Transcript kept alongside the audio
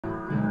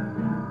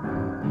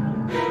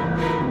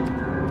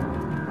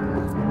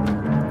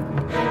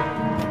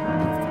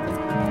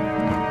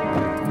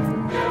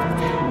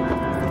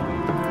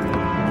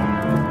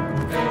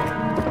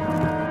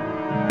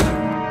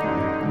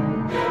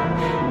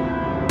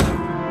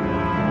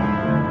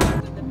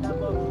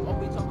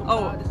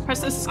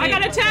Press escape. I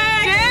got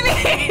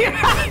attacked! Danny!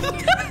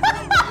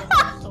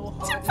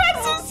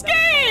 Press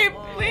escape!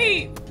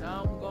 Wait.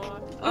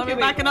 Let me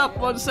back it up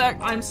 1 sec.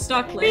 I'm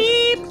stuck, Liz.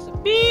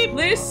 Beep! Beep!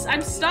 Liz,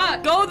 I'm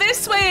stuck. Go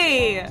this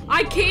way!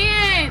 I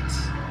can't!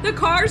 The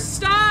car's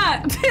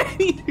stuck!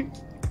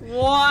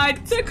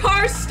 What? The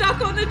car's stuck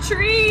on the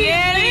tree!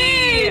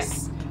 Danny!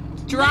 Liz!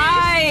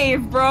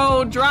 Drive,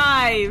 bro,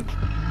 drive.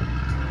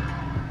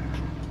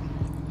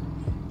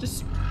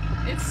 Just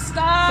It's put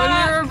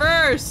stuck! it in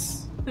reverse.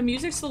 The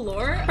music's the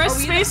lore? Press Are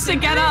we space the to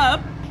get secret?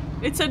 up.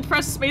 It said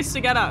press space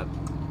to get up.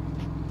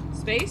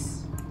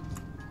 Space?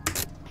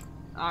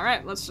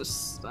 Alright, let's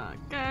just,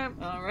 okay.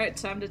 Alright,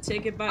 time to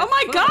take it by Oh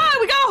my foot. god,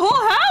 we got a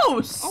whole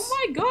house! Oh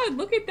my god,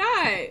 look at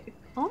that!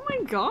 Oh my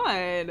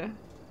god.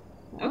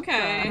 What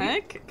Okay. the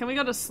heck? Can we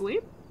go to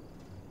sleep?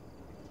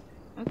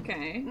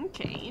 Okay.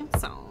 Okay,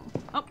 so.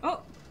 Oh,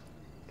 Oh,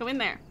 go in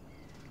there.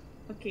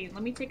 okay,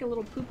 let me take a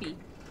little poopy.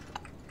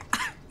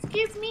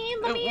 Excuse me,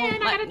 let me It won't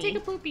in. I let gotta me. take a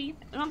poopy.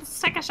 Let's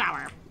take a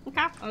shower.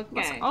 Okay.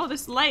 Okay. Oh,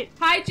 this light.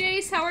 Hi,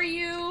 Jace, how are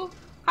you?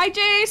 Hi,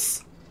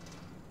 Jace!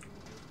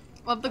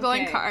 Love the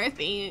glowing Okay. car,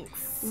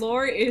 thanks.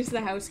 Lore is the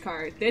house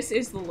car. This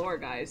is the lore,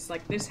 guys.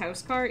 Like, this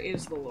house car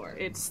is the lore.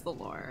 It's the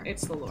lore.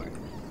 It's the lore.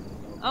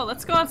 Oh,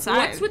 let's go outside.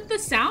 What's with the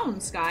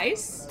sounds,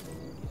 guys?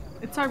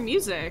 It's our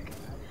music.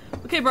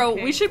 Okay, bro,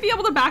 Okay. we should be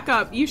able to back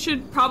up. You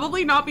should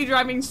probably not be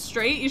driving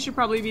straight. You should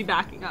probably be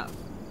backing up.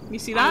 You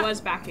see that? I was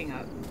backing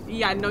up.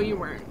 Yeah, no, you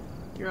weren't.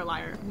 You're a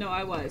liar. No,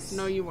 I was.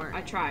 No, you weren't.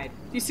 I tried.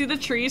 You see the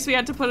trees? We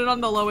had to put it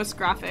on the lowest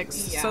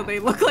graphics, Yeah. so they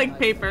look like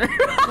paper.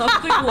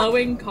 Love the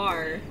glowing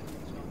car.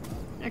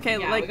 Okay,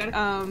 Yeah, like, we got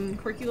a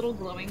quirky little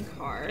glowing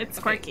car. it's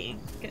Okay, quirky.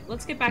 okay,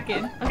 let's get back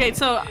in. Okay,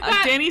 so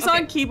Danny's Okay.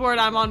 on keyboard,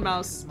 I'm on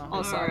mouse.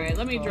 Also, Alright,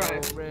 let me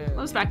drive.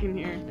 let's back in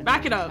here.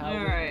 Back it up.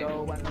 Alright.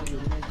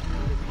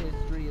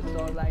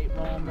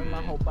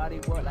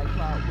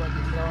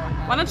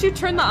 Why don't you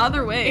turn the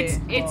other way?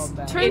 It's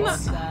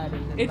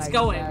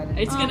going.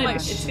 It's Oh gonna my-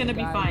 it's gonna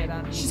be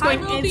fine. She's Hi,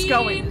 going. Lil It's Bean.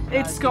 going.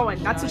 It's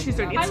going. That's what she's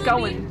doing. Hi, It's Lil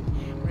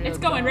going. It's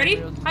going.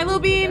 Ready? Hi, Lil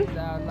Bean.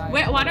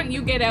 Wait, why don't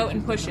you get out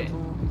and push it?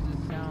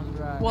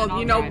 Well, I'll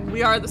you know, drive.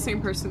 we are the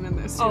same person in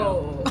this. you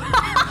know.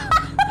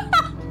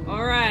 Oh.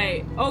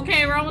 Alright.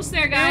 Okay, we're almost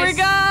there, guys. Here we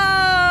go!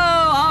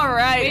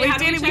 Alright. Wait, Wait, how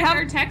do Danny, we we check have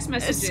our text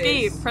messages?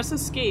 escape. Press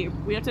escape.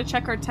 We have to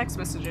check our text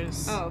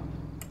messages. Oh.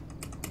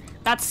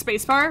 That's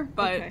spacebar,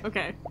 but Okay.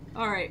 okay.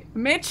 Alright.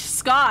 Mitch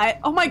Scott.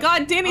 Oh my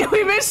god, Danny,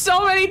 we missed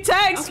so many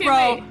texts, Okay,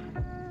 bro. wait.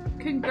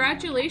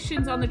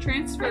 Congratulations on the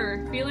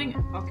transfer. Feeling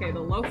okay, the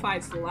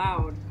lo-fi's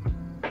loud.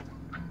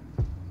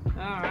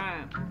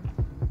 Alright.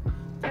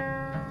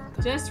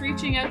 Just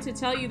reaching out to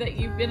tell you that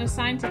you've been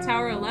assigned to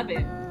Tower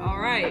 11.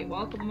 Alright,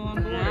 welcome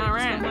on board.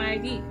 Alright. Just got my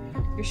ID.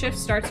 Your shift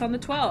starts on the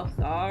 12th.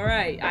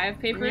 Alright, I have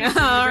papers. Yeah, to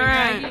bring your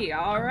alright. ID.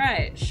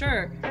 Alright,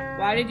 sure.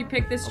 Why did you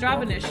pick this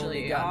job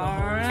initially?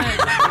 Alright.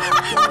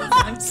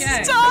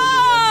 Okay.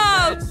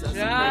 Stop! Good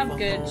job,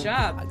 good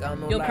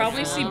job. You'll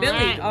probably see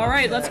Billy.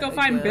 Alright, let's go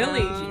find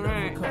Billy.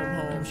 Alright.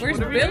 Where's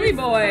Billy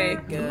boy?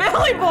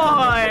 Billy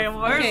boy!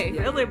 Where's Okay.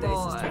 Billy boy?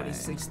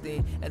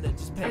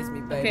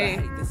 Okay.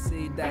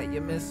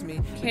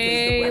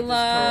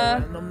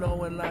 Kayla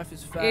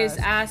is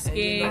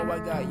asking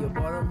about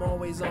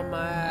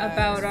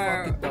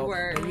our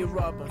work.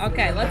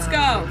 Okay, let's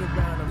go.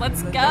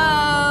 Let's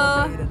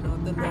go!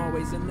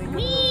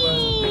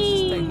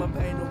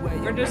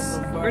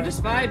 We're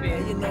just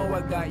vibing.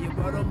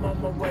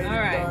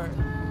 Alright.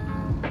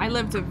 I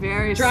lived a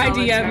very Dry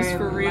solitary DMs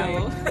for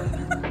real.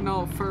 life.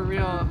 No, for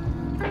real.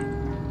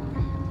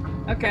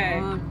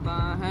 Okay. What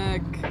the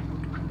heck?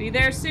 Be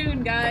there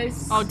soon,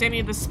 guys. Oh,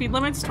 Danny, the speed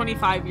limit's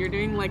 25. You're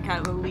doing like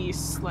at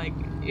least like.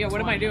 Yeah, what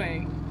am I 20.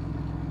 doing?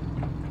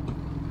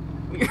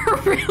 You're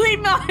really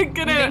not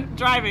good at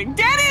driving.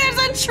 Danny,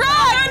 there's a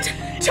truck!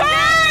 Turn!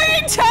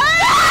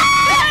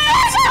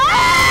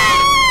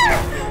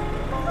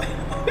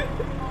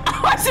 I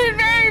wasn't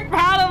very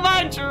proud of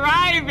my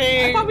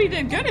driving. I thought we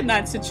did good in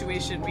that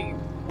situation. We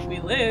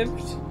lived.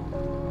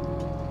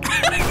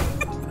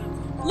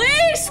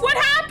 Liz, what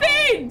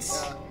happened?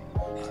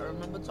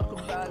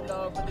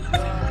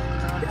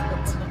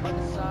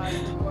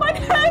 What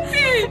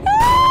happened?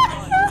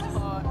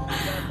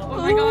 Oh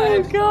my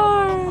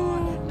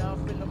god.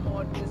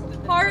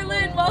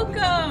 Harlan,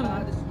 welcome.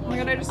 Oh my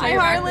god, I just saw Hi,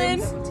 your Harlan.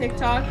 background's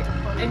TikTok,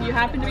 and you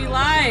happen to be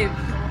live.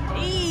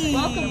 Hey.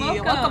 Welcome,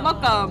 welcome. Welcome,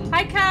 welcome.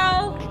 Hi,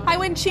 Cal. Hi,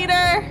 Wind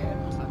Cheater.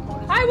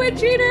 Hi, Wind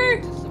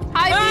Cheater.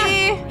 Hi, Ah, B.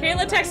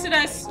 Kayla texted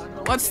us.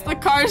 What's the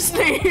car's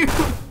name?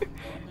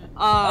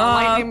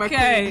 Lightning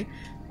Okay.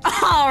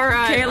 McQueen.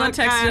 Alright. Kayla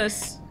okay. texted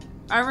us.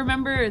 I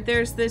remember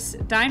there's this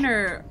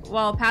diner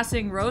while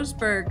passing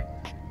Roseborg.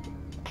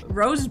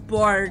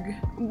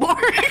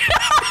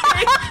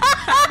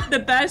 The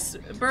best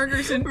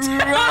burgers in town.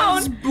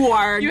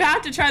 Roseborg. You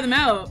have to try them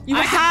out. You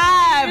It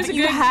have was a to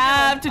good-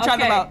 try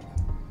them Okay. out.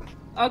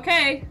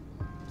 Okay.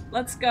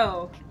 Let's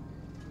go.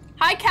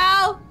 Hi,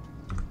 Cal.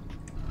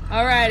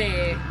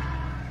 Alrighty.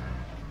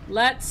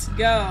 Let's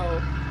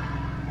go.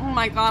 Oh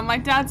my god, my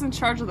dad's in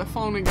charge of the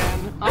phone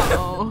again.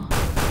 Uh-oh.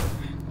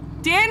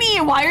 Danny,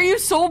 why are you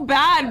so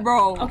bad,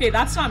 bro? Okay,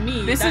 that's not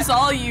me. This is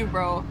all you,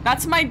 bro.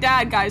 That's my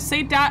dad, guys.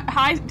 Say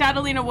hi,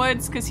 Dadalina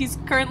Woods, because he's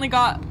currently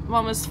got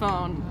Mama's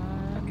phone.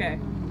 Okay.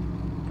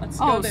 Let's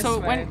go this so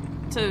way. it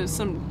went to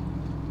some...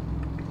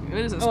 What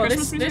is this? Oh,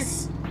 Christmas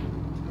music?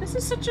 this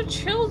is such a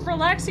chilled,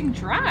 relaxing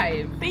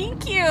drive.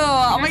 Thank you.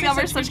 Oh my god,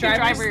 we're such good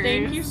drivers.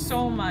 Thank you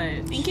so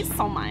much. Thank you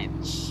so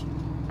much.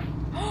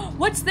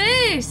 What's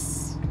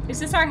this? Is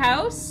this our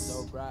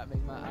house?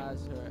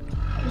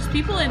 There's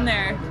people in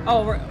there.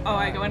 Oh,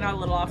 I went out a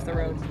little off the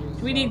road.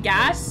 Do we need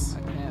gas?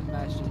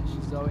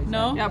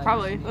 No? Yeah,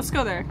 probably. Let's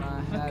go there.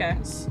 Okay.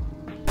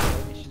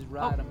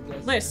 Oh,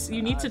 Liz,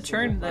 you need to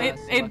turn the...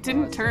 It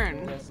didn't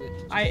turn.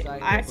 I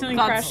accidentally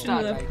crashed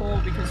into the pole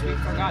because we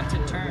forgot to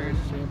turn.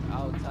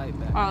 Oh,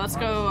 let's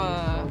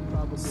go,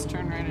 let's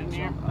turn right in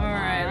here.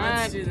 Alright,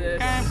 let's do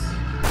this.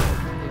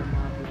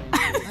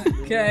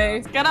 Okay.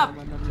 Okay. Get up!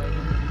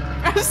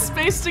 There's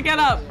space to get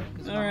up!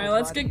 Alright,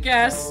 let's get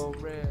gas.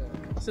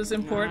 This is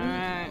important.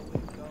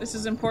 Alright. This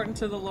is important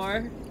to the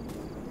lore.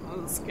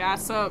 Let's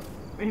gas up.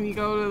 And you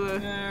go to the...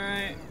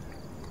 Alright.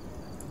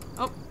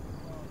 Oh.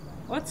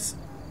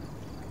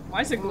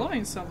 Why is it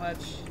glowing so much?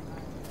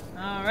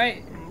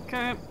 Alright.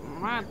 Okay.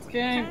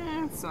 Okay.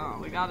 So,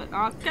 we got it.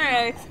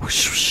 Okay.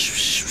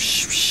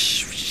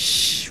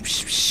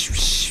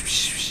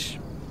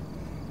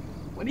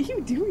 What are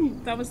you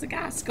doing? That was the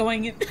gas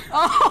going in.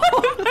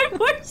 Oh, my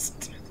voice.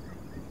 Did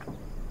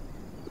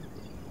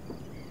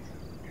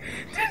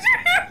you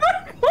hear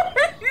my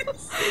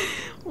voice?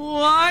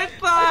 What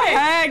the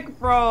heck,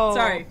 bro?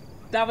 Sorry,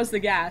 that was the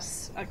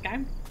gas. Okay.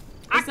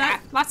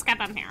 Let's get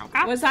in here,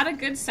 okay? Was that a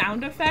good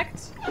sound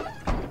effect?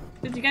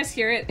 Did you guys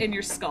hear it in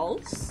your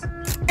skulls?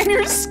 In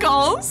your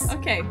skulls?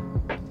 Okay.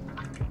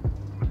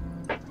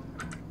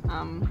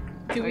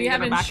 Do we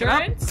have back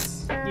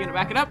insurance? You gonna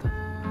back it up?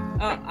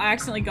 Oh, I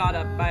accidentally got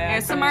up by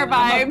accident. ASMR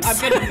vibes. I'm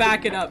gonna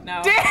back it up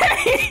now.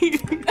 Danny!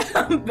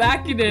 I'm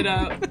backing it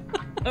up.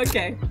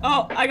 Okay.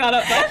 Oh, I got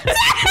up.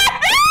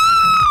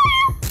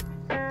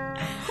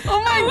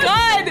 Oh my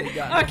god!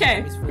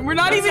 Okay. We're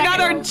not even at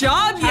our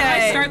job yet! How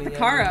do I start the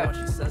car up?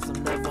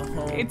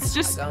 It's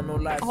just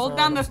hold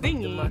down the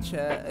thingy.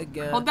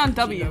 Hold down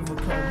W.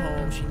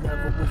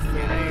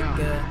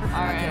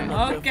 Alright.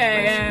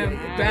 Okay, and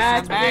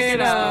back it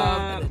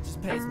up.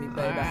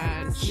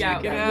 Yeah,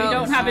 we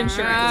don't have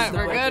insurance.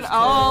 We're good.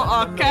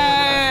 Oh,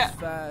 okay.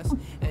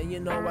 They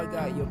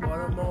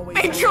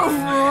drove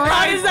right.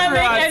 How does that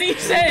make any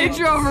sense?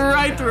 They drove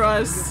right through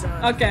us.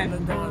 Okay.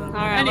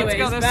 Alright, Anyways, let's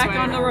go this back way.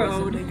 on the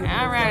road.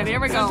 Alright, here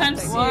we go.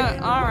 Sometimes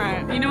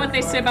Alright. You know what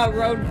they say about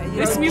road?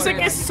 This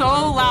music is so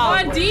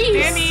loud. Blondies!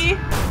 Danny!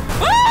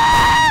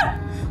 Ah!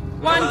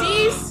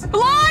 Blondies!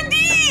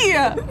 Blondie!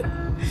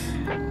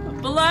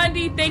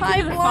 Blondie, thank you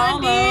Hi, for the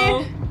Blondie.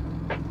 follow.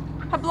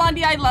 Hi,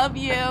 Blondie, I love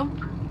you.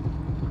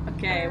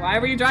 Okay, why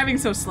were you driving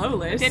so slow,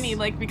 Liz? Danny,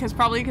 like,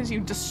 probably because you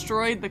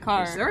destroyed the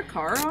car. Is there a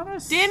car on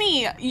us?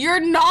 Danny, you're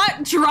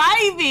not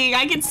driving!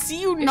 I can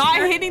see you not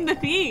hitting the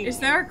thing! Is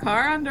there a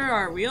car under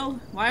our wheel?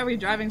 Why are we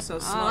driving so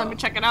slow? Let me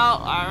check it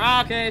out.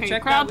 Alright. Okay, Can check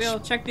you crouch? that wheel.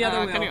 Check the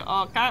other wheel.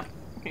 Okay.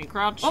 Can you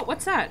crouch? Oh,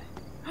 what's that?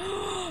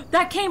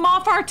 That came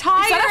off our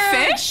tire! Is that a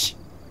fish?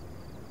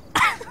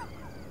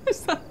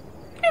 Is that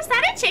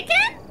a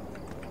chicken?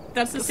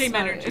 That's the same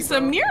energy. It's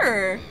a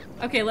mirror.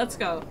 Okay, let's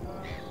go.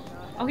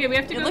 Okay, we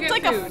have to go It looked get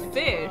like food. a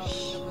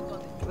fish.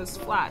 It was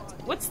flat.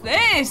 What's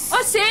this?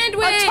 A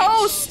sandwich! A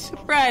toast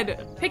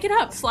bread. Pick it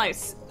up.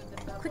 Slice.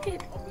 Click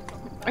it.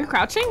 Are you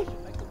crouching?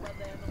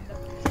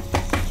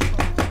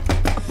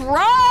 It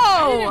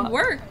Bro! didn't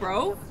work,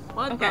 bro.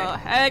 What the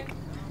heck?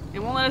 It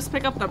won't let us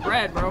pick up the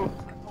bread, bro.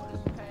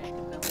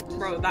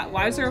 Bro,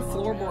 why is there a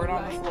floorboard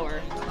on the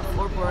floor?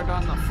 Floorboard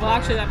on the floor. Well,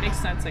 actually, that makes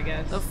sense, I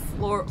guess. The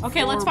floor.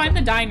 Okay, let's find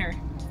the diner.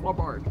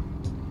 Floorboard.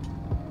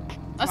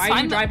 Let's Why are you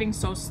find driving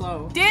so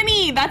slow?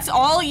 Danny, that's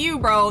all you,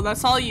 bro.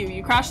 That's all you.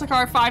 You crashed the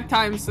car 5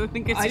 times, so I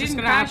think it's just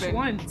gonna happen. I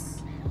didn't crash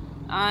once.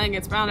 I think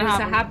it's bound It to was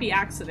a happen. happy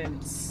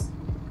accident. It's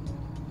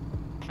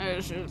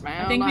just bound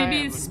I think to maybe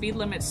happen. the speed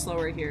limit's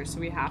slower here, so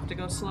we have to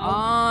go slow.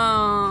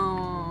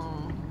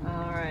 Oh.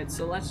 Alright,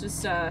 so let's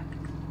just,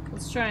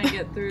 let's try and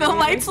get through. The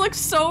lights look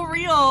so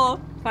real.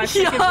 5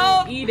 seconds,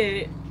 we'll eat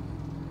it.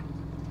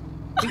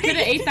 We could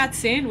have ate that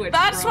sandwich,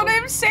 That's bro. what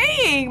I'm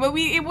saying, but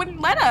it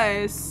wouldn't let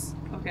us.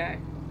 Okay.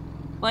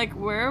 Like,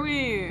 where are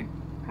we?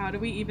 How do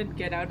we even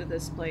get out of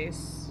this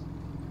place?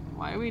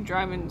 Why are we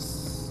driving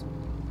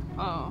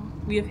Oh.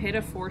 We have hit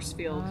a force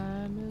field.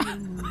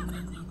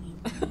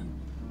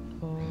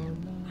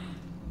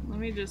 Let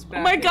me just back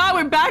Oh my it god,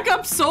 up. we back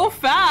up so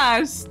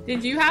fast!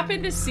 Did you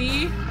happen to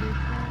see?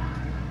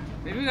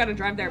 Maybe we gotta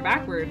drive there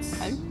backwards.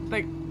 I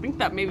think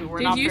that maybe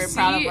we're not very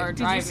proud of our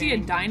driving. Did you see a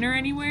diner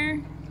anywhere?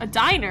 A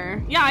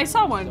diner? Yeah, I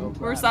saw one.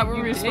 Where's that where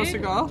we were supposed to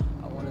go?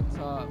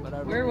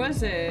 Where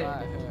was it?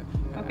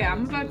 Okay,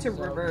 I'm about to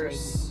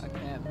reverse.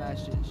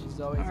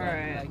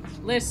 Alright.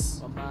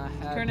 Liz,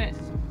 turn it.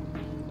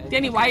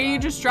 Danny, why are you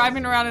just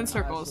driving around in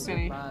circles,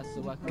 Danny?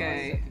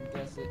 Okay.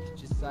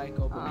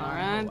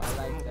 Alright.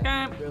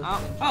 Okay.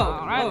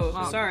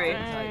 Oh, sorry.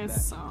 Okay,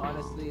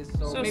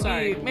 So maybe,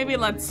 sorry. maybe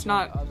let's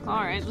not.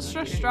 Alright, let's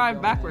just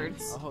drive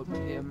backwards.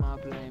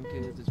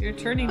 You're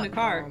turning the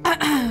car.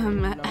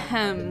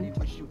 Ahem.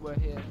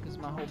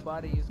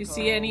 You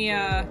see any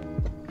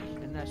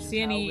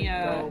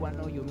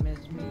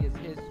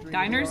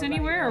diners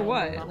anywhere or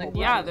what? Like,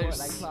 Yeah,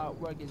 there's.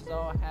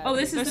 oh,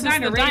 this is This the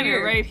diner, is the right diner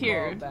here. right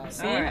here.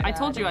 See? Alright. I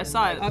told you I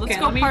saw it. Okay, Let's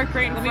go let me- park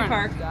right in let me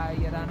front. park.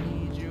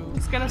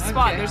 Let's get a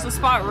spot. Okay. There's a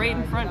spot right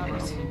in front.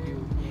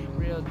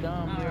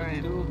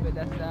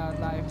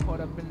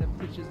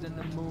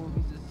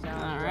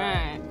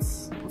 Alright.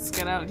 Let's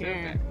get out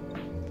here.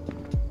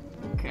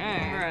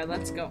 Okay. Alright,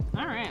 let's go.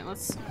 Alright,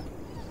 let's.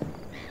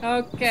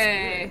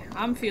 Okay,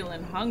 I'm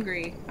feeling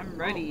hungry. I'm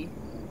ready.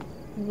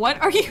 What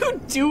are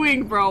you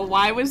doing, bro?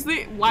 Why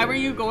were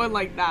you going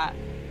like that?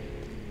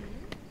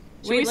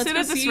 Should Wait, we let's sit go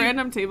at this see-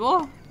 random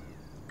table?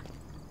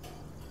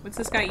 What's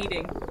this guy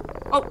eating?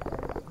 Oh.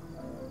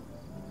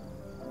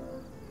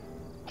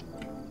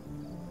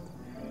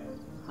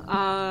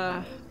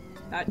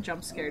 That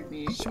jump scared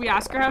me. Should we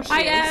ask her how she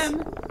I is?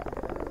 am.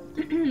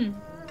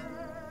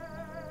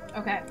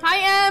 Okay.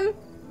 Hi, Em.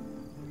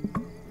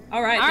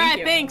 Alright, Alright, thank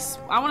you. thanks.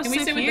 I want to Can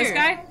we sit with this here.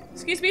 guy?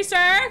 Excuse me,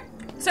 sir?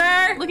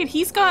 Sir? Look at,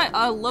 he's got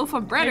a loaf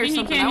of bread Maybe or he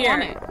something. can't I hear.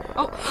 want it.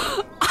 Oh.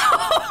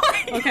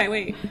 Okay,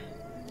 wait.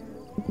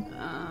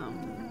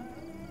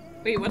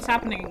 Wait, what's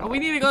happening? Oh, we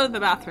need to go to the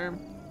bathroom.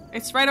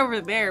 It's right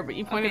over there, but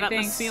you pointed Okay, at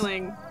thanks. the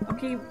ceiling.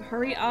 Okay,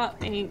 hurry up.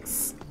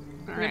 Thanks.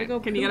 gotta Alright, go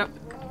can you get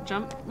poop. up?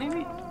 Jump,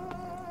 maybe?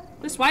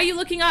 Liz, why are you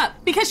looking up?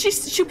 Because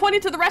she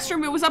pointed to the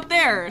restroom, it was up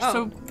there. Oh,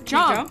 So can you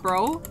jump, jump?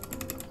 bro.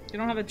 You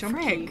don't have a jump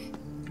Frick. key.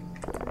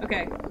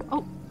 Okay.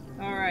 Oh,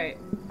 Alright.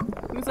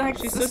 who the heck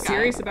She's is so this guy?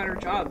 serious about her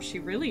job. She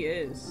really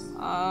is.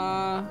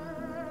 Alright.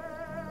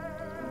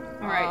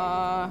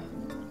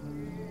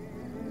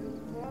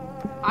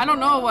 I don't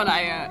know what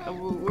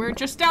we're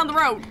just down the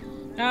road.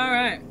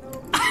 Alright.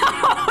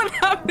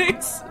 That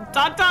makes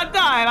dot. I don't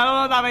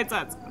know if that made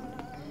sense.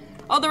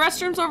 Oh, the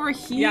restroom's over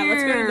here. Yeah,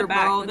 let's go to the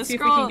back. Bro. Let's This see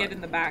girl... if we can get in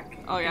the back.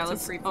 Oh yeah, Get some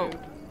let's. free Oh, food.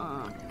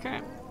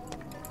 okay.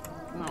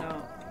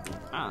 No.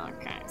 No.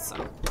 Okay, so.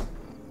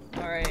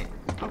 Alright.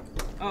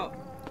 Oh.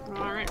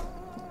 All right.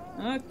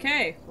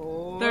 Okay.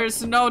 Oh.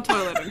 There's no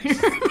toilet in here.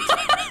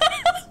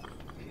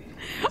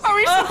 Are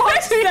we Oh,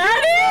 supposed to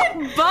that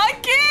it?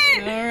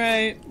 Bucket?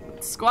 Alright.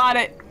 Squat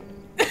it.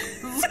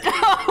 Let's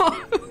go.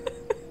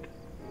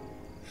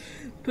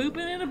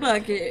 Pooping in a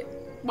bucket.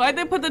 Why'd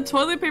they put the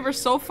toilet paper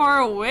so far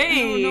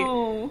away?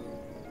 Oh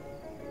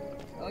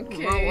no.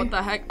 Okay. Bro, what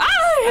the heck? Ah!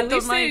 I hit At the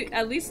least, mic.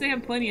 at least they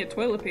have plenty of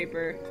toilet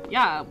paper.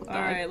 Yeah. What the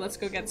heck? Alright, let's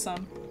go get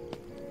some.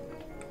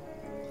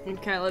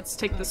 Okay, let's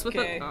take this with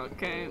Okay. it.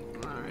 Okay.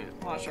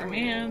 Alright. Wash our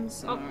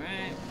hands. Oh.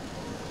 Alright.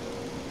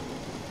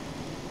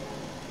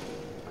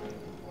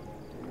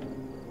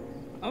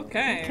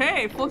 Okay.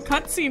 Okay, full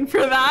cutscene for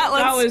that.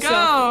 Let's That was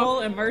go.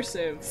 full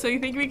immersive. So you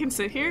think we can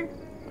sit here?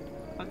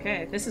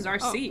 Okay, this is our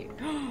Oh. seat.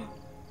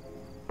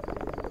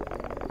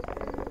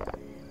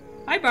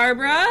 Hi,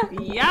 Barbara.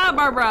 Yeah,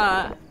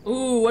 Barbara.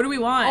 Ooh, what do we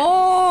want?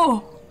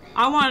 Oh,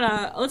 I want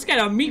a. Let's get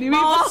a meatball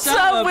meatball sub.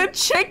 sub with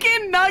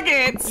chicken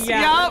nuggets.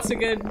 Yeah, Yup. that's a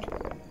good.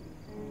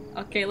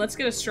 Okay, let's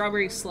get a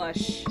strawberry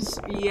slush.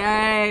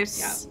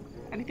 Yes.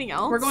 Anything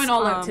else? We're going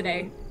all out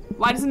today.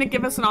 Why doesn't it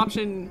give us an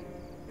option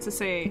to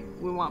say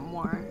we want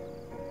more?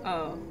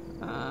 Oh,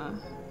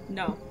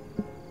 no.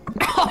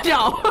 Oh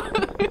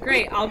no.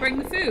 Great, I'll bring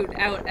the food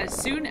out as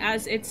soon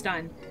as it's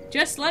done.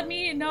 Just let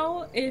me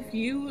know if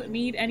you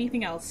need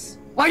anything else.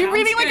 Why are you Sounds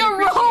reading like good, a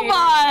appreciate it.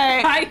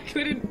 robot? I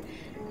couldn't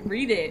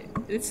read it.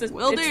 It's the,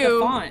 Will it's do.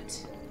 the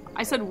font.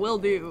 I said will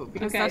do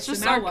because Okay, that's so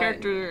just now our what?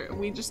 character.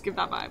 We just give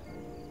that vibe.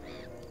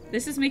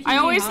 This is making I me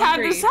always had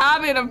hungry. this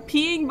habit of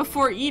peeing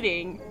before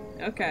eating,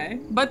 Okay.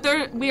 but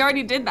we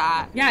already did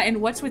that. Yeah,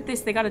 and what's with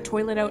this? They got a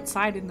toilet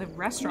outside in the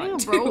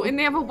restaurant, Yeah, bro, too. and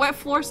they have a wet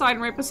floor sign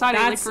right beside it,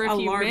 like That's for if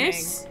alarming. you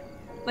miss.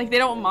 Like they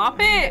don't mop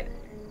it.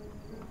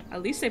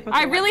 At least they put.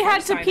 I the really wet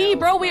had floor to sign pee, out.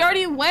 bro. We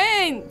already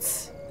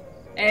went.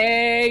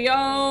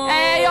 Ayo!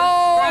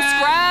 Ayo,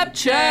 scrap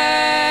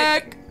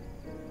check.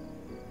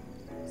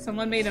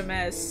 Someone made a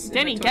mess. in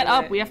Denny, the get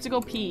up. toilet. We have to go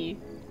pee,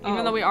 Oh.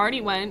 even though we already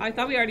went. I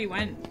thought we already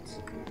went.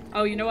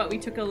 Oh, you know what? We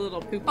took a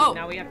little poopy. Oh.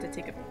 Now we have to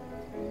take a.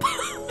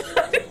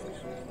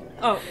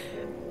 Oh,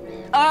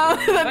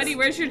 That's- buddy,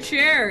 where's your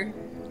chair?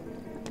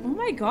 Oh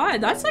my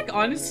god, that's like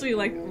honestly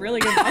like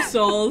really good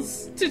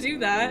muscles to do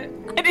that.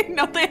 I didn't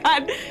know they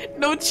had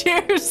no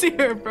chairs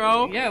here,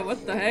 bro. Yeah,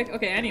 what the heck?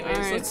 Okay, anyways,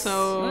 Alright, let's okay.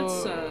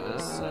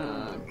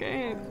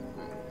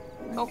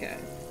 okay.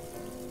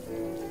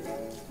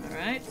 All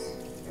right.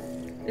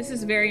 This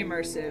is very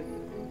immersive.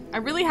 I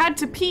really had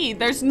to pee.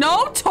 There's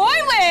no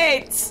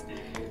toilet.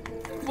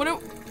 What do?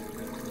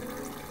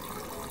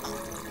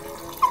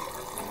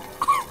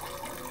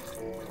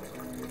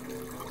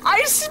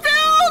 I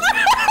spilled.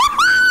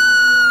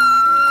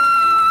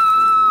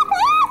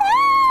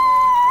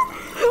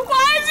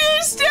 Why is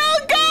he still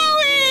Oh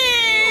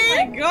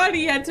going? my god,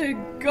 he had to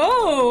go.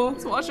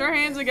 Wash our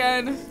hands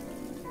again.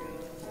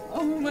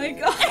 Oh my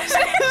gosh.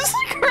 It's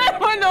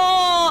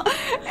criminal.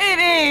 It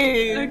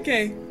is.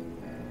 Okay.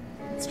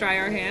 Let's dry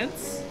our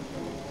hands.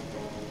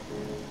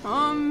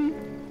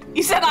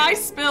 You said I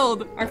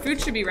spilled. Our food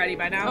should be ready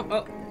by now.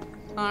 Oh.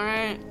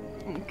 Alright.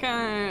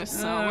 Okay,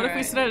 so what if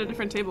we sit at a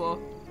different table?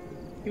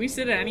 Can we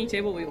sit at any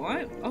table we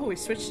want? Oh, we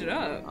switched it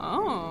up.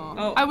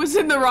 Oh. I was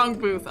in the wrong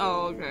booth.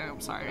 Oh, okay.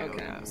 I'm sorry.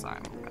 Okay. Sorry.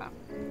 Okay.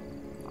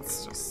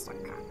 That's just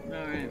okay.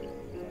 Alright.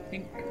 I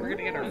think we're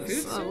gonna get our food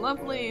It's a soon.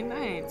 lovely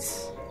night.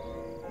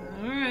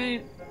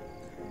 Alright.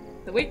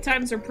 The wait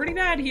times are pretty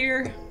bad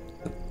here.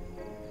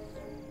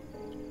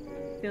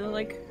 Feel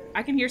like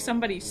I can hear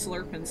somebody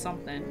slurping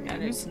something,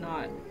 and it's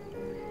not.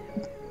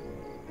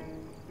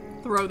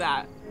 Throw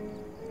that.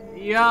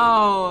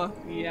 Yo.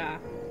 Yeah.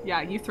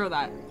 Yeah, you throw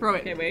that. Throw it.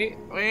 Okay, wait.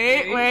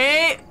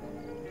 Wait.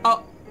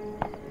 Oh.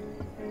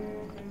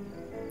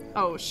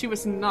 Oh, she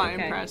was not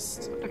Okay.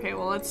 impressed. Okay,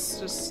 well, let's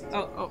just...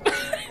 Oh.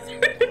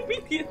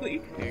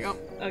 Immediately. There you go.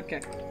 Okay.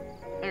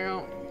 There you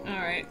go.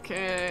 Alright.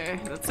 Okay,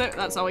 that's it.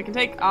 That's all we can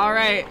take.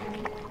 Alright.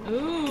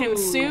 Ooh.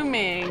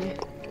 Consuming.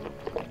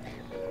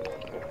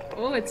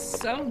 Oh, it's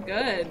so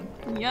good.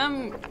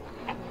 Yum.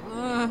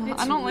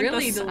 It's I don't like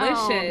really the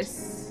sound.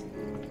 delicious.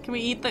 Can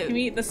we eat the... Can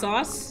we eat the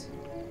sauce?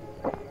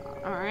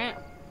 Alright.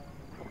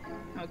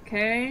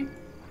 Okay.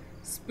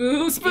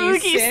 Spooky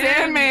Spooky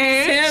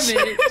sandwich.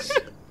 sandwich.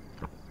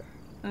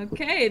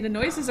 Okay, the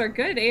noises are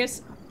good.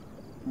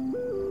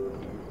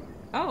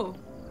 Oh.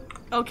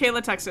 Oh,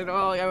 Kayla texted.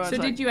 Oh, yeah. So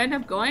did you end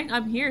up going?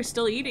 I'm here,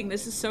 still eating.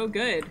 This is so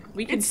good.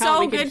 We can It's tell.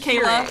 so We can good,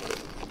 hear Kayla.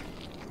 it.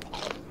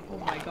 Oh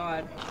my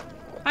god.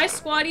 Hi,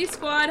 Squatty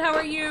Squad. How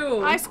are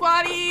you? Hi,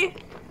 Squatty.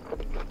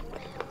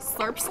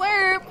 Slurp,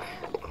 slurp.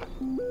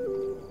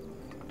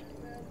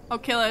 Oh,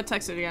 Kayla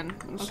texted again.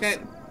 Okay.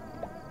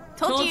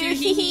 Told you,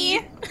 hee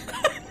hee.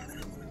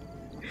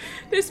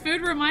 This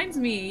food reminds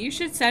me. You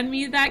should send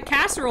me that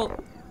casserole.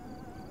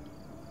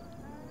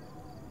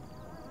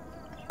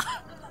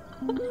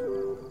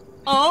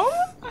 Oh?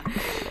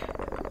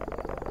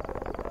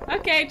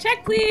 Okay,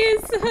 check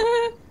please.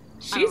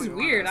 She's even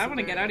weird. wanna I want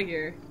to get out of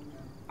here.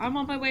 I'm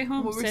on my way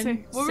home. What were you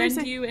saying? What were you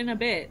Send saying? you in a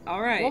bit.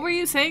 All right. What were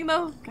you saying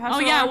though? Oh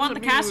yeah, I want the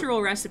Casserole?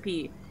 casserole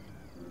recipe.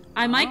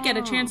 I might get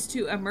a Oh. chance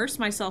to immerse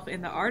myself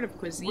in the art of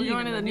cuisine. We're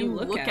going to in the new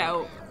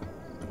lookout.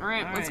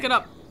 Alright, let's Alright. get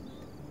up.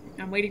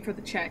 I'm waiting for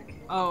the check.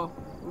 Oh,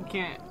 we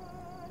can't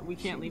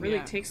leave It really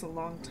yet. takes a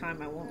long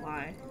time, I won't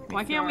lie.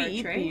 Why can't we throw our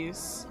eat tray?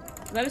 these?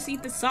 Let us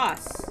eat the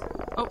sauce.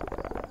 Oh,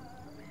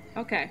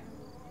 Okay.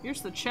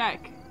 here's the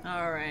check.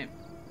 Alright.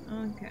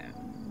 Okay.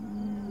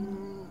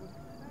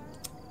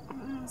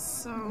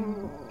 So,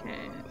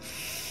 Okay.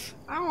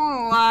 I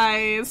won't lie,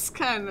 it's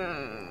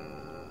kinda...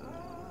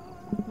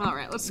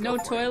 Alright, let's go No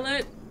for it.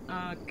 toilet?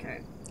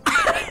 Okay.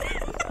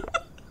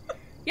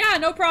 Yeah,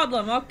 no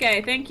problem.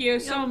 Okay, thank you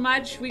so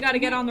much. We gotta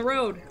get on the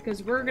road,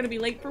 because we're gonna be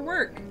late for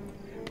work.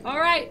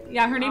 Alright.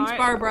 Yeah, her name's Alright,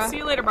 Barbara. See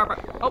you later,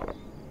 Barbara. Oh.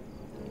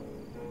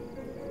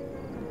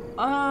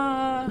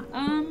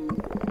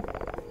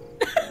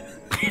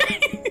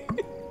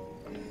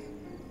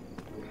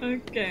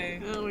 Okay.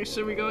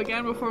 Should we go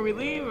again before we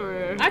leave,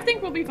 or? I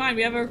think we'll be fine.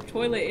 We have a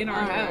toilet in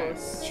our Alright,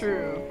 house.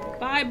 True.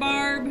 Bye,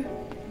 Barb.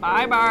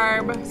 Bye,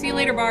 Barb. See you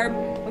later, Barb.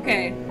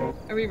 Okay.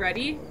 Are we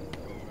ready?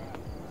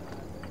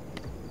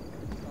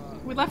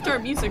 We left our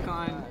music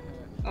on.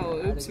 Oh,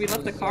 oops. We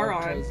left the car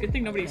on. Good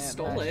thing nobody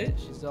stole it.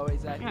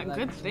 Yeah,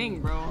 good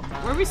thing, bro.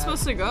 Where are we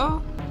supposed to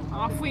go?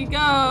 Off we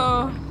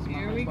go.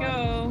 Here we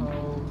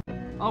go.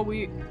 Oh,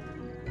 we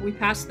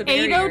passed the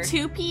barrier.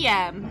 8:02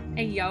 p.m.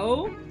 Hey,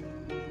 yo.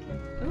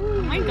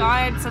 Oh my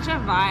god, such a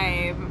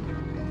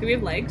vibe. Do we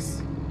have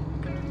legs?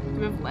 Do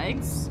we have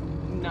legs?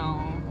 No.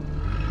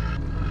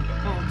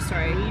 Oh, I'm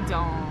sorry. We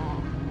don't.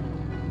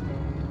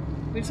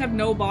 We just have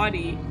no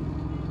body.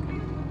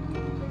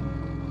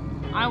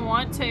 I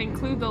want to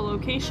include the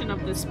location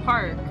of this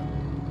park.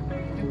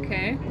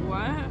 Okay.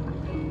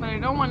 What? But I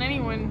don't want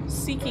anyone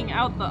seeking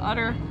out the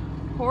utter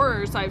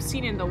horrors I've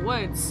seen in the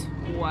woods.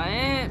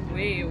 What?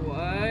 Wait,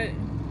 what?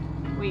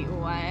 Wait,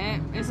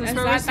 what? Is this Is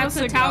where we're that's supposed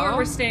the to tower go?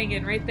 we're staying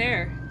in right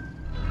there.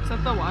 Is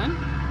that the one?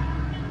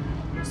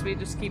 So we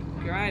just keep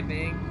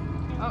driving.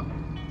 Oh.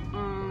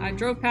 I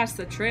drove past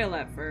the trail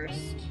at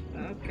first.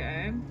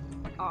 Okay.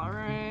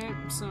 Alright,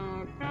 so...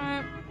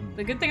 Okay.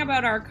 The good thing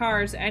about our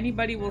cars,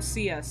 anybody will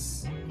see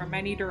us from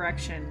any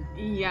direction.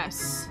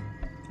 Yes.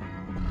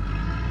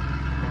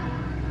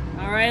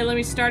 Alright, let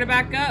me start it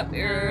back up.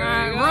 Here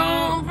we go.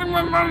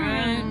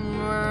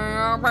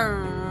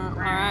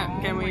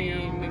 Alright, can we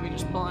maybe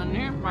just pull in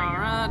here?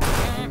 Alright.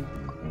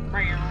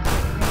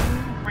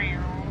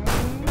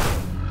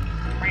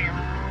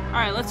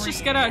 Alright, let's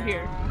just get out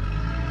here.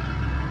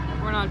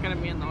 We're not gonna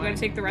be in the We're way. gonna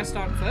take the rest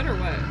on foot or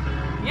what?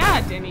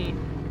 Yeah, Denny.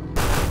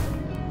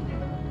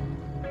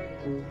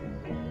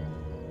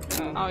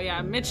 Oh. Oh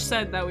yeah, Mitch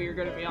said that we were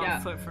gonna be on Yeah.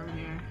 foot from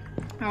here.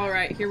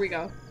 Alright, here we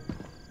go.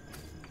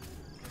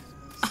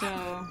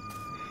 So...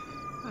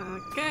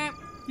 Okay.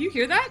 You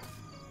hear that?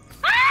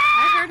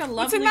 I heard a lovely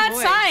What's in that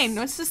voice. sign?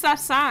 What's just that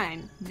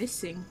sign?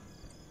 Missing.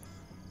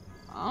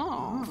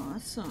 Oh. Oh,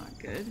 that's not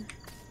good.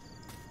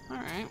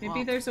 Alright,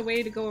 Maybe there's a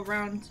way to go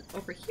around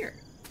over here.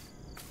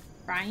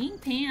 Frying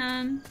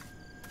pan.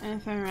 A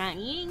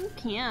frying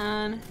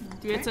pan.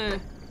 Do we have to...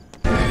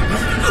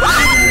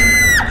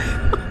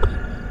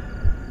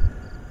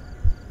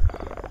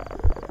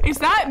 Is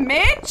that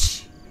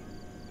Mitch?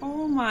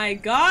 Oh my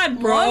god,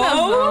 bro! One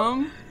of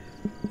them.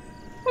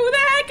 Who the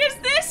heck is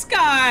this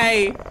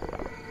guy?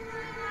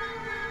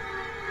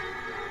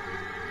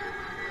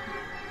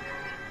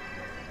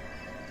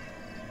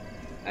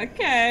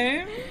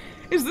 Okay.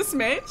 Is this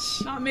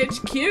Mitch? Not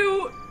Mitch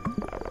cute.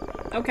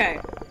 Okay.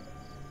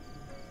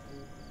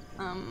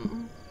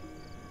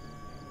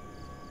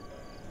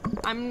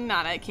 I'm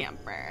not a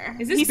camper.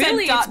 Is this He said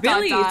Billy? dot, It's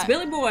Billy. dot, dot. It's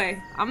Billy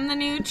boy. I'm the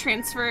new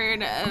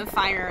transferred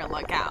fire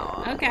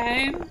lookout.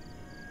 Okay.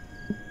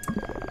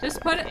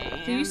 Just put it.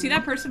 Can you see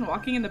that person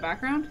walking in the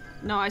background?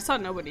 No, I saw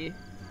nobody.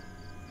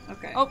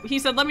 Okay. Oh, he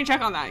said let me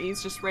check on that.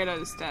 He's just right at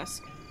his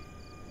desk.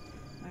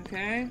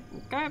 Okay.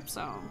 Okay,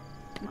 so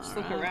Let's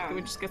look around. Can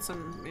we just get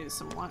maybe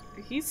some water?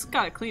 He's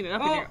got to clean it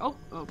up in here. Oh,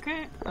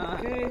 okay.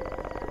 Okay.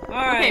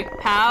 Alright. Okay,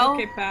 pal.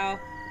 Okay, pal.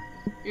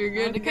 You're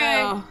good to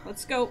Okay. go.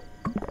 Let's go.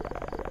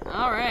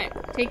 Alright.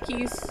 Take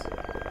keys.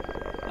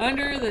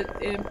 Under the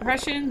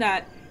impression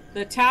that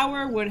the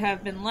tower would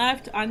have been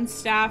left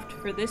unstaffed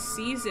for this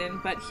season,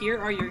 but here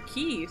are your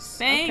keys.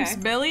 Thanks,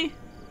 Okay. Billy.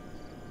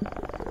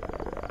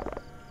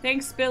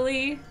 Thanks,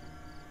 Billy.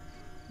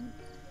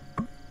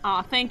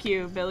 Aw, thank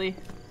you, Billy.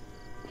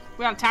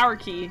 We got a tower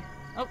key.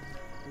 Oh.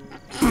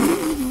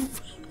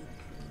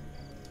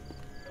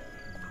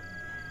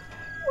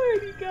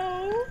 Where'd he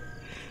go?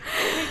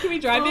 Wait, can we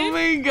drive in? Oh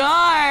my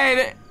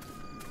god!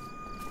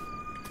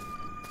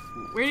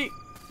 Where'd he...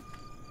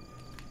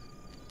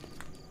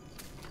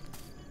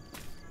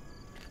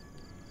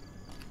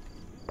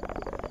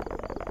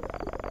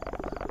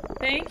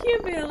 Thank you,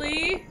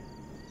 Billy.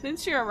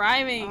 Since you're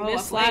arriving Oh,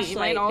 this a late, you flashlight.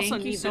 might also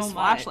Thank you need so this much.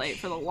 flashlight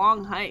for the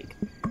long hike.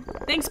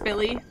 Thanks,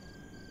 Billy.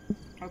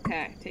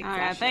 Okay, take Alright,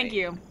 flashlight. thank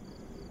you.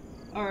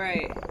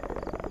 Alright.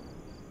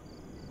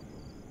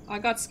 I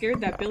got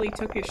scared that Billy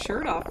took his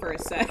shirt off for a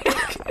sec.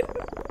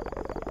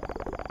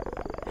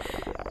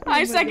 Hi,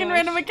 my second gosh.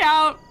 random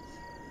account.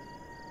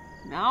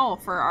 No,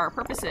 for our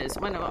purposes.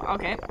 When,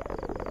 okay.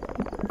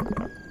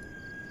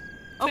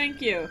 Oh.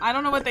 Thank you. I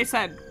don't know what they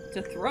said.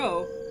 To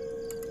throw.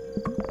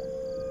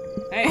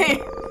 Hey,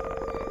 Hey.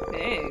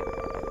 Hey.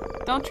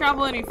 don't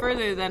travel any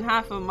further than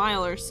half a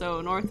mile or so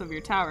north of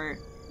your tower.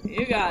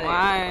 You got it.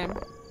 Why?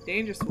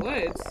 Dangerous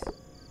woods.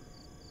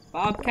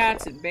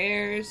 Bobcats and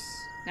bears.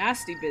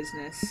 Nasty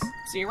business.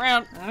 See you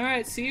around.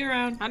 Alright, see you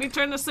around. How do you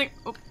turn this thing?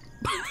 Oh.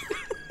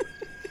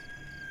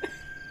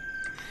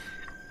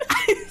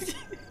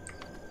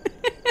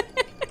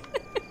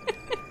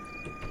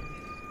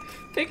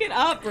 Pick it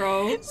up,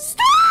 bro.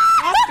 Stop!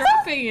 Stop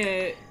dropping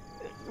it.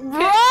 Bro!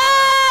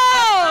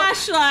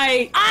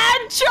 Flashlight!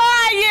 I'm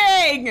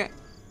trying!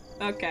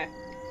 Okay.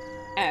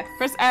 F.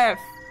 Press F.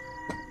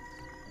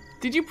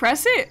 Did you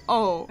press it?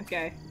 Oh.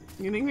 Okay.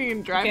 You think we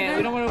can drive Okay, there?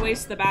 we don't want to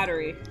waste the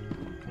battery.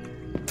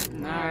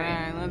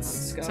 Alright,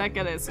 let's go. check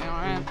it.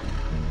 Alright.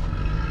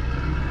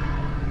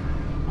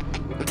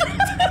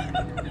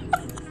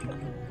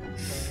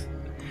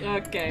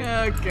 Okay.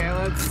 Okay,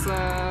 let's,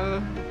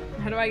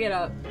 How do I get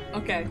up?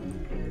 Okay.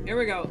 Here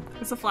we go.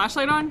 is the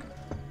flashlight on?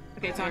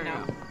 Okay, it's on There we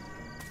now.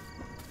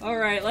 go.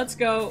 Alright, let's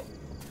go.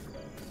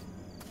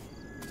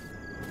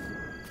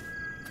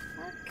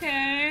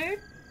 Okay.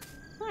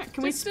 Alright,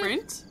 can we Just a-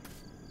 sprint?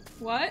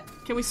 What?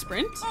 Can we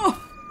sprint?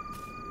 Oh!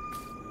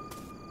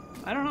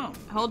 I don't know.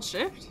 Hold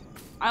shift?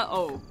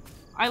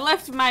 I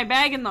left my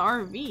bag in the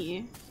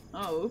RV.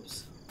 Oh,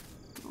 oops.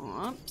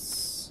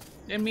 Whoops.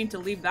 Didn't mean to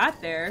leave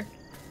that there.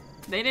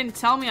 They didn't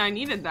tell me I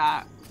needed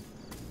that.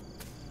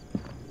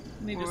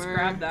 Let me just Or-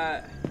 grab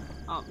that.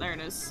 Oh, there it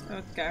is.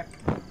 Okay.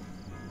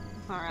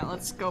 Alright,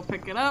 let's go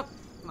pick it up.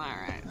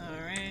 Alright.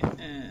 Alright,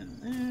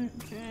 and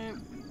Okay.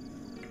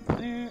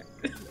 there.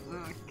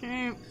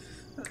 Okay.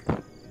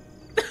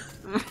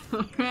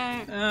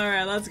 Okay.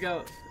 Alright, let's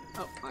go.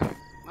 Oh, alright.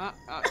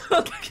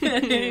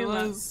 Okay,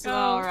 let's let's go.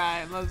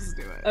 Alright, let's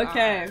do it.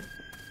 Okay.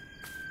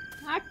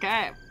 Alright.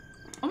 Okay.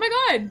 Oh my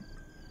god!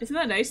 Isn't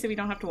that nice that we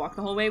don't have to walk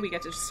the whole way? We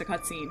get just a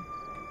cutscene.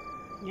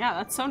 Yeah,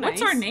 that's so nice.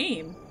 What's our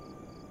name?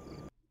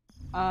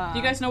 Do Do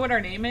you guys know what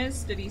our name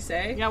is? Did he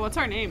say? Yeah, what's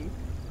our name?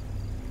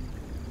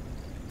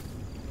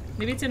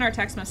 Maybe it's in our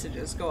text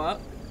messages. Go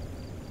up.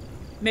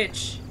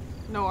 Mitch.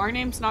 No, our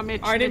name's not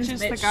Mitch. Our name's Mitch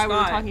is the Mitch guy we were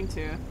Scott. talking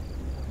to.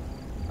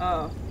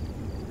 Oh.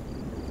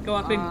 Go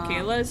up in Uh,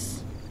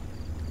 Kayla's.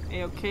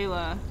 Ayo,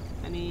 Kayla.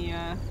 Any,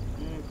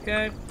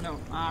 Okay. No.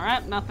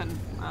 Alright, nothing.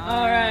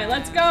 Alright,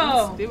 let's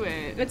go. Let's do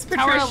it. It's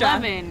Tower Patricia.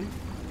 11.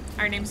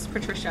 Our name's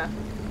Patricia.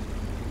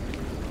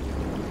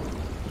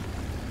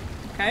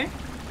 Okay.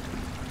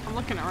 I'm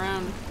looking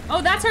around.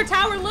 Oh, that's our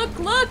tower. Look,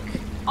 look.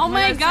 Oh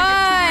my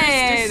God.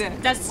 It's like a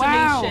god! tourist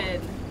Wow.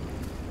 destination.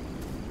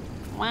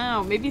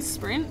 Wow, maybe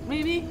sprint,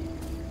 maybe?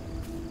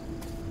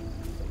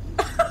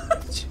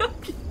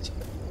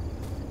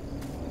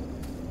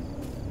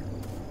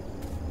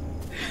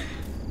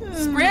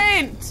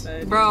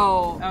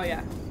 Bro. Oh,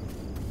 yeah.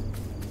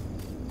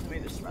 Let me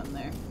just run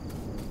there.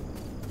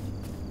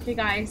 Okay,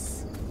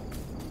 guys.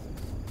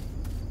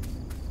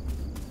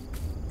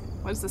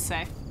 What does this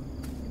say?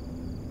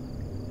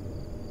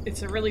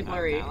 It's a really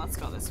blurry. Okay, let's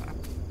go this way.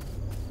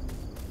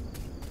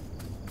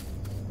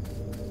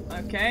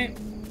 Okay.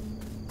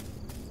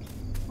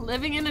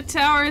 Living in a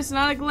tower is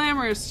not a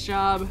glamorous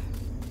job.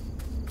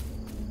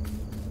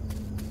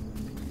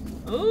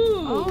 Ooh.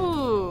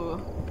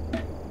 Ooh.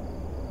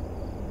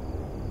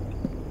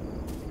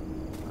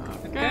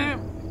 Okay.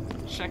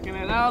 Checking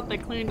it out. They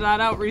cleaned that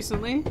out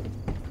recently.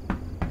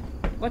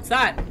 What's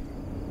that?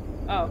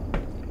 Oh.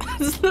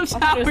 This is the I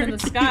thought it was in the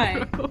tower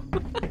sky. key.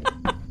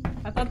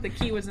 I thought the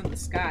key was in the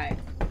sky.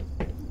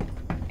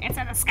 It's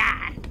in the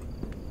sky.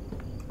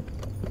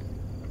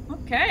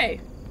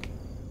 Okay.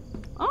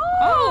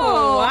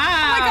 Oh, wow.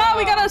 Oh my god,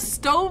 we got a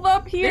stove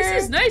up here.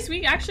 This is nice.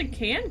 We actually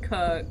can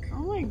cook.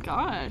 Oh my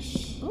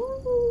gosh.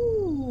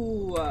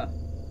 Ooh.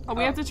 Oh,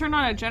 we have to turn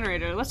on a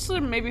generator. Let's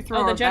maybe throw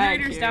the our bag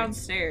generator's here.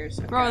 downstairs.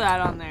 Okay. Throw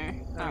that on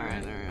there. Alright.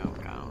 Alright, there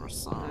we go.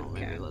 So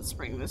maybe let's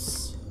bring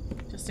this.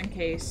 Just in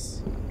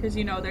case. Because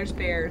you know there's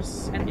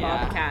bears and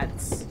Yeah.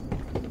 bobcats.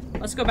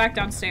 Let's go back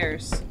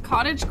downstairs.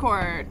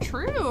 Cottagecore.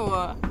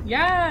 True.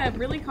 Yeah,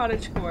 really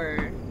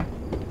cottagecore.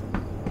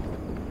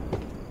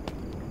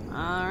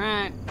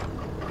 Alright.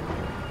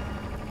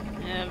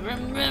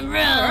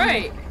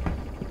 Alright.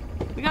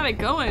 We got it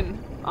going.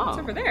 What's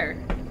Oh. over there?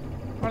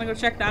 Wanna go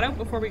check that out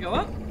before we go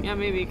up? Yeah,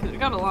 maybe, because we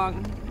got a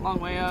long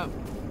way up.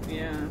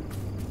 Yeah.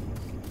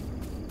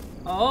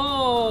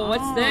 Oh,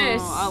 what's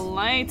this? A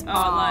light. Oh, a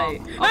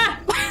light. Oh. Ah!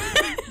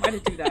 Why did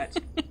it do that?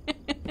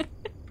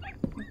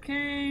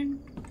 Okay.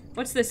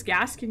 What's this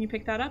gas? Can you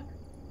pick that up?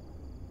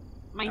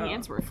 My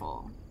hands were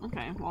full.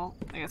 Okay, well,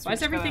 I guess Why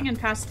is everything in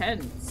past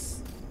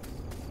tense?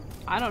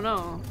 I don't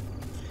know.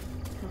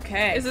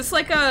 Okay. Is this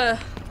like a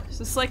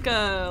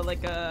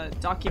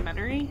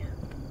documentary?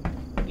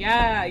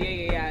 Yeah.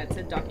 It's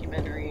a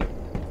documentary.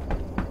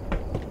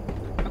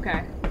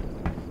 Okay.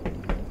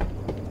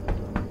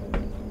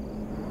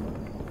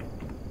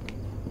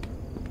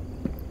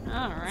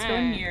 Alright. Let's go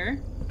in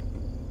here.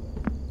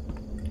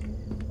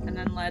 And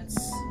then let's...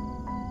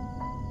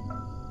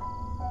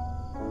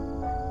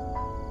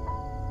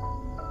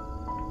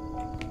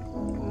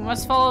 We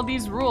must follow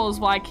these rules.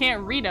 Well, I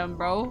can't read them,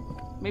 bro.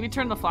 Maybe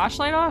turn the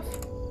flashlight off?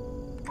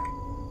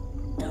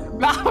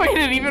 That made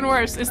it even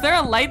worse. Is there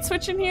a light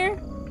switch in here?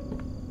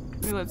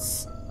 Maybe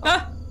let's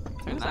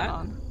turn that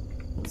on.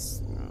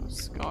 Let's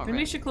go over Maybe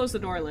we it. should close the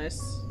door, Liz.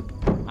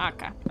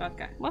 Okay.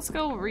 Okay. Let's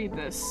go read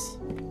this.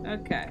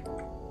 Okay.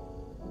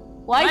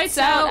 Lights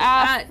out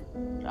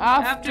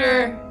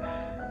after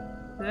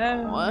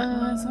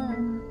was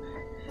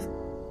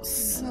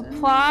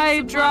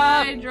supply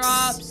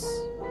drops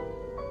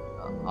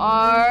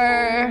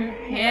are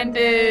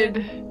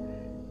handed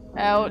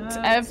out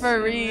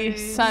every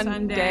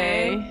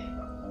Sunday. Okay.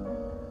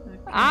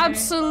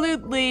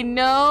 Absolutely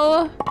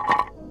no.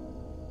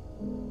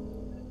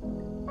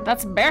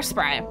 That's bear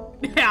spray.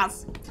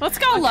 Yes. Let's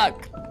go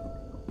look.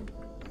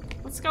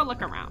 Let's go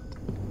look around.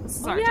 This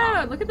is our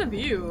job. Look at the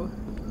view.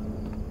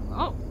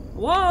 Oh.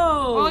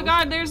 Whoa. Oh my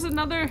god, there's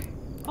another.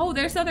 Oh,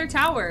 there's the other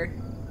tower.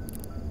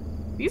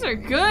 These are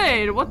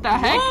good. What the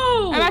heck?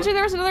 Whoa. Imagine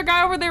there was another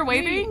guy over there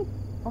waiting.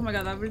 Oh my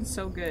god, that would be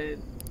so good.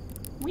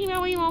 Okay.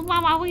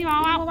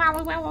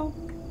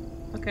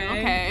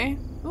 Okay.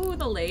 Ooh,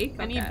 the lake.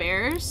 Any Okay.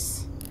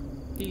 bears?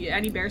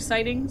 Any bear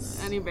sightings?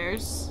 Any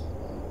bears?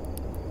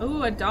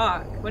 Ooh, a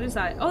dock. What is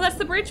that? Oh, that's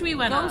the bridge we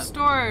went up. Ghost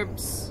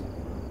orbs.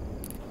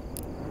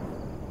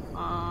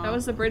 That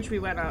was the bridge we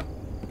went up.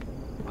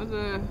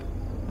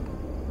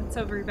 What's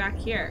over back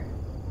here?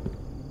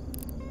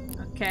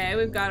 Okay,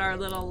 we've got our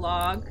little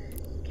log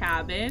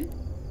cabin.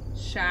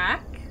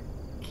 Shack.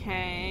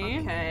 Okay.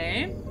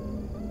 Okay.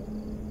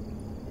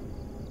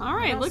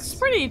 Alright, looks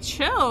pretty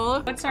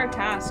chill. What's our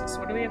tasks?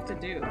 What do we have to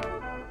do?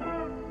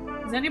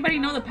 Does anybody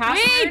know the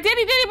password? Wait,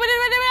 Diddy.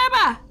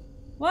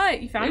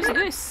 What? You found There's it?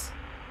 this.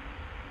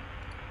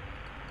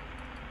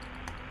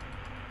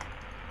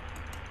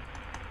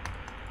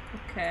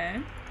 Okay.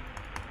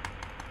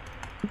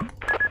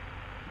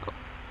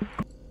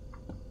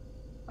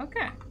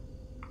 Okay.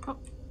 Oh.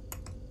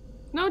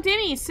 No,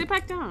 Danny, sit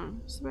back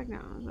down. Sit back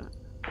down.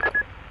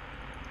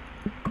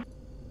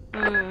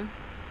 Okay.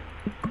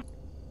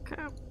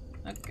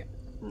 Okay.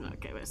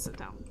 Okay, let's sit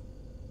down.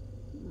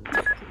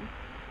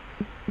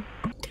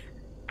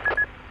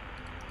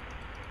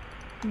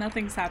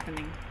 Nothing's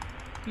happening.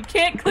 You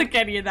can't click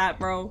any of that,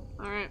 bro.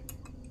 Alright.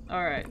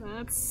 Alright.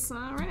 That's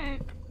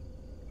alright.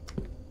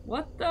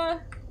 What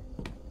the?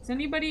 Has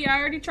anybody? I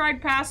already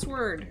tried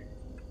password.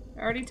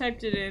 I already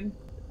typed it in.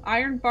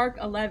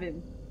 Ironbark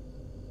 11.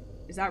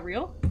 Is that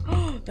real?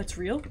 That's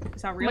real?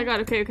 Is that real? Oh my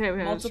god, okay, let's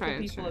Multiple try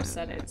it. people have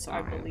said it, so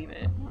I believe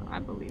it. I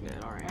believe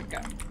it, alright.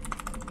 Okay.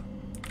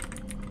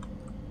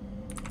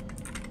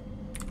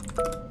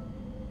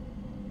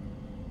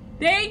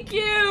 Thank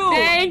you!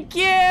 Thank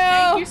you!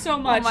 Thank you so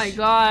much. Oh my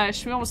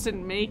gosh, we almost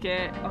didn't make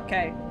it.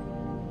 Okay.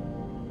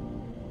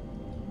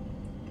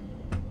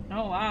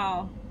 Oh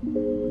wow.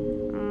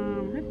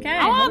 Okay.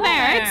 Hello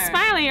there, it's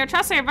Smiley, your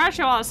trusty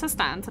virtual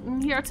assistant.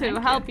 I'm here to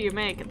help you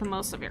make the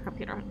most of your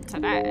computer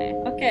today.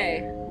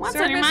 Okay. What's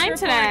on your mind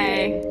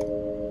today?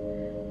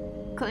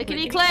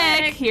 Clickety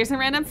click. Here's a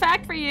random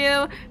fact for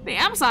you. The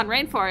Amazon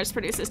rainforest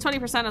produces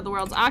 20% of the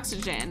world's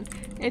oxygen.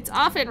 It's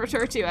often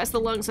referred to as the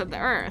lungs of the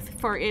earth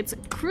for its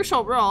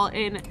crucial role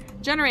in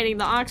generating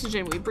the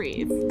oxygen we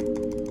breathe.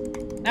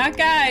 That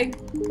guy.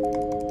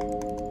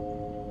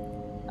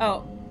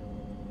 Oh.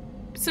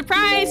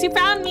 Surprise, you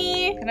found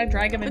me! Can I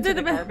drag him into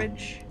the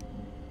garbage?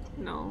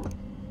 No.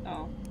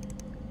 Oh.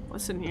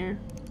 What's in here?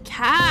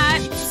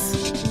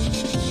 Cats!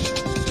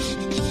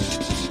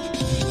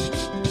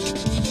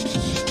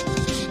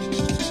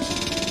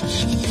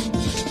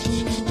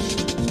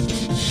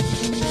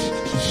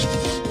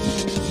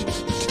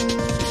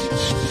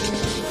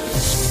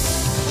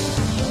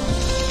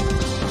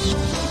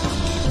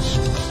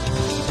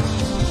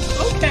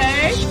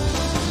 Okay.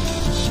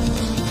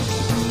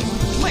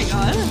 Oh my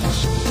god.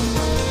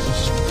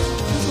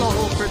 This is a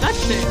whole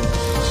production.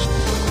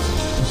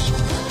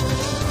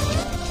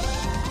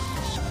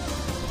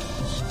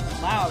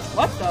 Loud.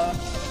 What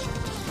the?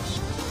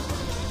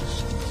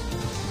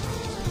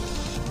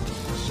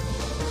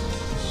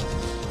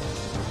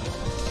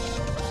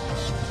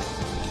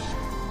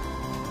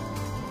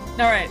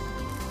 Alright.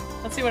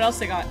 Let's see what else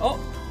they got. Oh.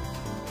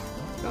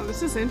 Oh,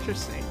 this is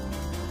interesting.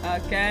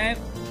 Okay.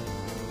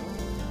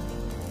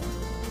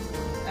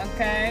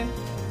 Okay.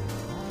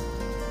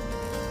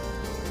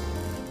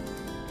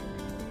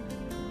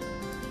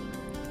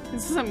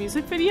 This is a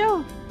music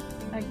video?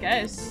 I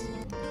guess.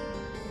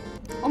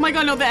 Oh my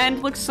god, no, the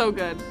end looks so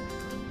good.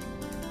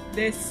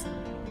 This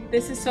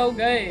is so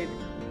good.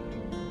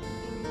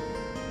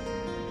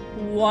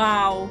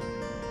 Wow.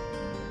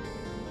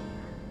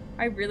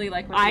 I really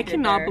like what I they did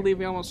cannot there. believe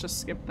we almost just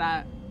skipped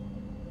that.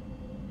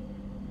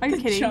 Are you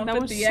kidding? jump That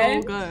at was the so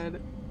end?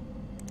 good.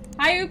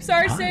 Hi, Oops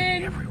Arson!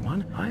 Hi,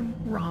 everyone. I'm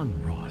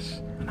Ron Ross,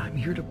 and I'm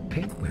here to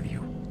paint with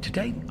you.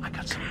 Today, I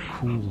got some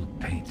cool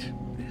paint.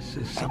 This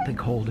is something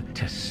called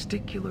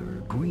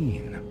testicular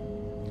green.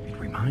 It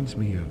reminds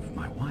me of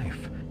my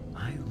wife.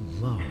 I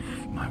love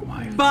my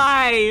wife.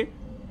 Bye!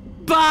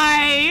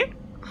 Bye!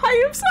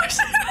 Hi, I'm sorry.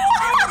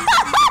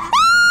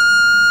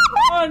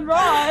 Ron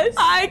Ross!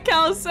 Hi,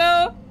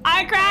 Kelso!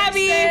 Hi,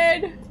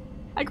 Krabby! Arson!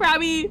 Hi,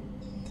 Krabby!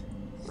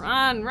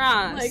 Run.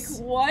 Like,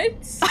 what?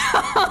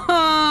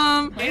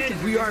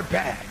 And we are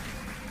back.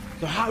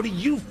 So how do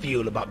you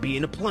feel about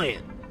being a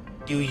plant?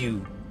 Do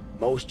you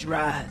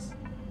moisturize?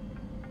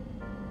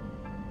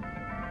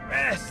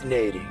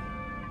 Fascinating.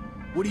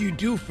 What do you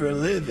do for a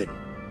living?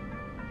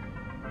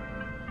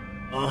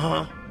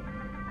 Uh-huh.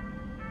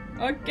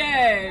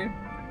 Okay.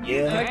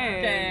 Yeah.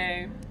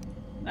 Okay.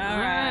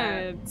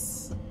 Alright.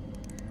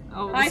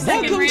 Oh, Hi, this is-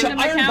 second Welcome to random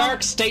account.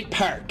 Ironbark State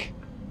Park.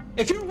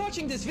 If you're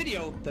watching this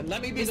video, then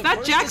let me be Is the that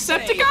first Jack to say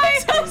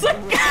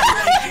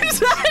Septiceye? Is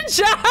that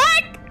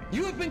Jack?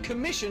 you have been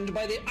commissioned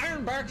by the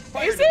Ironbark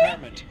Fire Is it?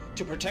 Department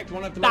to protect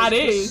one of the That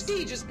most is.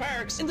 prestigious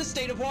parks in the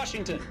state of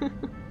Washington.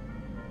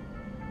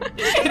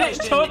 It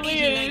totally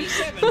in is.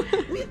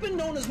 1897, we've been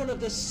known as one of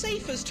the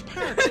safest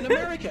parks in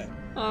America.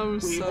 I'm We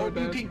so hope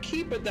you dead. can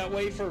keep it that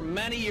way for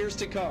many years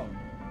to come.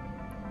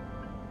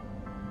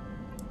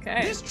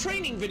 Okay. This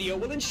training video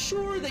will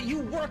ensure that you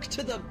work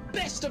to the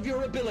best of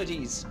your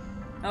abilities.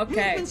 You've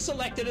Okay. been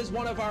selected as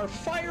one of our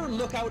fire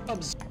lookout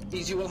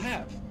observers you will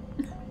have.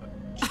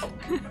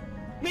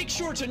 Make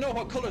sure to know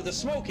what color the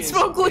smoke is.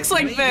 Smoke looks It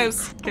like may be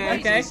this. Okay.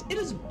 Okay. It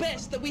is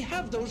best that we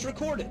have those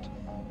recorded.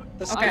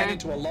 Let's Okay. get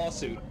into a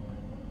lawsuit.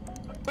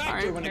 Factor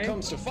Alright, when it okay.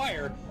 comes to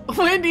fire.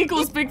 Wind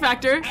equals big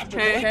factor. After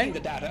Okay. collecting the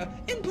data,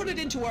 input it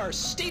into our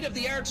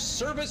state-of-the-art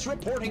service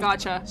reporting.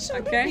 Gotcha. So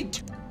Okay.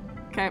 don't be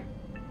Okay.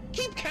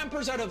 keep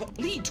campers out of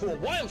lead to a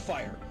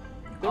wildfire.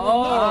 They Oh.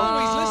 will not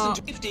always listen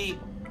to safety.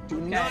 Do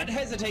Okay. not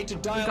hesitate to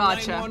dial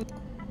Gotcha. 911.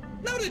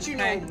 Now that you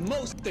know Okay.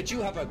 most that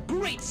you have a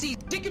great sea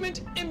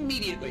predicament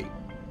immediately.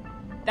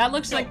 That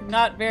looks like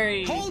not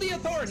very... Call the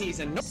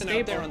authorities and nothing out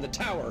Stable. there on the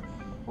tower.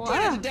 Wow. Try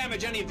not to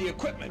damage any of the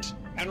equipment.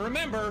 And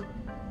remember,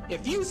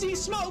 if you see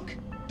smoke,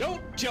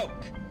 don't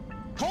joke.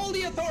 Call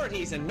the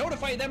authorities and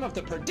notify them of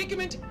the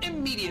predicament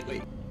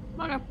immediately.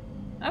 Okay.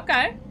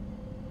 Okay.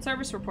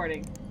 Service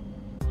reporting.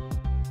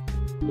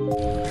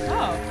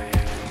 Oh.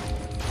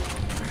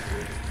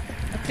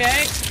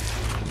 Okay.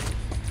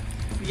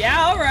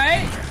 Yeah,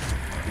 alright.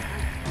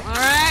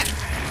 Alright.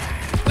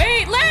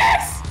 Wait,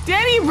 Liz!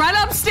 Danny, run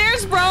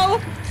upstairs, bro!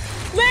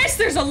 Liz,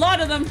 there's a lot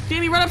of them.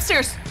 Danny, run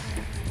upstairs!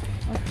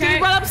 Okay.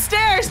 Danny, run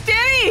upstairs!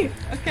 Danny!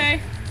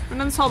 Okay. Run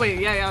down this hallway.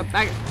 Yeah,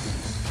 back.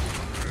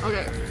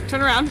 Okay,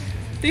 turn around.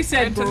 They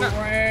said Turn around.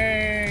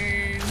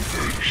 brain.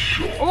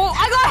 Oh,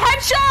 I got a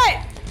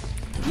headshot!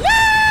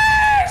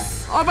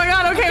 Liz! Oh my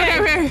god, okay.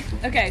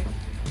 Okay.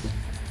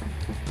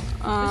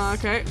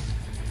 Okay.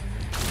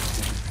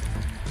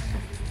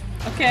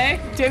 Okay.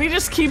 Danny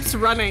just keeps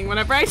running.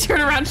 Whenever I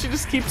turn around, she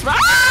just keeps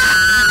running.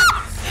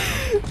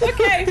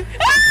 Okay.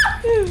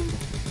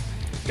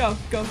 Go.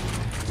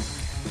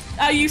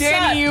 You Danny,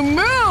 suck. you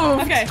move!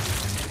 Okay.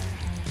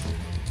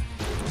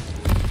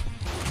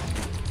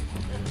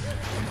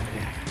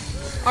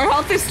 Our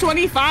health is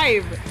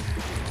 25.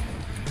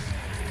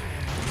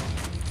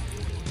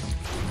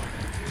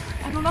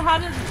 I don't know how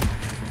to...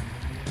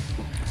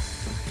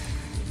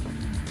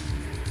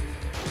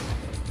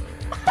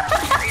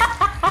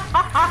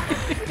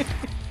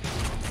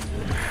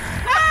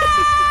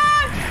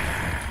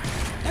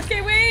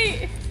 Okay,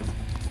 wait!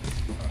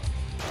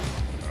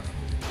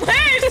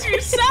 Liz, you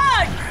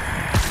suck!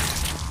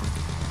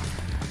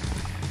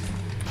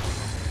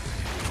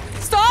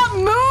 Stop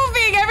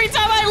moving every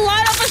time I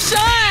light up a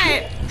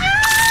shot!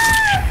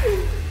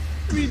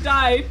 Ah! We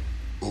died.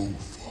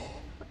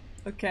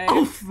 Okay.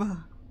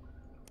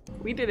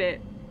 We did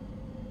it.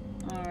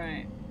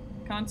 Alright.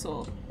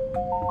 Console.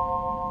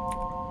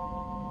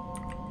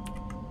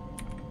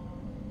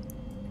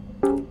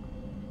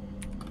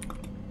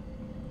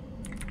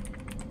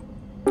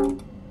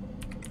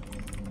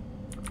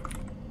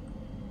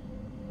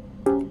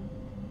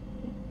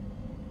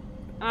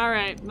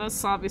 Alright,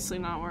 that's obviously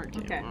not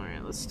working. Okay.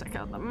 Alright, let's check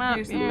out the map.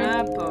 Here's the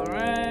map,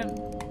 alright.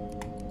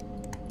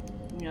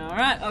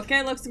 Alright,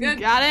 okay, looks good.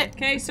 Got it?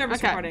 Okay, service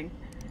Okay. reporting.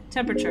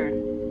 Temperature.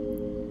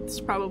 It's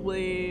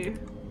probably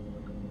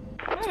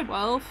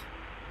 12.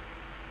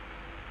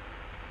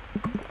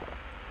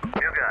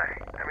 New guy.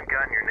 Haven't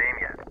gotten your name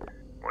yet.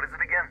 What is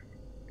it again?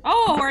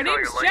 Oh, our Tell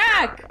name's your light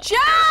Jack! down.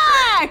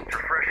 Jack! It's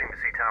refreshing to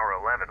see Tower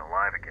 11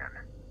 alive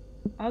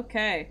again.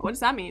 Okay. What does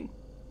that mean?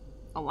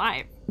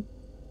 Alive?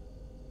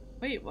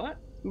 Wait, what?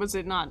 Was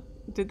it not?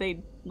 Did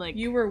they, like...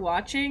 You were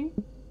watching?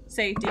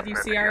 Say, did you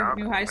see our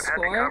new high Had to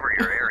score? cover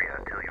your area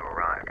until you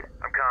arrived.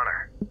 I'm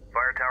Connor.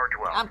 Fire Tower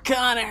 12. I'm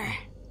Connor!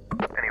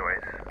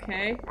 Anyways,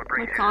 Okay. what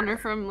brings Like you Connor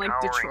to from, like,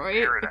 towering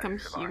Detroit, paradise become of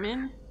ours?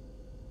 human?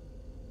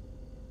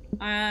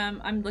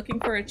 I'm looking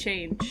for a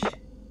change.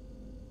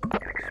 An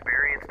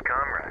experienced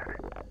comrade.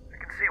 I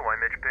can see why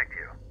Mitch picked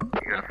you.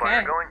 You got a Okay.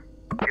 fire going?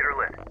 Get her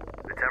lit.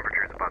 The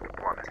temperature's about to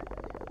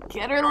plummet.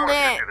 Get her Don't wanna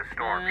sit lit! through the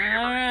storm, shiver.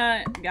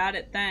 Alright, got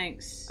it,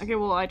 thanks. Okay,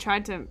 well, I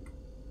tried to...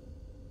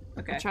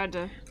 Okay.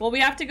 to... Well, we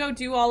have to go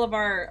do all of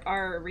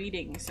our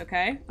readings,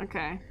 okay?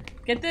 Okay.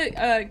 Get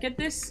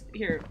this,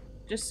 here,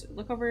 just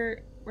look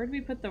over, where did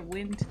we put the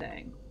wind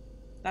thing?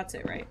 That's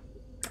it, right?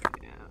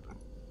 Yeah.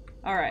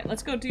 Alright,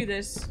 let's go do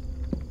this.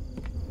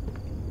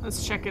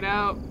 Let's check it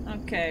out.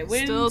 Okay,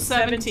 wind Still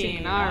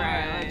 17.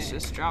 Alright, Alright. let's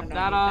just drop I don't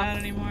that need off. that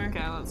anymore.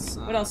 Okay, let's...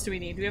 What else do we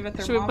need? Do we have a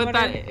Should we thermometer? put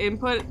that,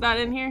 input that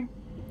in here?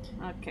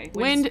 Okay,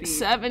 Wind speed.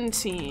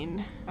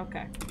 17.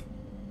 Okay.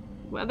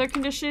 Weather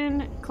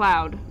condition,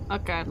 cloud.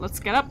 Okay, let's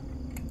get up.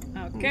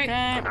 Okay.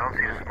 I don't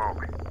see the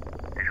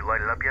smoke. Did you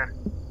light it up yet?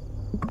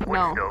 Wood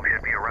No. stove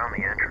should be around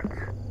the entrance.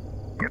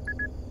 Yep.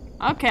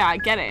 Okay, I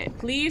get it.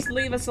 Please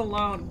leave us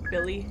alone,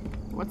 Billy.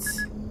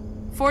 What's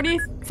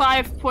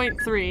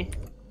 45.3?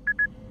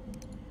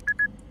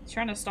 He's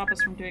trying to stop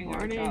us from doing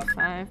our job.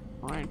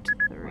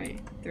 45.3.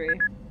 3.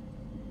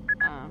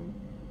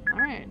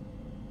 Alright.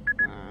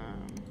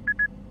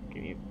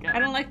 Can you get... I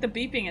don't like the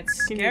beeping, it's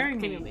scaring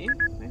can me. you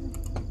leave?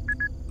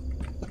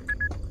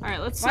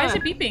 Alright, let's Why is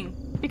it beeping?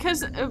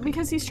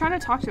 Because he's trying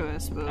to talk to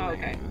us, but Oh,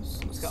 okay.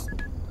 Let's go.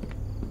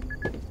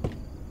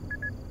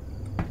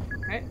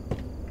 Okay.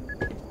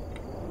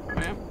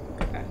 Okay.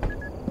 Okay.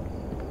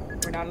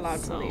 We're not allowed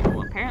to So, leave.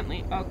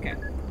 apparently. Okay.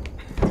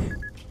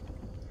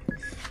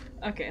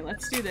 Okay,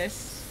 let's do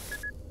this.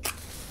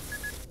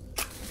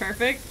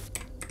 Perfect.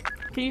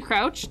 Can you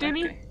crouch,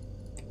 Danny? Okay.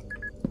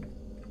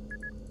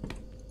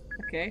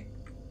 Okay.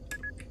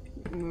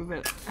 Move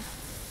it.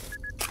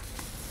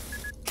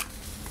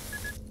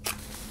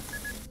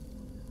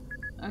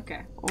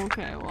 Okay.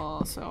 Okay,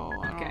 well, so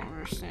I Okay. don't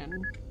understand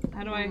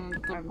How do I...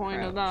 what the I'm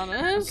point of crouched.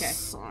 that is.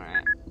 Okay.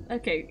 Alright.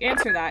 Okay,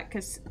 answer that,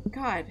 because...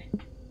 God.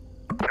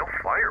 No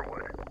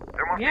firewood.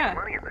 There must Yeah. be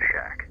plenty in the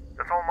shack.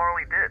 That's all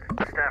Marley did.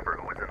 The staffer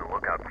who was in the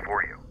lookout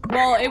before you.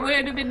 Well, it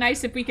would have been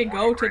nice if we could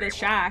go to the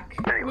shack.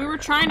 Anyways, We were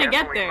trying to get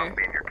definitely there. must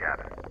be in your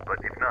cabin. But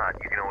if not,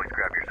 you can always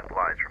grab your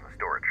supplies from the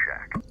storage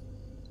shack.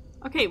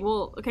 Okay,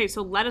 well, okay,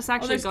 so let us Oh,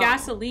 actually there's go.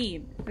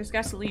 gasoline. There's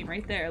gasoline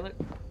right there. Look.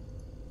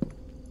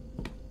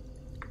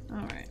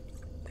 Alright.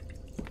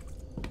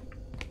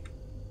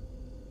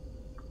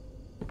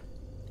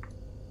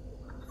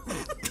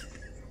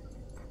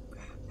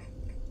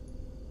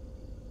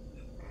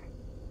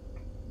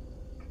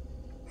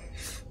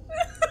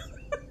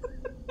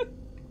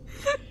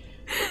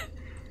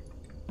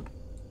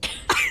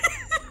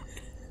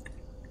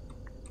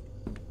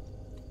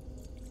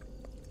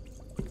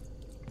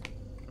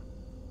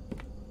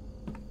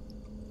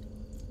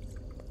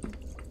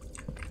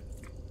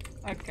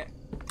 Okay.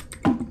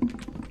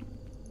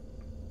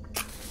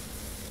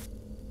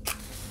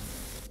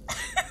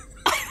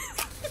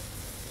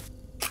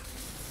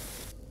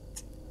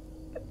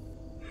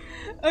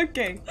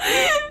 Okay.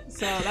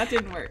 So that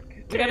didn't work.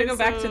 We gotta go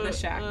back to the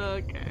shack.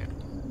 Okay.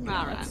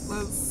 Alright, Let's-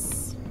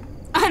 let's...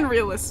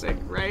 Unrealistic,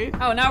 right?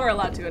 Oh, now we're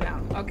allowed to go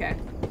down. Okay.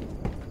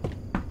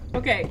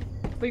 Okay.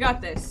 We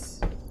got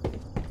this.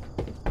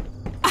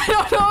 I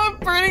don't know if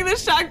burning the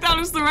shack down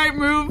is the right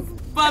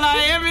move, but I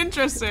am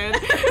interested.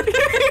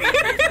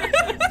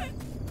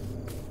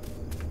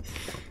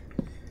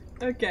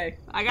 Okay.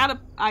 I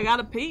got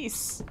a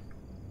piece.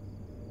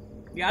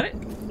 You got it?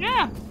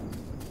 Yeah.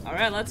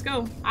 Alright, let's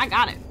go. I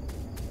got it.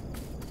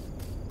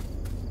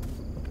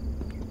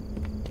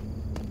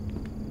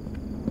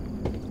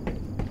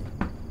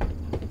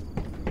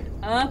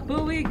 Up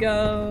we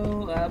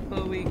go, up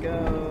we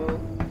go.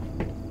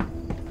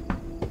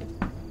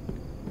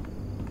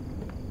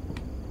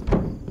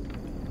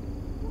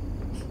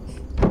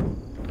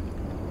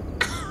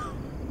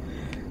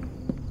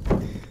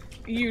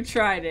 You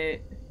tried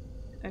it.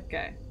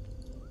 Okay.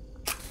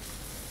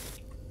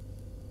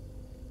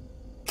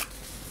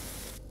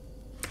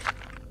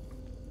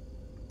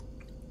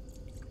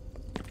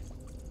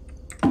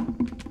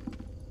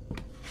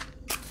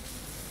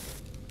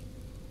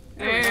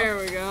 There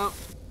we go.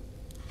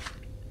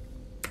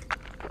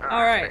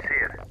 Alright. I see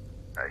it.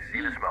 I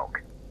see the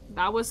smoke.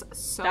 That was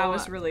so. That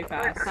was really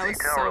fast. That was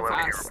Tower so 11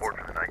 your fast. report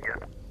for the night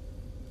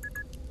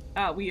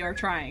yet? We are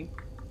trying.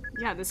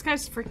 Yeah, this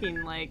guy's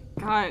freaking like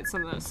got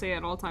something to say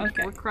at all times.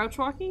 Okay. We're crouch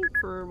walking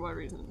for what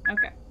reason?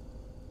 Okay.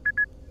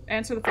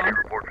 Answer the Your phone.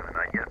 report for the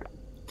night yet?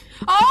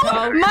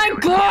 Oh my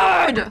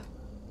god!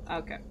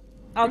 Okay.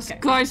 This Okay.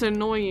 guy's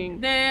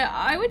annoying.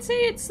 I would say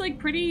it's like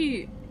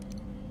pretty.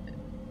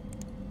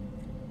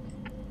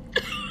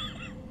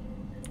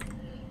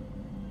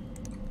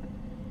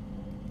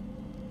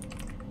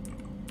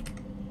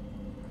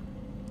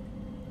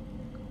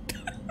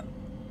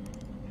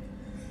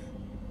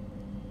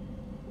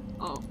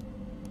 Oh.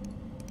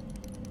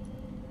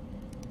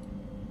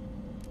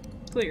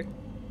 Clear.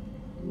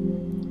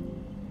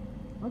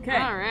 Okay.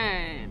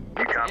 Alright.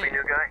 You copy,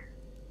 new guy?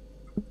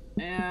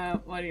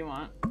 What do you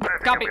want? I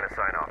think Copy. I'm gonna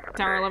sign off for the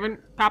Tower day. 11,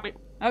 copy.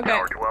 Okay.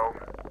 Tower 12,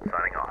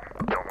 signing off.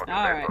 Don't let the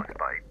All bed right. bugs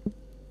bite.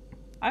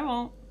 I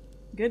won't.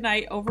 Good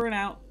night. Over and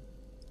out.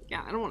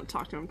 Yeah, I don't want to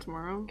talk to him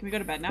tomorrow. Can we go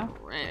to bed now?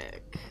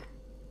 Rick.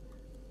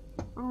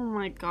 Oh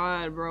my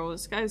god, bro.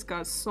 This guy's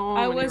got so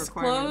I many was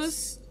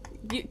requirements.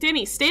 close.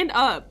 Danny, stand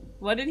up.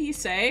 What did he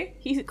say?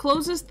 He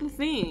closes the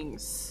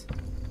things.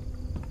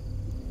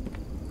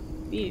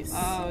 These.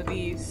 Oh,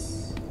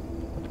 these.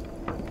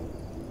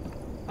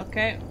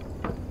 Okay.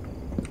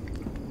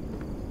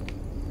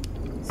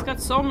 He's got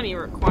so many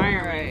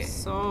requirements. Alright.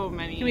 So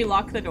many. Can we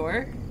lock the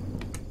door?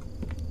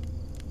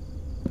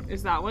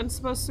 Is that one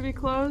supposed to be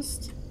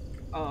closed?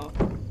 Oh.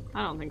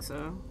 I don't think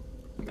so.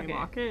 Can we Okay.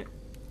 lock it?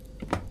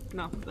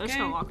 No, there's Okay.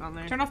 no lock on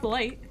there. Turn off the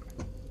light.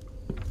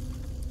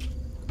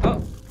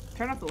 Oh.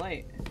 Turn off the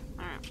light.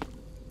 Alright.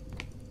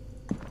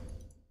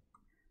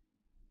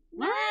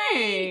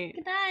 Alright.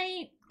 Good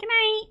night. Good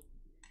night.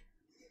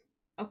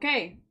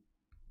 Okay.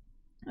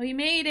 We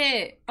made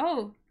it.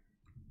 Oh.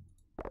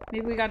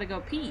 Maybe we gotta go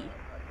pee.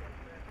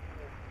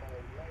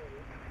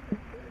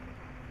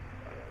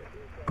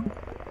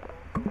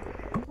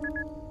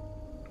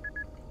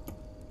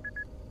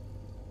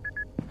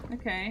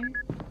 Okay.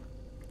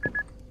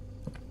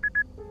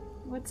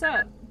 What's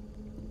up?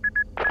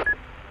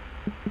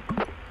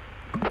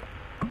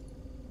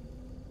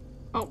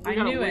 Oh, we I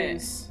got knew a it.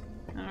 whiz.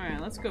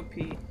 Alright, let's go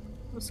pee.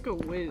 Let's go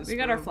whiz. We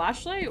got our bro.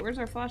 flashlight? Where's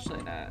our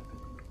flashlight at?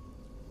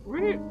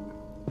 Where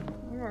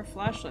Where'd our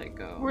flashlight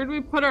go? Where'd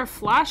we put our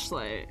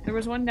flashlight? There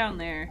was one down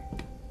there.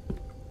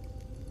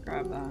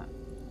 Grab that.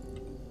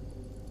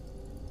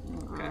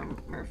 Okay,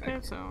 perfect. Okay,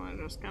 so I'm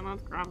just gonna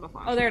grab the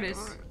flashlight. Oh, there it is.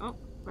 Alright. Oh,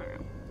 there.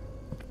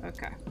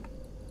 Okay.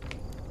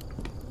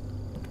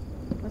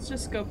 Let's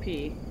just go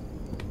pee.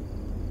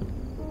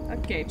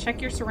 Okay,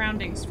 check your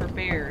surroundings for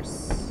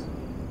bears.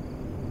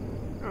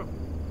 Oh.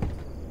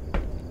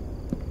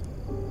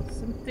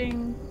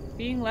 Something...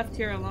 Being left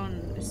here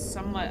alone is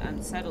somewhat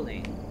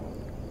unsettling.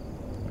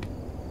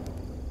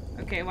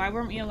 Okay, why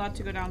weren't we allowed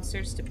to go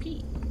downstairs to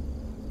pee?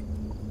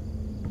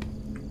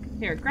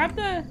 Here, grab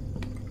the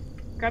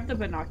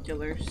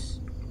binoculars.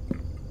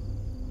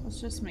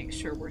 Let's just make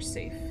sure we're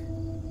safe.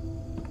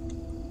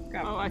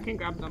 Grab Oh, them. I can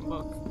grab them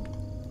both.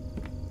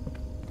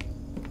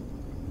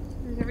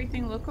 Does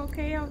everything look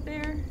okay out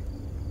there?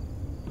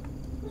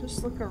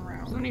 Just look Is there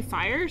around. any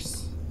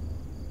fires?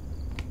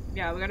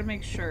 Yeah, we gotta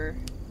make sure.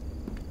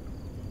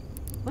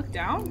 Look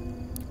down?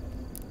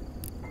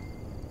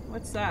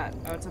 What's that?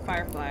 Oh, it's a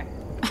firefly.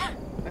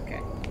 Okay.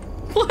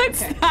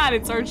 What's Okay. that?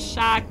 It's our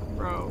shack,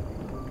 bro.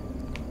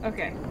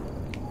 Okay.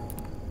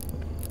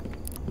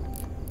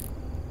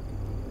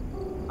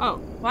 Oh,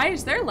 Why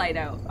is their light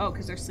out? Oh,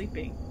 because they're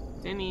sleeping.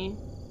 Denny.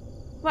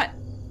 What?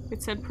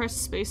 It said press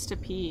space to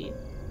pee.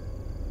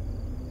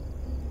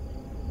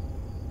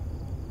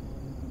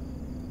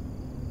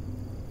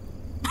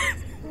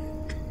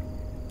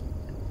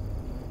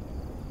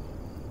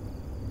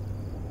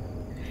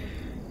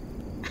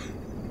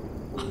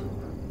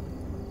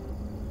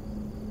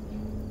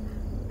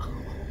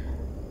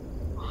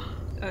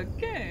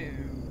 Okay.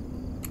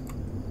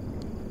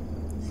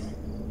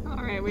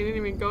 Alright, we didn't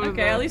even go to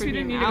Okay, the at least we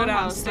didn't freaking need to go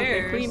outhouse that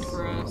they downstairs. cleaned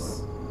for us.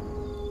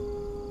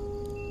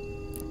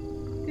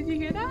 Did you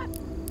hear that?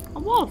 A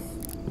wolf.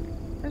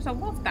 There's a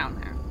wolf down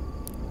there.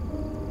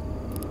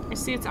 I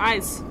see its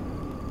eyes.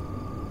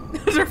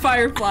 Those are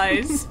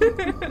fireflies.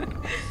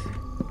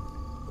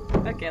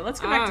 Okay, let's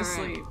go back to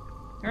Alright. sleep.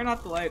 Turn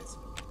off the lights.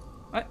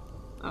 What?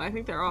 Oh, I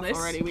think they're off This?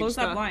 already. Close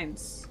that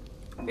blinds.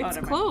 It's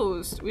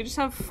closed. We just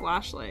have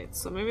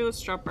flashlights, so maybe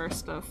let's drop our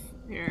stuff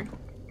here.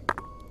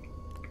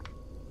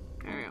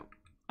 There we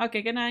go.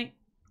 Okay, good night.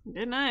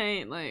 Good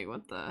night. Like,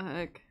 what the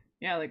heck?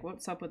 Yeah, like,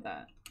 what's up with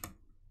that?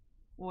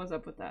 What was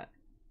up with that?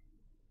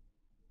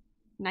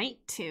 Night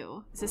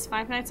 2. Is this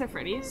Five Nights at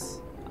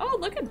Freddy's? Oh,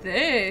 look at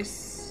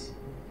this.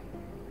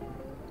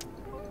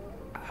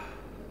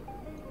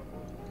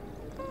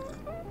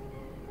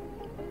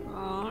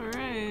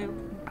 Alright.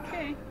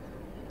 Okay.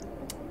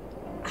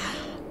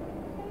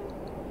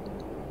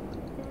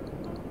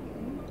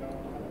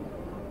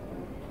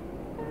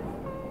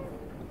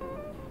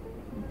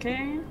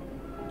 Okay.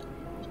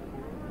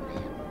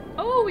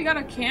 Oh, we got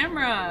a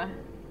camera.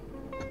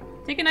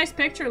 Take a nice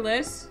picture,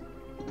 Liz.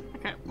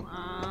 Okay.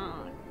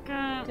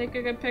 Take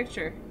a good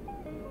picture.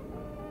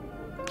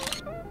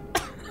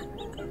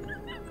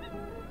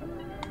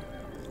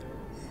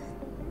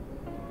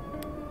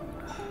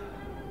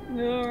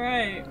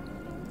 Alright.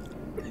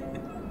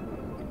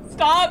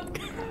 Stop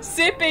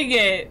sipping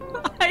it!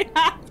 I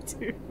have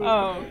to.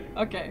 Oh,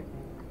 okay.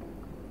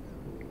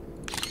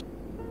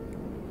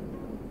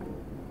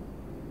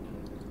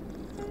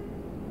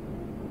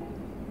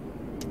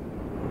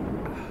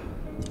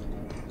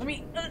 Let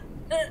me.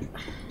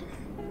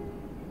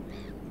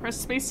 Press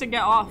space to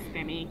get off,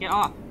 Danny. Get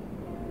off.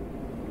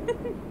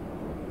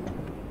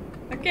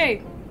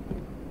 Okay.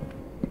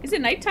 Is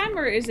it nighttime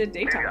or is it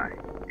daytime?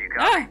 You got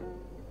Ah!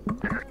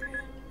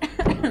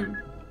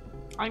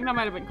 I think that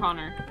might have been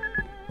Connor.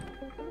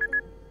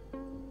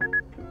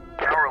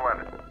 Tower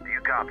 11. Do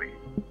you copy?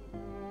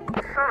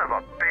 Son of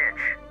a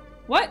bitch.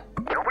 What?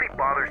 Nobody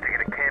bothers to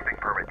get a camping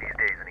permit these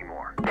days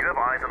anymore. Do you have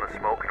eyes on the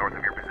smoke north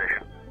of your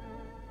position?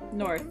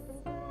 North.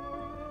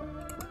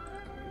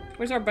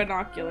 Where's our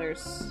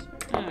binoculars?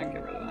 Oh, get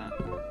rid of that.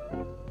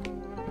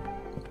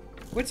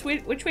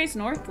 Which way's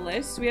north,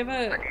 Liz? Do we have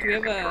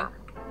a...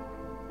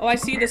 Oh, I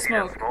see the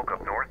smoke. Smoke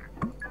up north?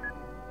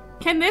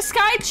 Can this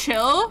guy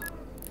chill?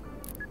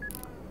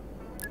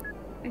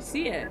 I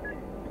see it.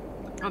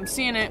 I'm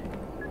seeing it.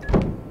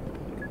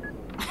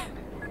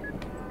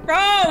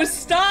 Bro,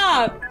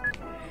 stop!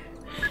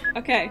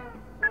 Okay.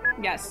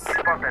 Yes.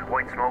 Spot that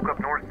white smoke up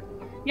north?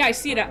 Yeah, I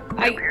see it.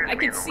 Appears I to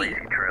be can in the see. Lazy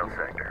Trail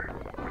sector,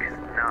 which is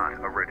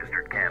not a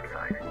registered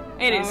campsite.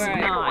 It is Alright.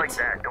 People like not.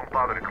 that don't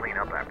bother to clean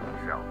up after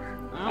themselves.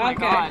 Oh my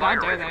Okay. god, how Fire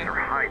dare risks they? are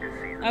high this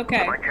season.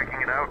 Okay. Mind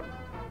checking it out?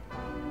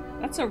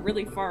 That's a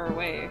really far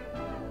away.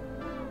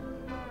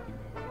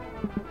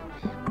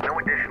 No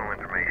additional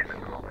information at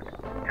the moment.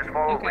 Just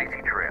follow Okay.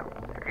 Lazy Trail.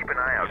 Keep an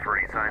eye out for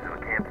any signs of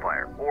a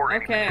campfire or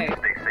Okay. anything.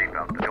 Stay safe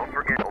out there. Don't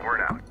forget, over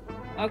and out.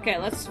 Okay,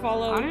 let's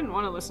follow. I didn't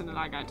want to listen to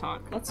that guy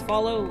talk. Let's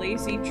follow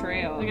Lazy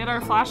Trail. We get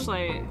our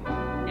flashlight.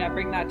 Yeah,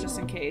 bring that just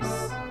in case.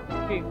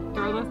 Okay,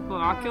 throw the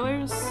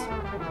binoculars.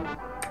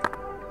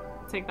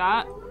 Take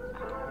that.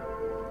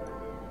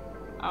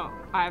 Oh,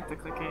 I have to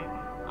click it.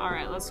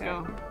 Alright, let's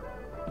go.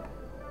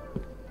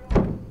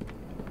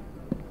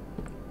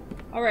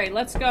 Alright,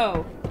 let's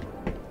go.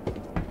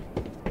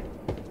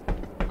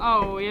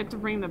 Oh, we have to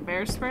bring the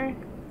bear spray?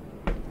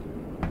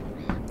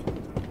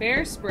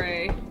 Bear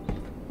spray.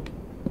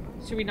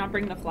 Should we not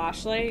bring the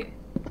flashlight?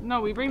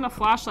 No, we bring the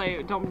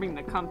flashlight, don't bring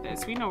the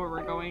compass. We know where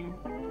we're going.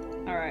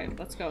 Alright,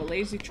 let's go.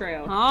 Lazy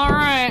Trail.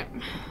 Alright.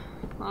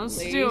 Let's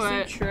Lazy do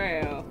it.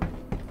 Trail.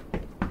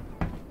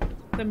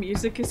 The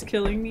music is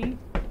killing me.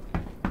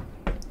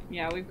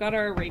 Yeah, we've got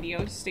our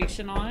radio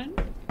station on.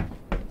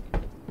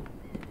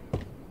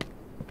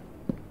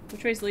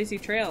 Which way's Lazy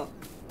Trail?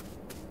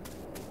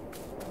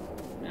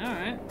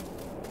 Alright.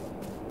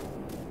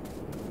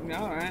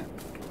 Alright.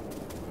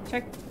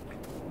 Check.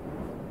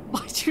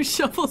 Why'd you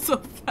shuffle so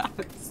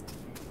fast?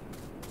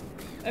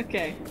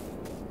 Okay.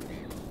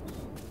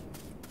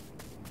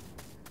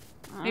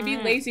 Maybe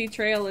Alright. Lazy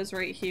Trail is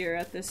right here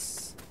at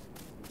this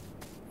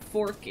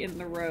fork in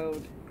the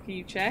road. Can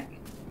you check?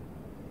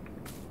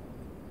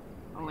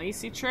 A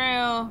Lazy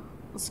Trail.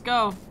 Let's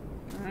go.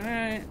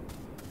 Alright.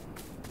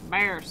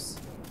 Bears.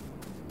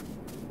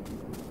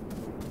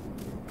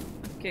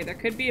 Okay, there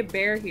could be a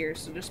bear here,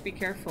 so just be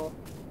careful.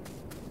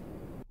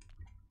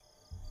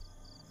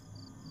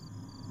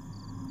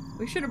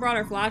 We should have brought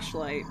our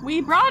flashlight.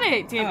 We brought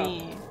it,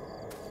 Danny.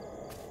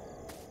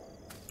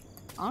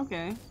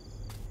 Okay.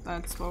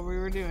 That's what we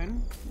were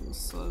doing.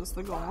 This was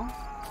the goal.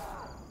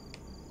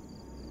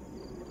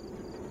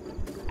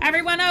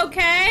 Everyone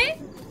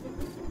okay?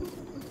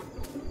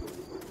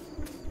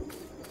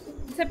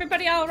 Is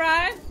everybody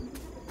alright?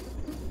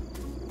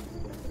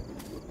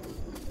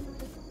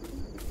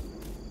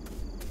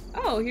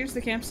 Oh, here's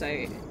the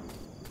campsite.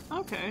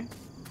 Okay.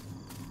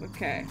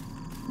 Okay.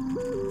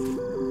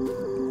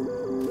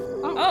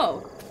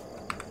 Oh.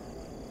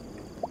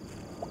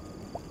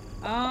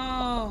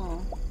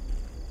 Oh.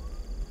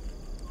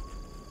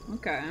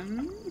 Okay.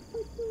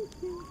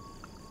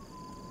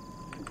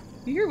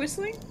 You hear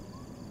whistling?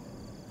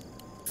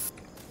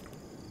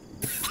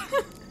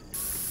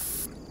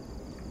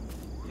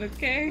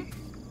 Okay.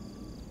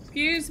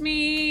 Excuse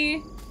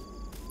me,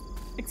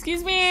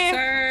 Excuse me.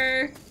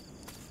 sir.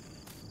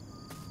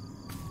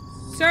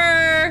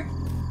 Sir!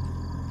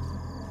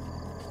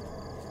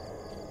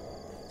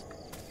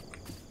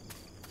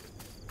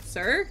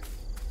 Sir?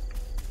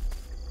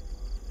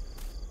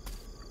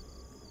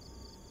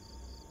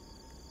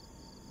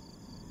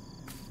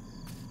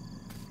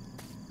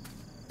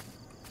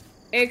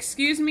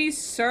 Excuse me,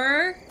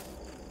 sir?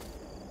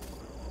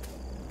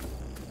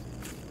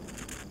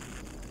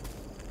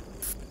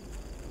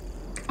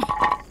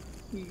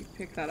 You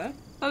pick that up?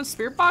 Oh,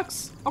 spirit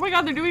box? Oh my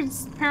god, they're doing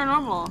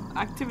paranormal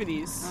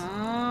activities.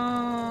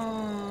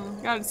 Oh.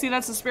 God, see,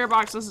 that's the spirit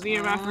box. This is the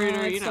EMF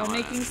reader. You It's know all what.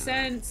 making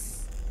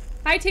sense.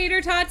 Hi, Tater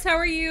Tots. How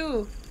are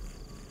you?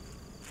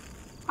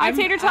 Hi,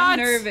 Tater Tots. I'm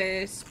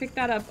nervous. Pick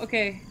that up.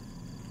 Okay.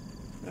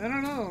 I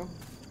don't know.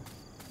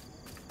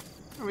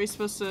 Are we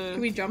supposed to?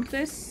 Can we jump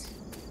this?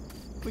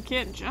 We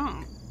can't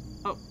jump.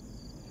 Oh,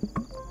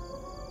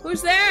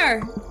 Who's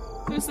there?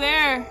 who's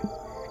there?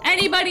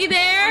 Anybody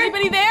there?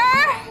 Anybody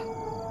there?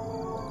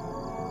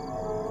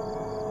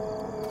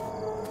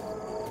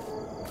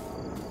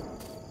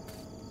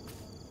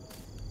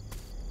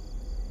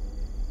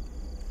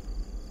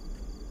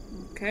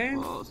 Okay.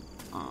 Well,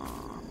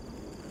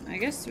 I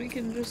guess we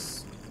can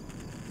just...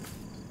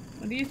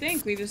 What do you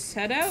think? We just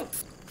head out?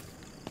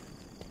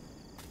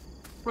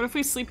 what if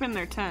we sleep in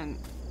their tent?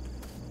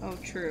 Oh,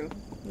 true.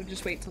 We'll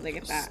just wait till they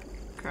get back.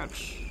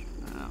 Crouch.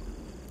 Oh.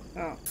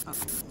 Oh.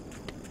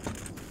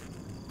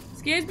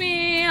 Excuse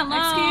me!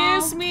 Hello!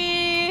 Excuse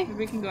me. Maybe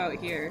we can go out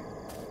here.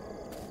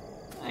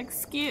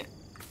 Excuse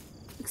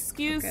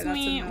Okay, that's a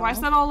me. no. Why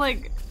is that all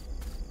like?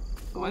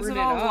 Why is it Boarded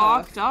all off.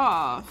 locked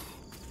off?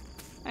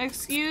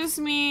 Excuse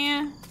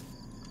me.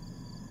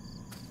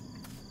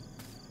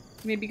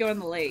 Maybe go in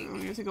the lake.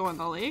 We have to go in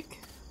the lake.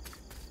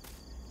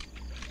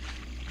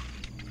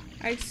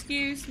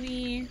 Excuse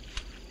me.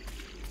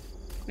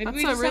 Maybe That's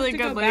we a just really have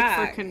to good go lake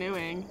back. for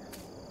canoeing.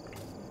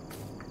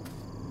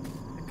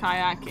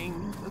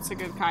 Kayaking. That's a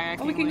good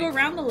kayaking. Oh, we can go lake.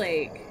 around the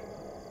lake.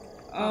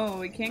 Oh,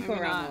 we can't go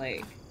maybe around not. the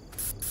lake.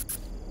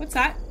 What's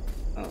that?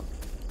 Oh,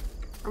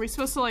 Are we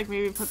supposed to like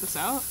maybe put this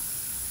out?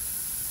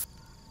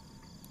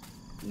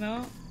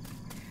 no.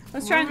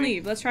 Let's Where try are and we-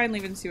 leave. Let's try and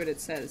leave and see what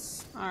it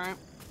says. All right.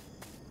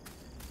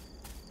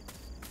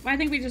 I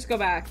think we just go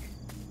back.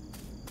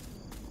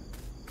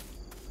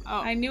 Oh.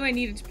 I knew I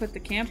needed to put the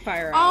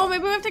campfire Oh, out.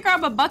 maybe we have to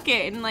grab a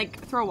bucket and like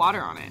throw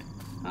water on it.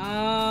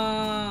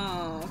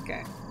 Oh,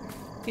 okay.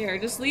 Here,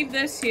 just leave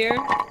this here.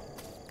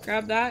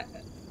 Grab that.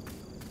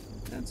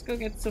 Let's go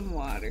get some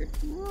water.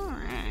 All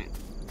right.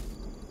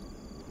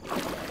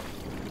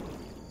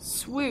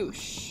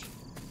 Swoosh.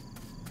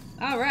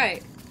 All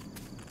right.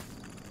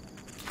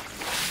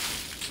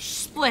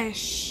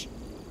 Splish.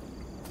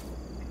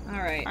 All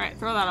right. All right,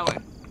 throw that away.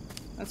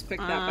 Let's pick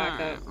that back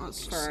Alright, up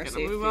Let's for just our get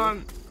safety. a move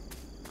on.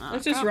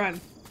 Let's just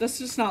run. Let's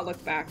just not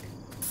look back.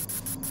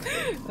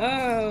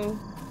 Oh,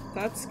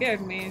 that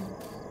scared me.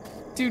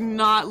 Do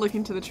not look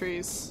into the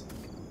trees.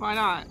 Why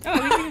not? Oh, I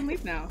think we can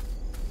leave now.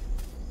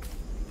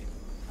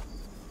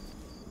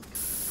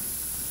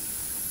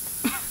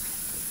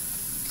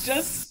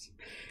 Just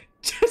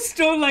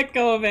don't let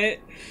go of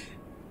it.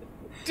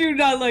 Do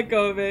not let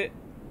go of it.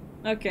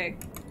 Okay.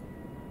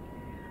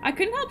 I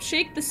couldn't help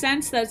shake the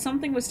sense that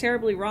something was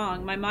terribly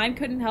wrong. My mind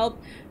couldn't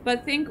help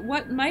but think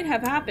what might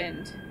have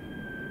happened.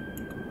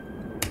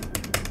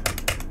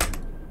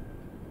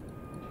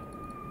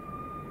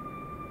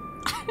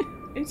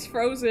 It's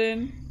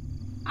frozen.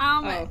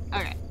 Oh.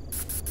 Okay.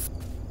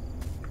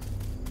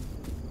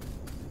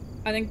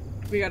 I think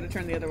we gotta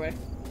turn the other way.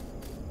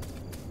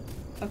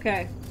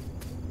 Okay.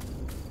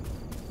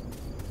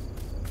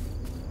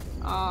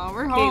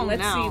 We're Okay, home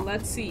let's now. see,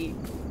 let's see.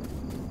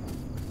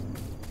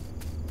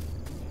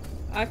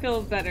 I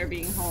feel better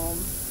being home.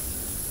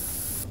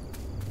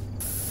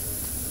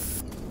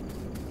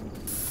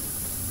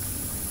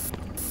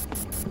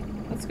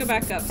 Let's go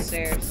back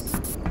upstairs.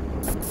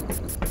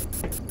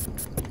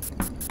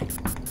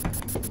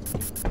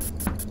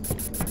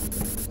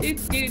 Do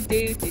do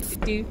do do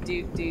do do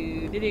do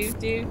do do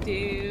do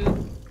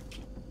do.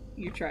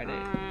 You tried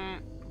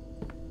it.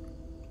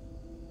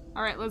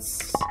 Alright,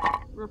 let's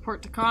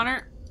report to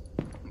Connor.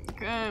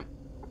 Okay.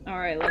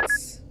 Alright,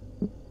 let's...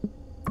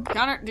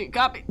 Connor, do you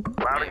copy?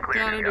 Loud and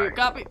clear, Connor, good do you guy.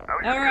 copy? I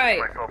was just Alright.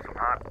 getting myself some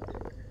hot...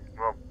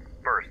 Well,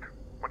 first,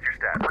 what's your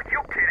stat? Are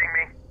you kidding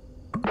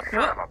me? Son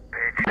of a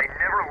bitch. They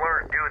never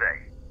learn, do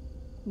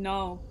they?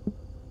 No.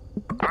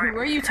 Who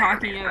are you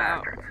talking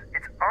about? Bastards.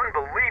 It's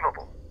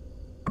unbelievable.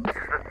 This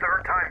is the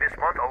third time this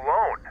month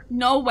alone.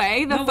 No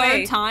way, the No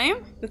third way.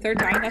 time? The third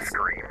time, that's...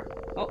 Scream.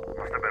 Oh.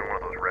 Must have been one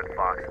of those red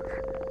foxes.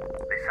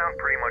 They sound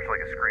pretty much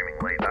like a screaming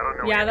lake. I don't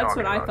know Yeah, what you're that's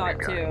what I talking thought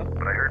about, big guy, too.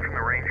 But I heard from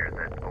the rangers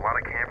that a lot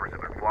of campers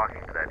have been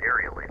flocking to that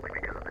area lately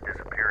because of the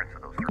disappearance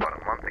of those three about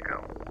a month ago.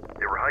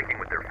 They were hiking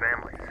with their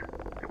families.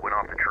 They went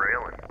off the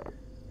trail and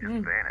just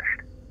vanished.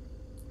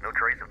 No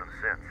trace of them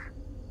since.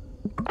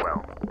 Well,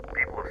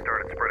 people have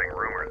started spreading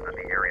rumors that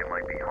the area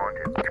might be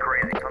haunted. It's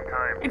crazy.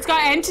 Sometimes It's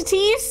got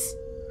entities?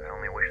 I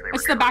only wish they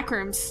It's were the back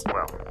rooms.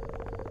 Well,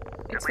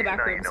 It's at the least back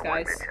now you rooms, know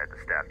why guys. Mitch had to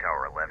staff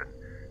Tower 11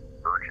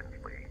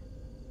 urgently.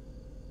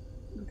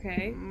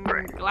 Okay.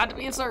 Great. Glad to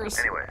be of service.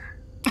 Anyways,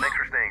 thanks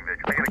for staying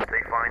vigilant. If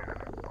they find them,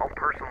 I'll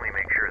personally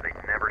make sure they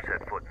never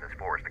set foot in this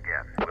forest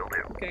again. Will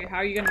do. Okay, how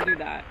are you gonna do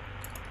that?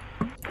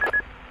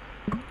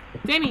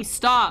 Danny,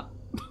 stop.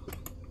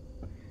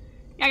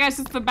 Yeah, guys,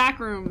 it's the back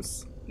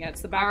rooms. Yeah, it's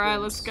the back Alright,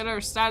 rooms. let's get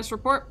our status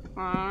report.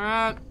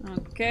 Alright.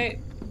 Okay.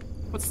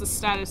 What's the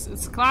status?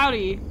 It's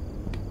cloudy.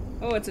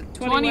 Oh, it's a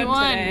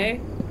 21 today.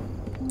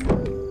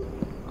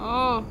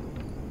 Oh.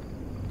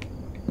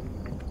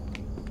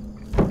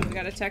 We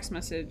got a text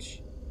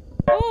message.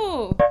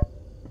 Oh!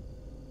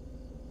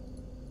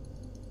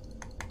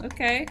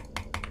 Okay.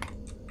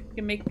 You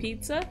can make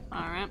pizza?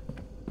 Alright.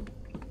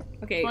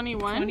 Okay,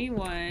 21.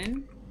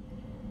 21.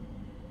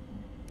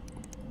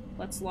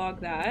 Let's log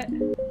that.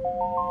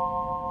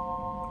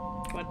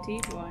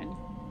 21.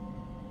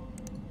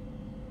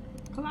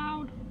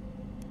 Cloud.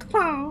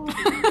 Cloud.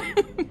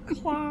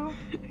 Cloud.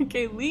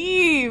 Okay,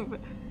 leave.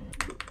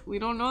 We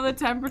don't know the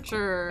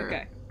temperature.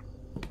 Okay.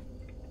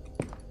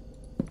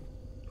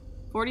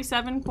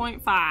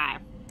 47.5.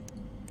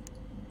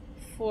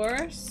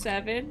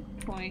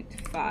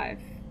 47.5.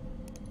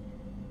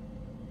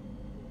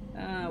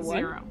 1.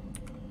 0.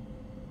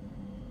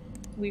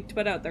 We've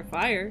put out their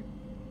fire.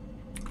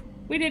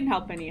 We didn't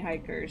help any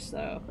hikers,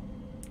 though.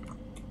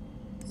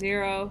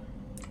 0.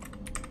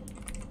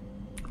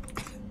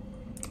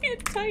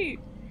 Get tight.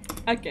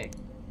 Okay.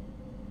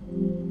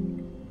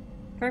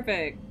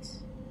 Perfect.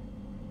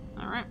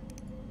 Alright.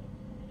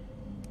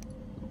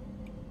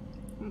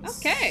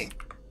 Okay.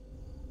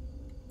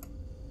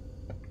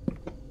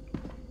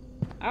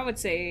 I would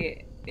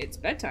say it's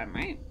bedtime,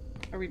 right?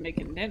 Are we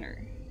making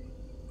dinner?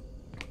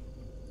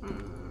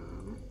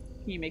 Can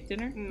you make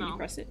dinner? Can No. you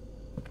press it?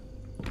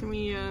 Can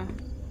we, Are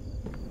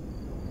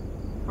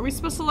we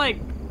supposed to, like...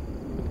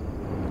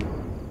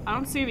 I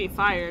don't see any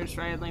fires,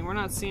 right? Like, we're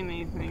not seeing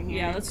anything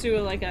here. Yeah, let's do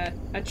like a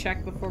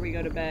check before we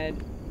go to bed.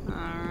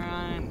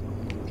 Alright.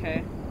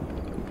 Okay.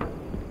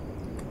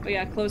 Oh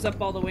yeah, close up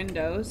all the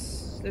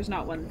windows. There's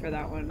not one for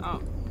that one.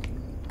 Oh.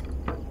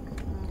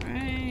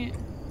 Alright.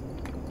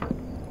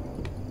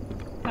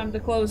 Time to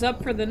close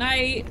up for the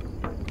night.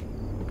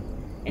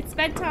 It's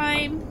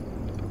bedtime.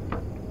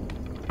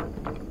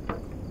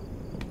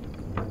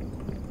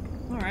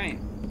 Alright.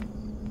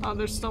 Oh,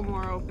 there's still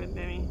more open,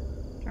 Danny.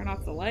 Turn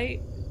off the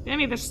light.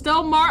 Danny, there's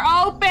still more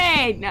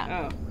open!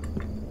 Oh.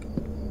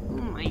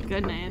 Oh my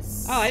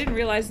goodness. Oh, I didn't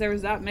realize there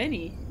was that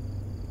many.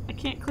 I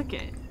can't click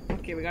it.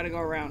 Okay, we gotta go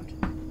around.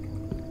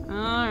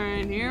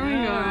 Alright, here we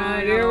go.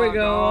 Alright, here we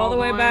go. All the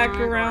way back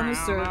around the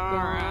circle.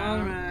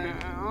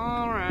 Alright.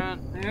 Alright.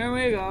 There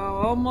we go.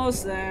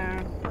 Almost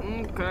there.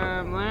 Okay,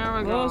 there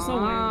we go. Close the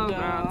window. Okay,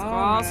 let's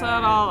close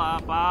it all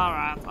up.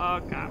 Alright,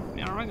 okay.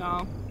 Here we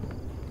go.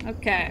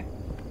 Okay.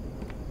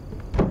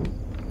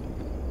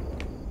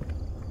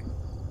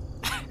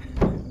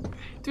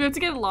 Do we have to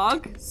get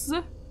logs?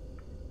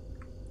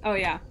 Oh,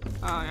 yeah.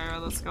 Okay,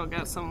 let's go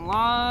get some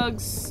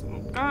logs.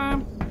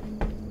 Okay.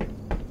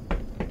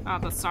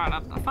 Have to start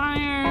up the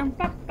fire.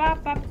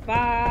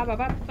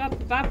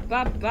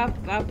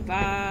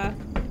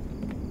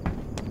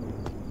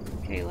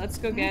 Okay, let's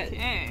go get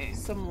Okay.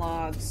 some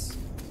logs.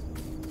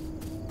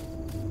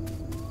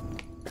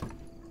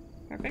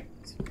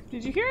 Perfect.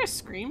 Did you hear a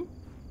scream?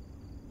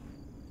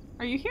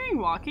 Are you hearing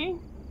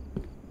walking?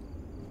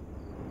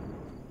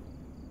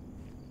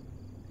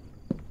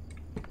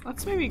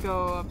 Let's maybe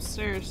go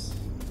upstairs.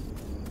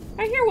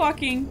 I hear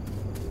walking.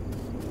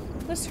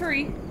 Let's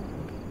hurry.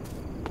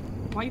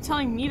 Why are you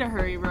telling me to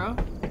hurry, bro?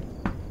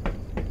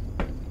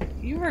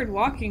 You heard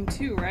walking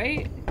too,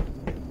 right?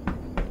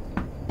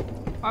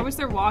 Why was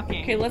there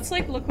walking? Okay, let's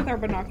like look with our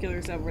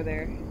binoculars over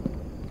there.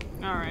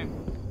 Alright.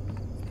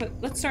 But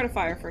let's start a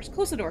fire first.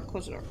 Close the door,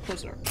 close the door,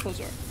 close the door, close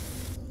the door.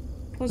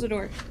 Close the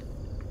door.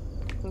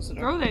 Close the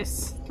door. Throw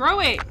this. Throw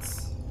it!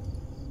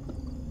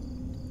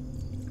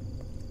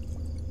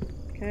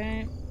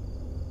 Okay.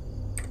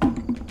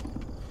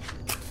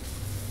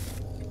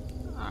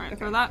 Alright,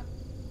 throw that.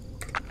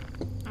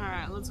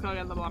 Alright, let's go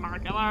get the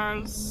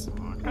binoculars.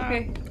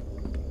 Okay.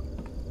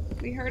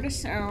 We heard a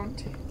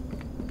sound.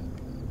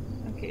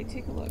 Okay,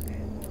 take a look.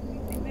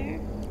 Anything there?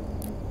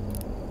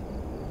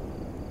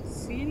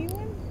 See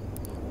anyone?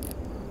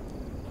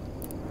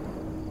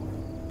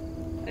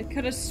 I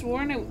could have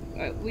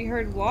sworn we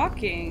heard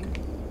walking.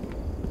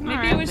 Maybe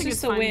Alright, it was I think just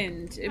it's the fine.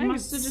 wind. It I think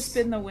must have it's- just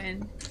been the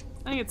wind.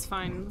 I think it's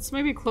fine. Let's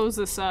maybe close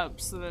this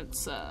up so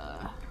that's,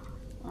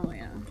 Oh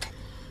yeah.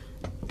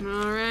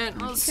 Alright,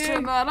 let's Okay.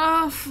 turn that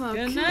off. Good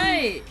Okay.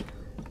 night.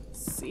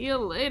 See you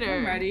later.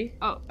 I'm ready.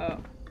 Oh, Oh.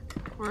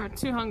 we're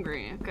too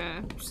hungry.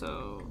 Okay,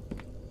 so...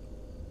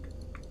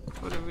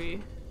 What are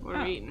we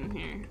eating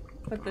here?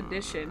 Put the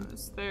dish in.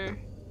 Is there...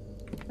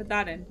 Put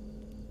that in.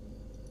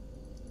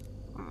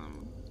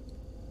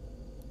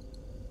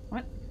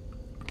 What?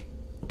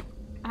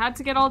 I had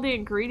to get all the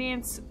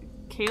ingredients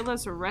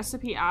Kayla's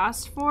recipe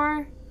asked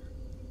for.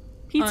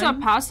 Pizza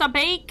pasta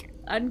bake,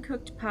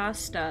 Uncooked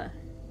pasta.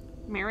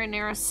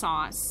 marinara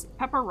sauce,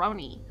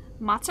 pepperoni,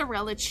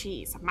 mozzarella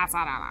cheese,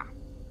 mozzarella.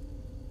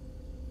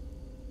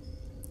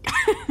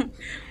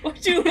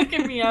 What'd you look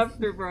at me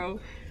after, bro?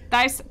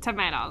 Diced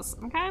tomatoes,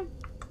 okay?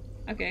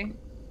 Okay.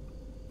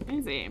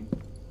 Easy.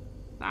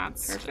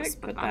 That's Perfect.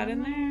 just Put that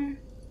in there.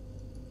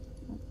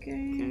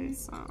 Okay. Okay,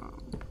 so...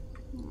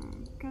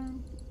 Okay.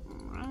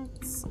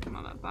 Alright. So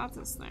now that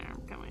is there.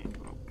 Coming.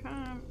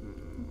 Okay.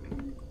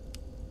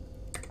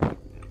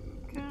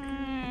 Okay.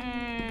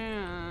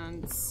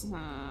 And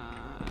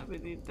we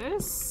need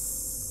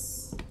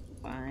this.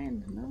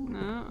 Fine. No.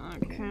 No.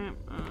 Okay.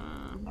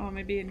 Oh,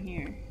 maybe in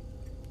here.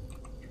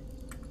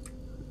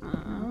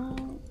 No.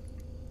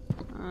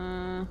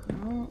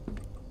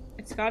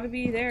 It's got to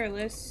be there,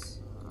 Liz.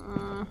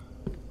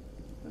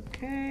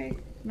 Okay.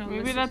 No.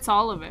 Maybe Liz that's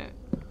all of it.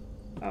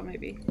 Oh,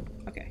 maybe.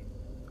 Okay.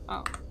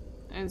 Oh.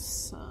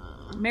 It's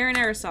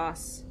Marinara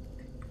sauce.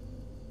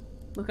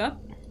 Look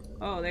up.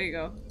 Oh, there you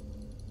go.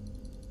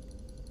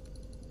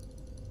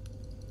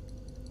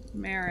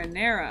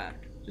 Marinara.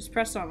 Just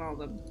press on all of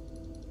them.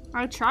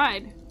 I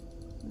tried.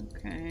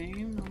 Okay,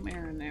 no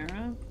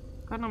marinara.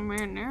 Got no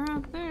marinara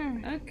out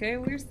there. Okay,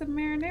 where's the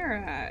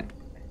marinara at?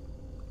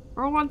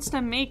 Earl wants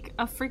to make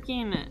a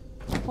freaking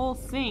whole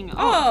thing.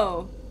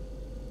 Oh!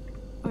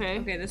 Okay.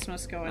 Okay, this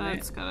must go in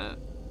That's it. gotta...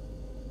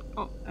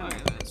 Oh, okay,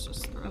 let's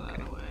just throw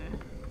that away.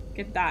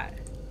 Get that.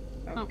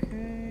 Oh.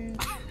 Okay.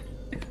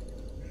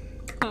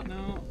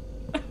 No.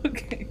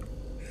 Okay.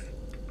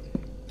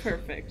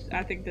 Perfect.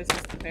 I think this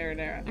is the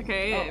marinara.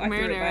 Okay, oh, I threw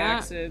it by marinara.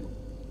 accident.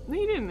 No,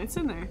 you didn't. It's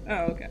in there.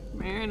 Oh, okay.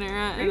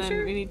 Marinara, you and then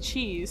sure? we need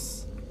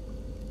cheese.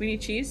 We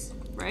need cheese?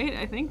 Right?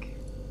 I think.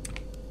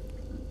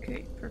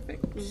 Okay,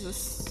 perfect. Is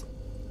this...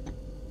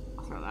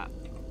 I'll throw that.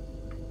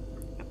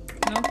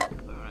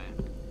 No? Alright.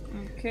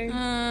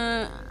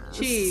 Okay.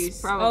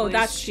 Cheese. Probably Oh,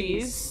 that's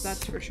cheese.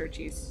 That's for sure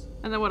cheese.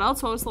 And then what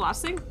else? What was the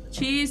last thing?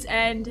 Cheese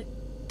and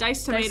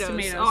Diced tomatoes. Diced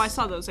tomatoes. Oh, I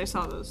saw those. I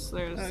saw those.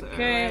 There's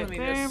okay. right Let me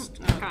there.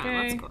 just. Okay,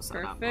 Okay. let's close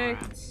that up.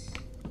 Perfect.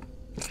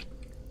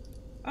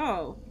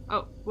 Oh.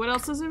 Oh, what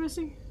else is it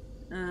missing?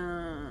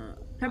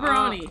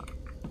 Pepperoni.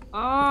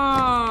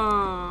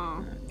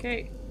 Oh.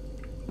 Okay.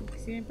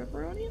 See any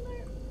pepperoni in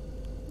there?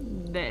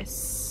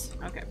 This.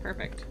 Okay,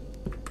 perfect.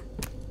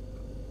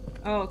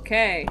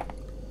 Okay.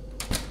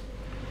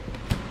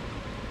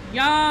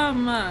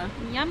 Yum!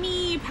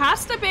 Yummy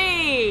pasta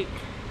bake!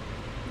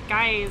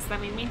 Guys, that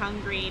made me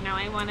hungry. Now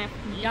I want to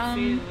eat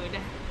Yum. food.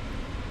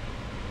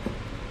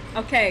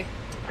 Okay.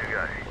 You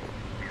guys.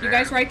 You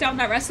guys write down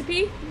that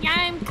recipe? Yeah,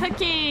 I'm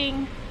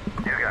cooking.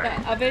 You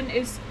guys. The oven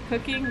is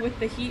cooking with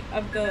the heat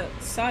of the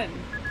sun.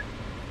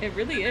 It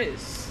really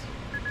is.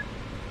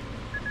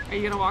 Are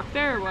you gonna walk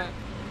there or what?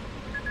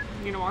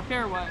 You gonna walk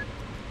there or what?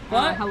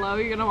 What? Hello?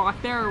 You gonna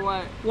walk there or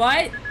what?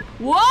 What?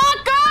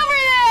 Walk over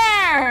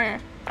there!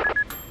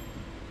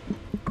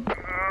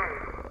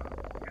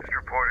 Just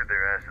reported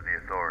their ass to the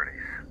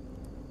authorities.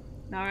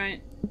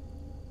 Alright.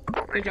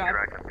 Hope they Good can job.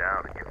 track them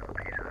down and give them a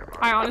piece of their mind.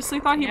 I honestly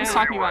thought he was Yeah.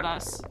 talking about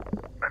us. I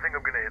think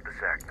I'm gonna hit the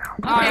sack now.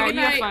 Alright, good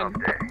you have night. fun.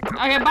 Someday.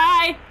 Okay,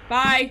 bye!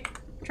 Bye.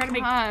 Trying to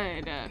make.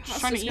 God, just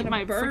trying to Pasta's eat gonna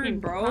my burn,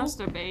 freaking bro.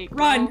 pasta bake.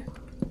 Run! bro.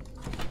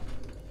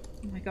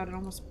 Oh my god, it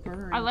almost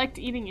burned. I liked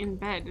eating in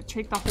bed.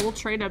 Take the whole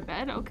tray to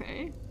bed?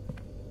 Okay.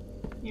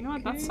 You know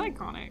what? That's Okay.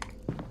 iconic.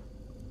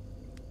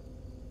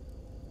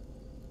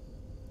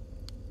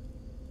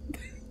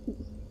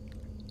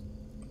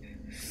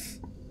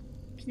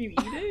 Can you eat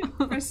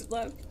it? Press it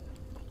left.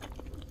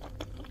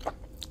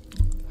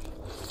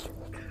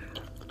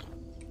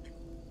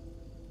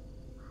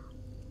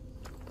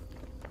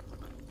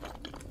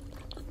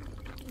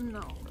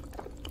 No.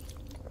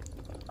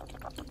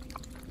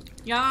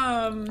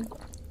 Yum.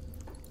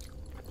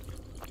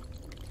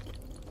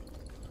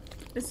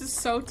 This is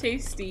so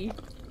tasty.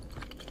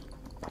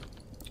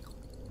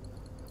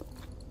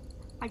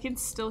 I can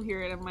still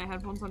hear it and my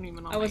headphones aren't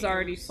even on. I was my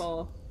already ears.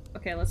 full.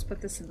 Okay, let's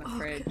put this in the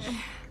fridge.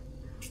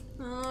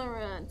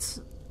 Alright.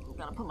 I'm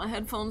gonna put my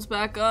headphones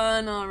back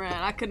on. Alright,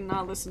 I could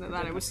not listen to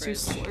that. in It the was too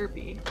fridge.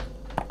 slurpy.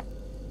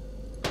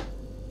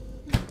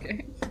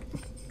 Okay.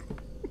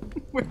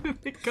 Where did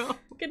it go?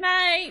 Good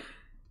night!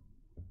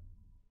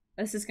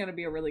 This is gonna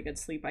be a really good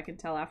sleep, I can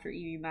tell after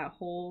eating that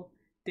whole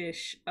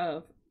dish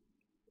of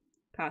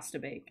pasta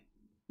bake.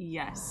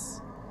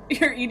 Yes.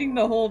 You're eating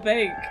the whole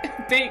bake,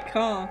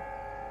 huh?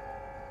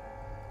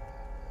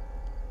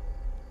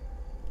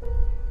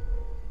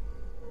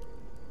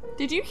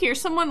 Did you hear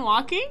someone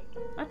walking?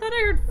 I thought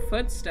I heard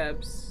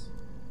footsteps.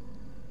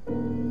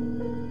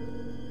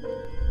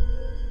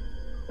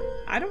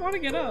 I don't want to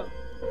get up.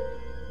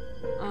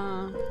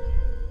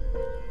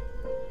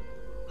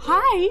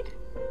 Hide?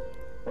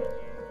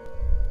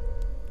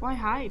 Why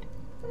hide?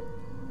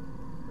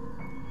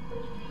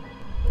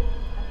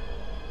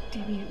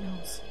 Danny, it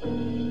knows.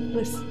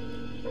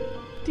 Listen.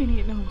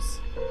 Danny, it knows.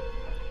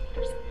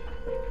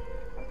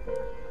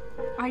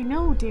 I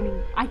know, Danny.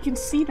 I can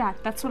see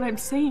that. That's what I'm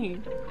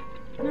saying.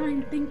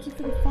 9, thank you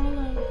for the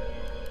follow.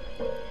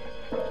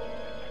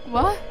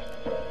 What?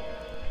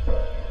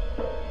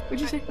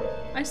 What'd you say?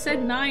 I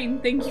said 9,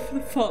 thank you for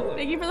the follow.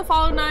 Thank you for the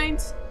follow,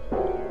 Nines.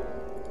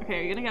 Okay,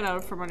 are you gonna get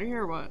out from under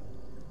here or what?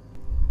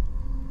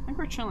 I think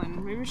we're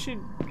chilling. Maybe we should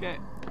get...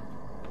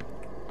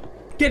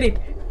 Get it!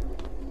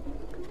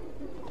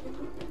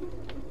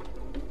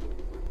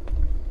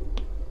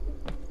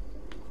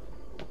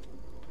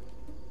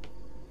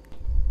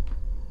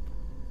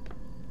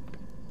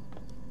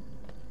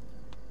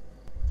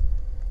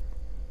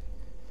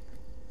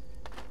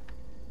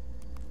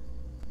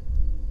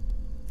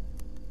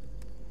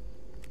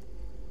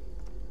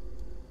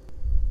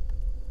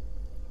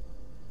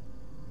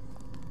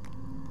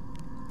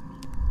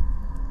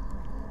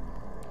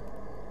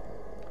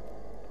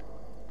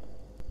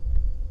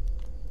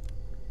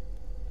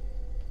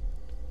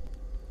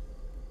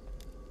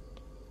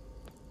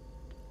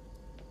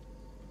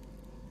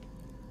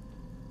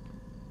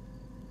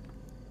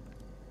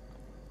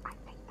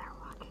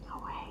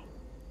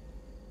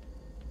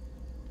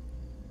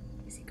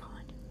 Is he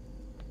gone?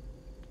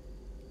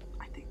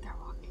 I think they're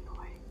walking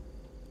away.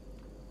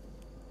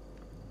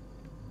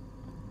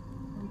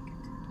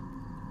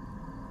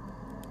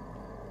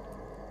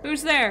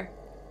 Who's there?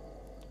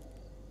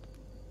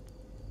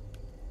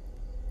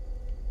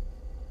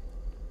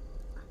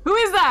 Who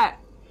is that?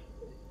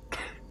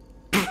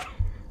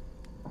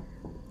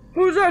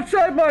 Who's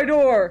outside my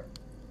door?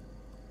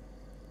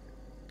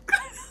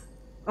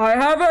 I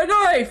have a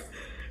knife!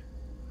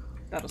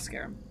 That'll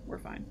scare him. We're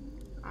fine.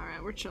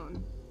 Alright, we're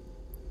chilling.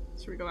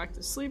 Should we go back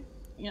to sleep?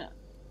 Yeah.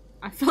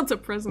 I felt a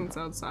presence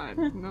outside.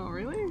 No,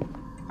 really?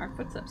 Our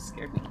footsteps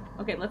scared me.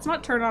 Okay, let's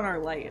not turn on our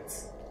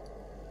lights.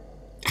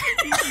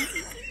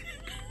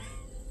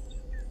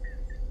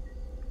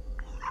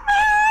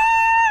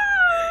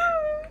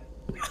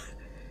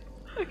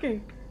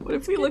 Okay. What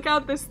if we look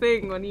out this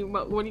thing when you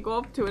go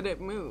up to it,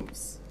 it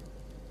moves?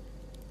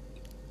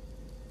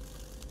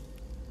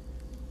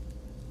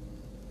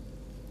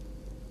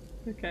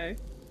 Okay.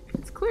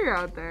 It's clear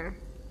out there.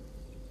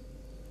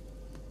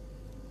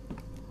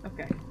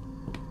 Okay.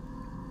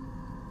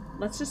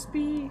 Let's just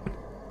be...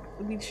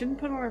 We shouldn't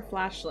put on our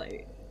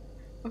flashlight.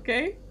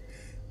 Okay?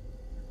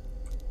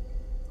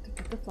 To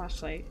put the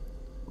flashlight.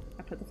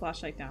 I put the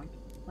flashlight down.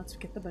 Let's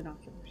get the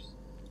binoculars.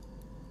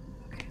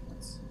 Okay,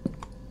 let's...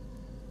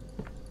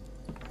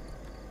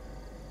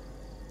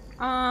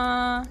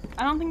 I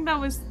don't think that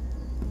was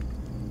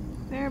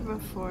there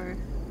before.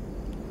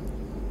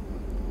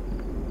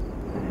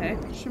 What the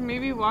heck? Should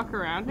maybe walk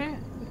around it?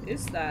 What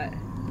is that?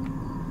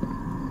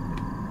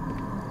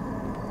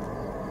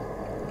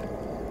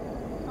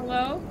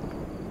 Hello?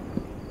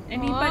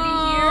 Anybody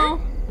Hello?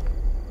 here?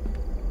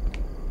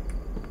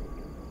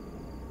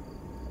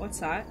 What's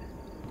that?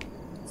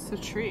 It's a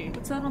tree.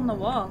 What's that on the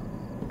wall?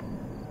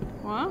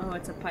 What? Oh,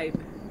 it's a pipe.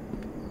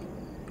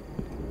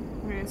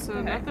 Okay, so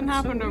What the heck? nothing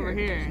That's so happened over weird.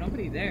 here. There's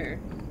nobody there.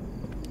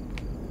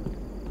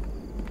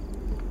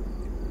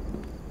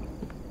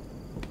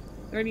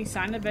 Is there any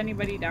sign of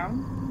anybody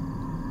down?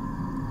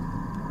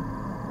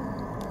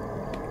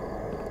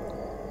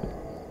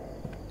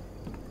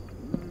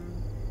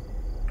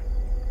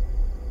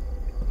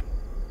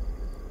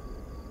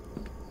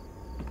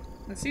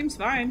 That seems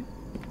fine.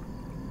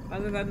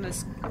 Other than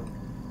this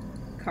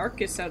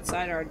carcass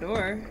outside our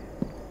door.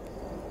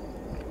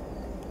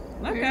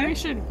 Maybe Okay. we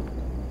should.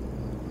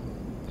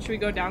 Should we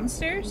go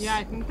downstairs? Yeah,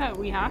 I think that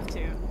we have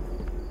to.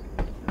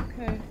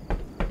 Okay.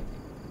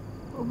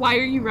 Why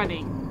are you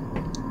running?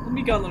 Let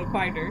me go a little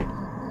quieter.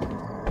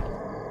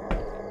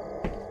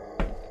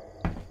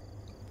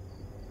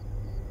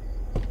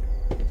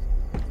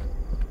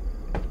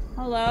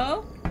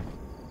 Hello?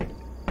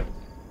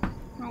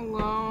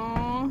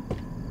 Hello?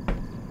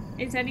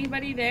 Is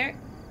anybody there?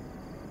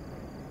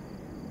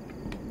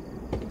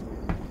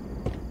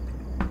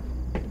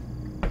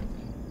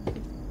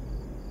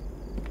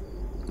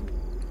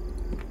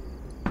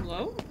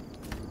 Hello?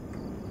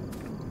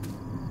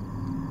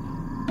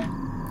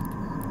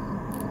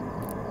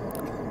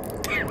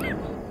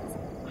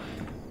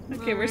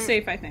 Okay, we're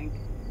safe, I think.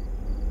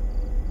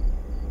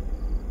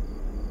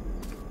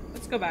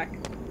 Let's go back.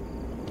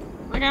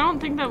 Like, I don't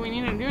think that we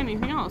need to do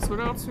anything else. What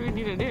else do we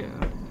need to do?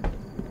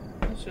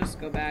 Let's just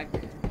go back.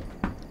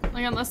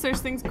 Like, unless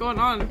there's things going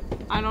on,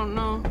 I don't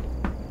know.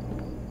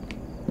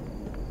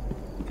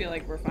 I feel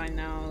like we're fine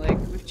now. Like,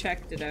 we've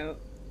checked it out.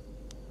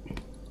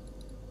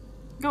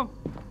 Go.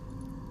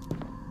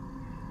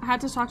 I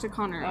had to talk to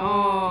Connor.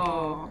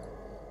 Oh.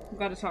 We've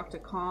got to talk to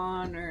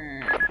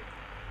Connor.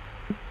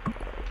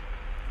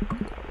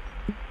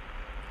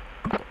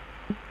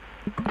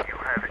 You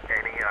have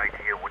any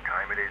idea what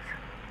time it is?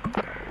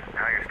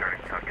 Now you're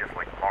starting to sound just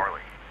like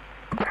Marley.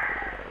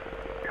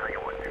 Tell you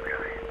what, new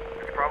guy.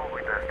 It's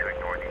probably best to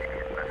ignore these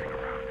kids messing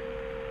around.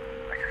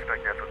 I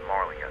suspect that's what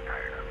Marley got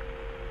tired of.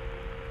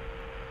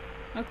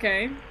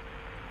 Okay.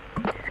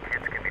 These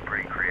kids can be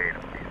pretty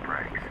creative with these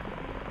pranks.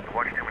 They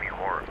watch too many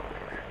horror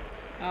movies.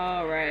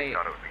 All right.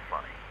 Thought it would be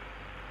funny.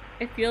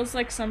 It feels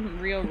like some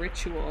real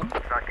ritual.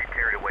 Let's not get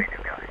carried away,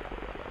 new guy.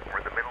 We're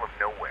in the middle of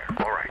nowhere.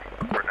 Alright,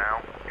 for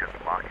now, just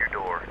lock your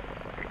door.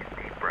 Take a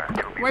deep breath.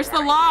 It'll be Where's the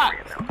morning lock?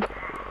 before you know.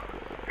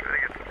 Try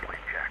to get some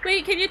sleep, Jack.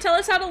 Wait, can you tell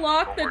us how to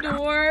lock the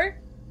door?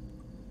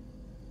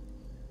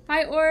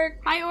 Hi, Orc.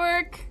 Hi,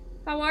 Orc.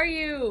 How are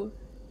you?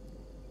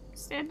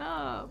 Stand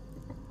up.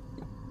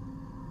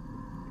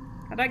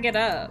 How'd I get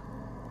up?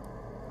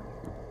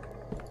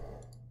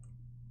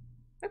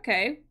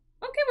 Okay.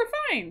 Okay, we're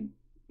fine.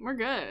 We're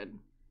good.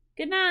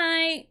 Good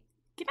night.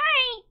 Good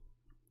night.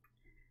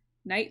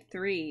 Night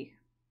 3.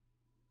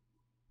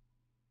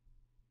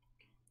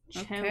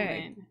 Chillin'.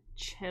 Okay.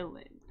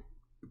 Chillin'.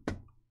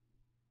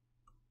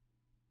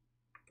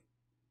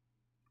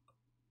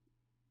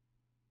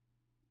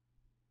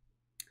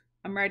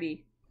 I'm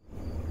ready.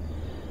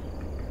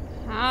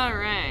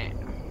 Alright.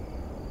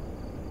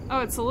 Oh,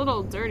 it's a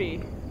little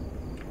dirty.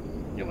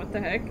 Yeah, what the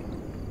heck?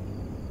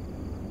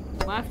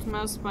 Left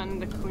mouse button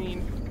to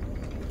clean.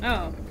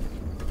 Oh.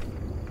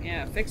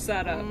 Yeah, fix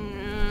that up.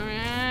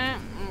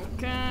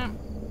 Okay.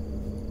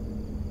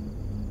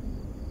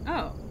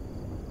 Oh.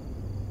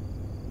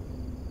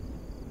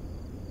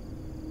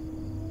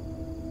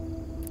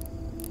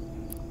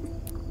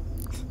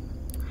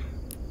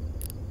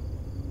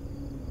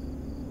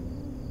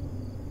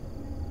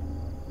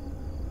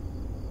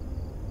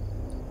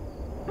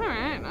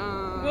 Alright,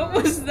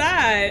 What was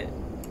that?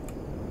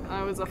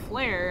 That was a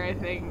flare, I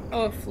think.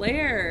 Oh, a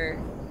flare.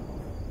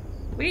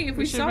 Wait, if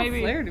we should saw a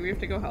maybe- flare, do we have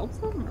to go help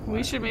them? or We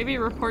what? should maybe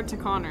report to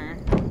Connor.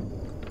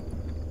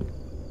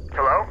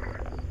 Hello?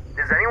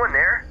 Is anyone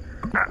there?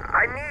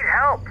 I need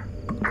help.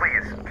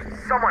 Please,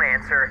 someone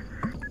answer.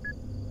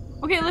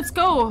 Okay, let's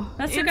go.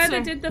 That's the guy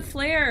that did the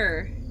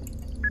flare.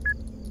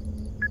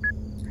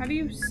 How do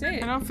you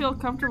sit? I don't feel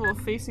comfortable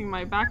facing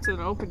my back to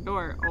an open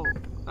door. Oh,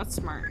 that's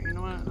smart. You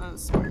know what?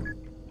 That's smart.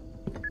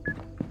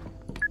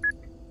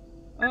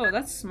 Oh,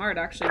 that's smart,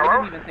 actually. Hello? I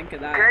didn't even think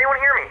of that. Can anyone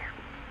hear me?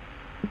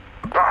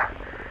 Oh,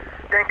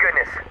 thank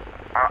goodness.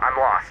 I'm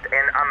lost,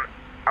 and I'm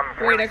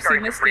Wait, really I've seen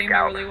starting to this freak game. I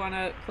out. really want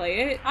to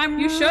play it. I'm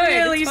You should.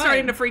 really It's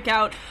starting fun. to freak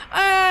out.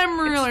 I'm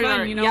really It's fun,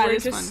 starting. you know, yeah, we're it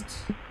is just...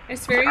 fun.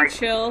 It's very I-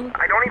 chill.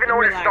 I don't even know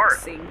where to start.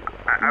 relaxing.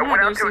 I Yeah,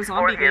 went out there's to a explore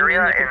zombie the game area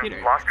in the and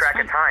computer. lost It's track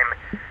fun. of time.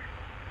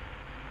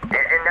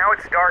 And now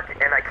it's dark,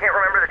 and I can't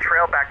remember the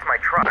trail back to my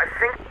truck. I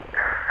think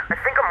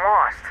I'm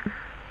lost.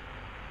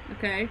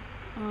 Okay.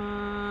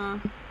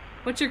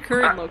 What's your Uh,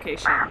 current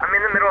location? I'm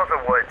in the middle of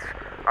the woods,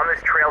 on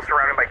this trail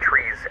surrounded by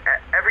trees.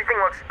 Everything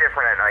looks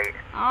different at night.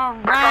 I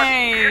thought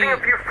shooting a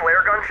Alright. few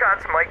flare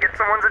gunshots might get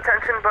someone's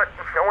attention, but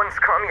no one's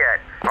come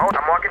yet.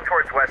 I'm walking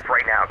towards west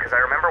right now, because I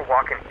remember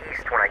walking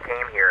east when I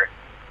came here.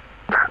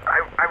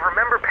 I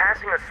remember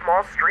passing a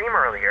small stream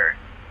earlier.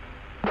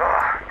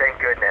 Oh, thank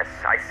goodness.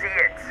 I see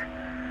it.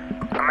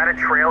 I'm at a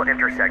trail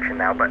intersection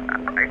now, but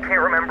I can't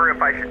remember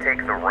if I should take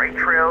the right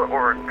trail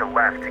or the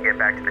left to get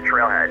back to the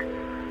trailhead.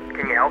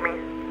 Can you help me?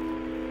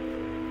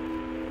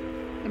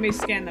 Let me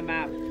scan the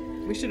map.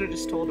 We should have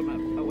just told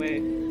him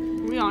away.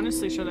 We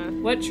honestly should have.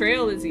 What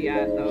trail is he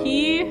at, though?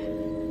 He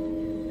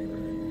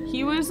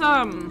was,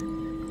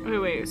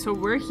 wait, so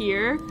we're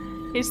here.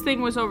 His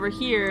thing was over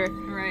here.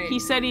 Right. He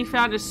said he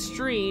found a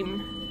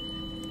stream.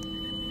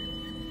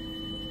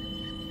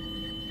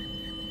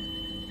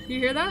 You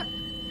hear that?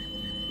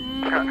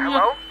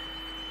 Hello?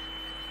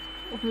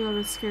 Oh my god,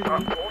 that scared me.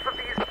 Both of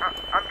these,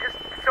 I'm just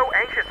so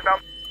anxious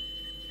about...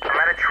 I'm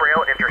at a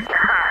trail intersection.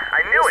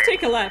 I knew Let's it!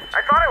 take a left.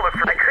 I thought I looked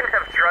for... I couldn't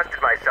have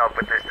trusted myself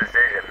with this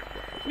decision.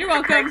 You're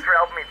welcome. Thanks for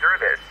helping me through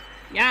this.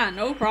 Yeah,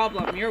 no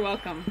problem. You're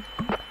welcome.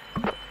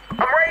 I'm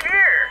right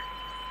here!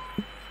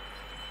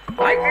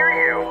 I hear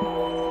you.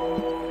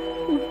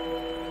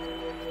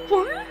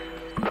 What?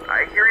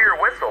 I hear your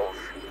whistles.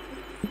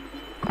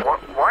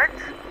 What?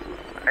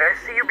 I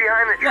see you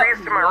behind the trees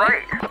to my What?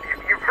 right.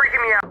 You're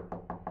freaking me out.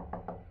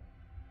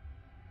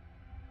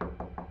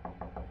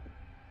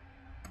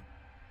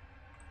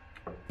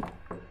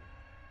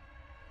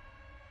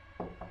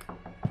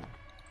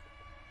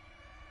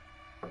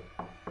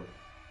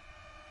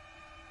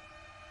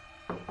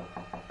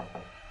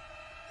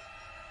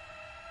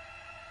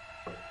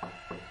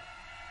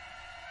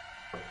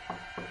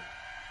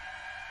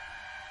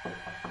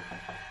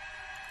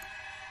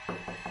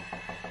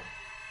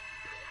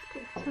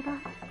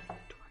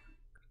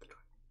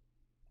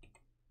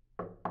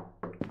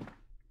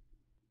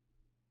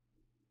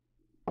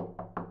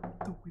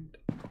 The window.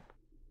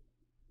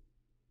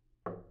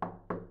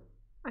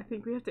 I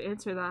think we have to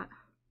answer that.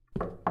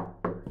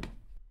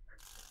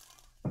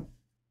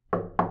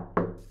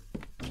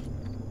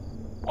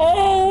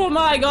 Oh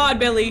my god,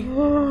 Billy!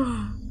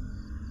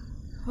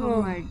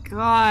 Oh my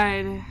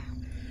god.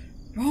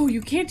 Bro,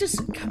 you can't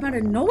just come out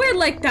of nowhere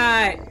like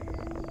that!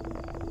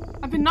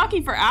 I've been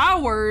knocking for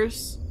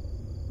hours.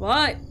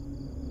 What?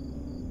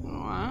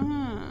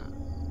 Wow.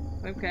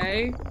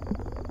 Okay.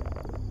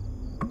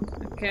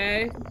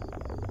 Okay.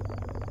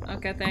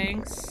 Okay,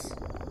 thanks.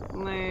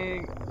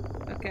 Like,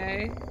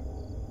 Okay.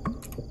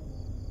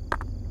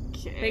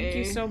 okay. Thank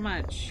you so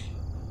much.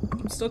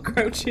 I'm still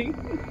crouching.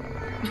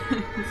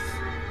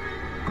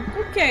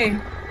 Okay.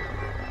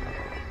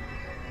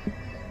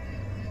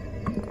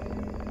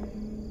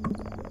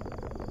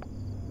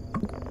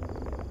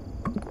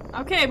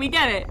 Okay, we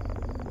get it.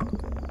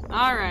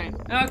 Alright.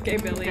 Okay,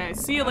 Billy. Okay,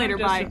 see you later, I'm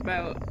just bye.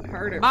 about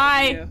harder for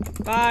Bye.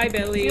 you. Bye,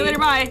 Billy. See you later,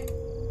 bye.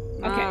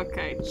 Okay.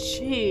 Okay,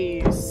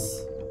 jeez.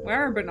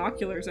 Where are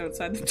binoculars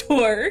outside the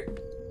door?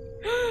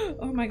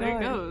 Oh my god.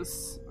 There it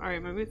goes.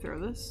 Alright, maybe throw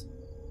this.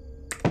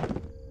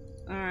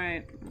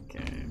 Alright.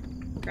 Okay.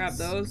 Grab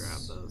those.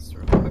 Grab those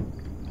real quick.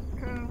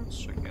 Okay, let's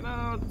check it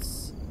out.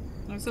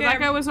 Okay. So that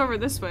guy was over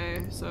this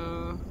way,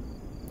 so...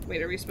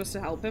 Wait, are we supposed to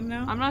help him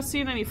now? I'm not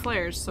seeing any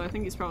flares, so I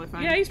think he's probably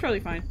fine. Yeah, he's probably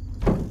fine.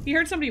 He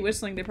heard somebody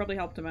whistling, they probably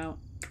helped him out.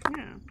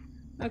 Yeah.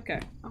 Okay.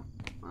 Oh,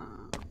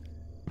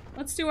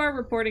 Let's do our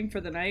reporting for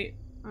the night.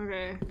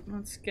 okay.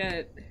 Let's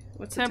get...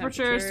 What's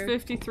Temperature is the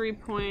 53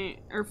 point...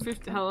 Or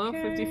 50... Hello?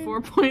 Okay.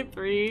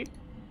 54.3.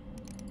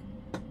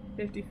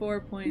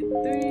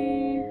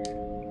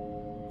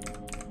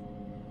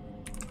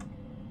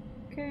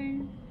 54.3. Okay.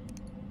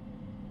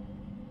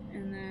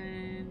 And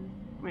then...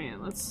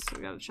 Man,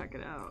 we gotta check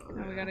it out.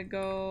 Now we gotta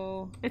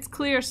go... It's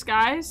clear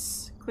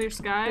skies. Clear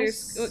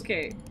skies.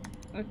 Okay.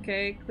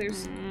 Okay, clear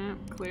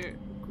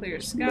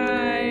skies.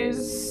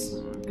 skies.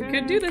 We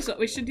could do this.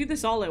 We should do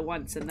this all at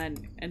once, and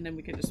then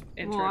we can just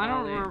enter Well, it I all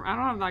don't in. remember, I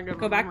don't have that good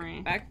Go of a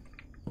memory. back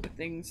the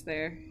things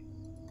there.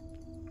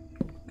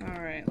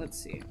 All right, let's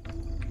see.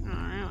 All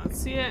right, let's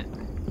see it.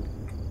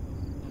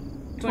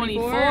 24.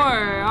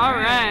 24. All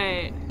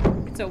right.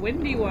 It's a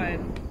windy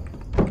one.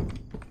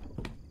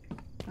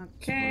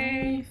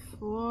 Okay.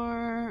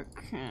 24.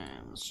 Okay,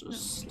 let's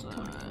just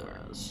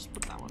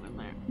put that one in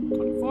there.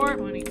 24.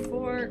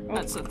 24. Oh,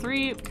 That's a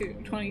 3.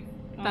 20.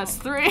 Oh. That's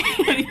 3.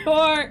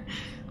 24.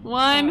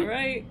 1. All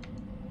right.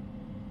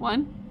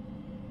 1.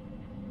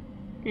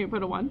 Can you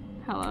put a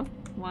 1? Hello.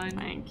 1.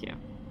 Thank you.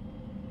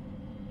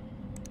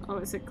 Oh,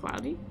 is it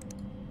cloudy?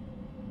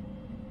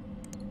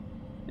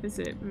 Is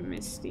it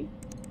misty?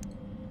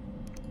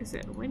 Is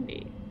it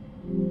windy?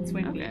 It's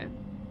windy. Okay.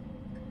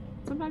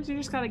 Sometimes you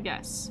just gotta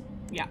guess.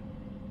 Yeah.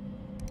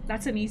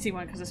 That's an easy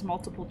one because it's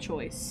multiple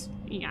choice.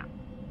 Yeah.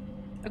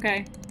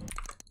 Okay.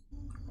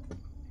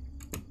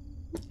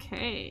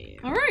 Okay.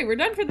 All right, we're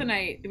done for the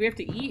night. Do we have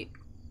to eat?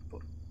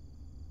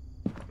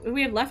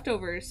 We have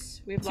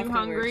leftovers. We have Too leftovers.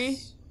 hungry?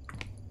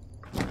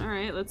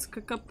 Alright, let's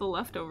cook up the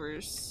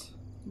leftovers.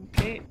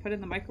 Okay, put it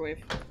in the microwave.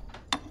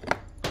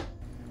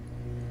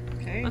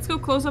 Okay. Let's go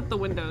close up the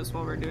windows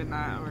while we're doing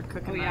that. We're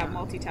cooking Oh yeah, that.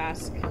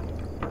 multitask.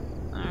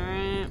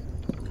 Alright.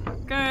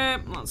 Okay,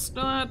 let's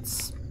do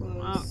it.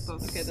 Close.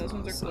 Okay, those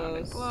ones are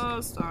closed.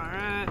 Closed,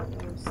 alright.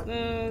 Close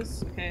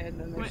those. Okay, and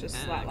then there's just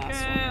that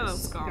last one. Okay,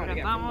 let's go Gotta get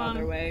get that from the one.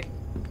 other way.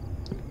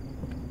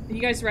 Are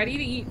you guys ready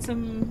to eat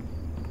some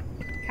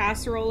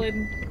casserole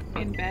in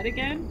bed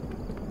again?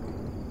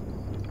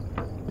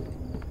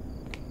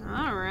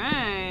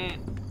 Alright.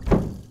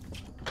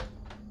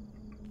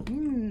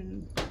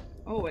 Mmm.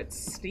 Oh,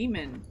 it's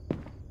steaming.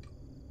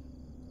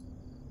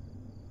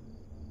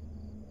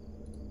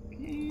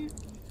 Okay.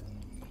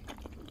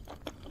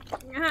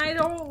 I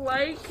don't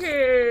like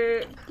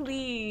it.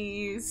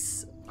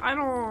 Please. I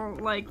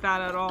don't like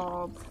that at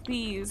all.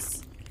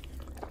 Please.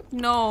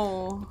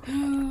 No.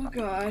 Oh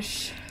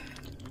gosh.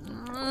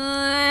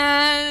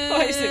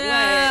 Why is it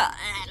wet?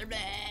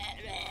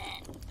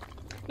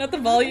 Not the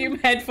volume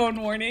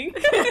headphone warning.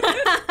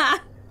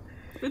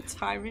 The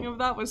timing of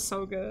that was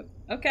so good.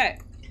 Okay.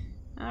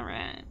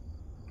 Alright.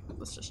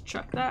 Let's just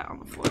chuck that on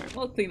the floor.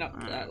 We'll clean up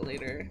that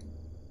later.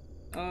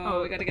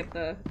 Oh, we gotta get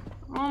the...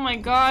 Oh my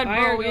god,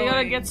 fire bro, we gotta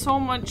going. get so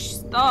much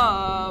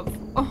stuff.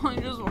 Oh, I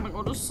just wanna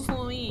go to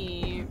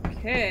sleep.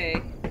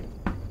 Okay.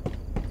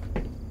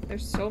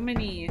 There's so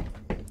many...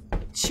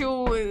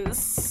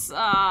 Choose.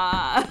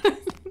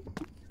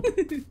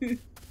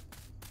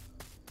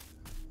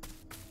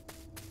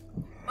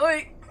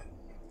 Oi!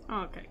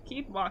 Okay,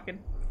 keep walking.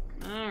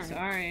 Alright.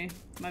 Sorry.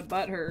 My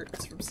butt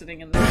hurts from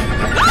sitting in the...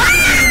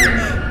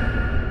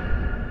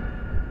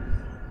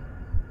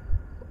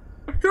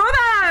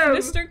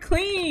 Mr.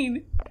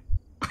 Clean!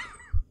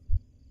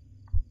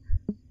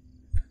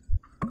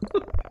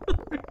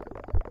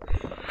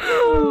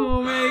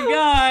 Oh my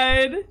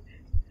god.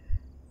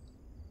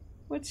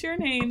 What's your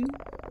name?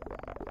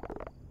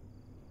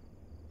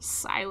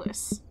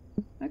 Silas.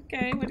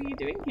 Okay, what are you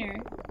doing here?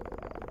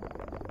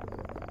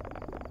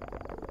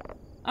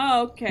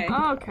 Oh, okay.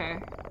 Okay.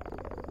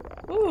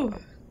 Ooh.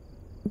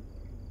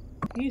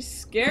 You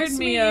scared Nice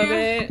me meet of you.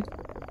 it.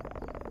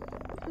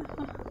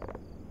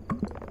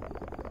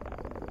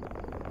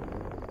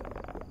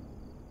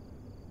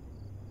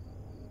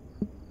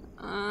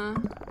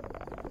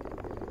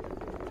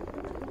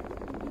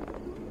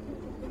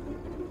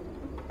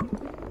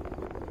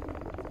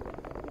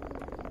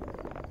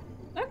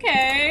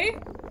 Okay.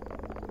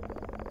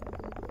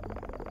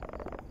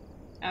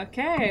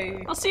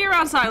 Okay. I'll see you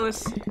around,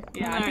 Silas.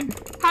 Yeah, I Alright.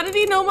 How did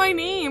he know my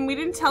name? We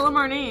didn't tell him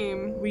our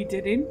name. We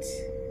didn't?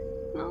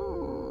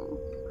 No.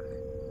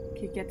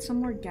 Okay, get some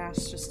more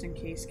gas just in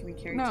case. Can we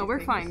carry No, two we're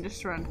things? fine.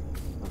 Just run.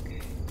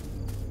 Okay.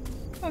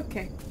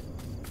 Okay.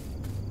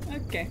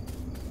 Okay.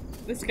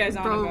 This guy's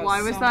on Bro, about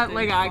why was that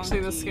like something actually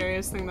the funky.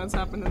 scariest thing that's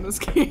happened in this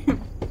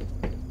game?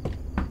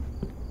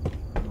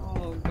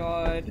 Oh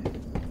god.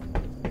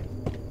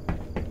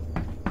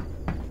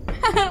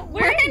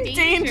 We're in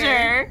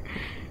danger.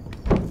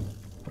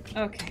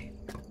 Okay.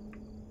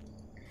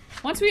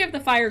 Once we have the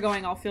fire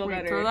going, I'll feel Wait,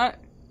 better. throw that.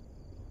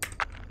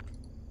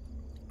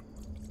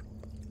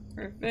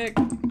 Perfect.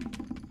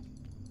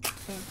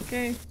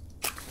 Okay.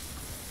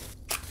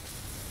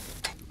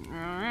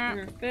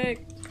 Alright.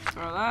 Perfect.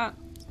 Throw that.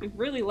 We've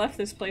really left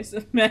this place a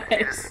There's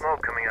mess.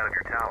 smoke coming out of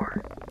your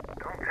tower.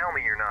 Don't tell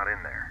me you're not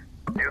in there.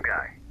 New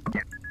guy.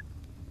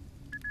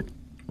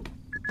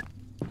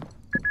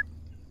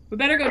 We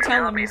better go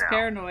tell him he's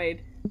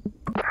paranoid.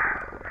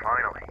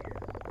 Finally.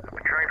 I've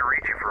been trying to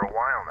reach you for a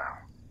while now.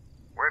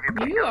 Where have you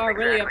been? You are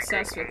really Exactly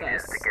obsessed with taking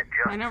us. to get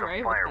just I know, some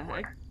right? What the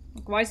firewood. heck?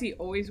 Like, why is he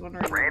always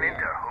wondering where Ran we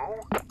into are? who?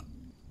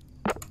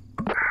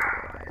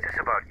 Is this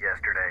about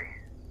yesterday?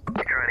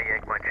 You trying to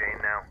yank my chain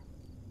now?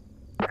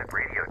 That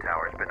radio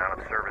tower's been out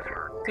of service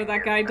for So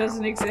that guy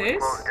doesn't exist?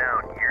 closed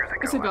down years ago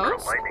It's a after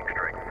ghost? a lightning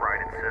strike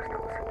fried its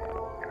systems.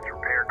 And its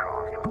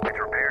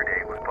repair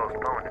date was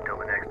postponed until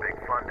the next big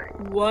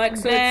funding. What?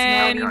 So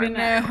Then, it's not even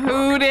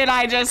who did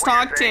I just What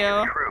talk you're saying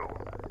to? is true.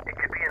 It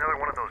could be another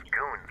one of those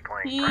goons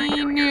playing He pranks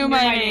on knew you.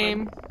 my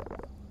name.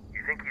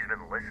 You think he's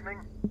been listening?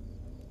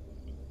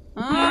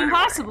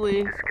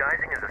 Possibly.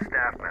 Disguising as a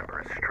staff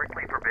member is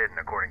strictly forbidden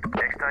according to...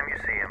 Next time you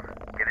see him,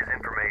 get his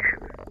information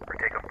or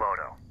take a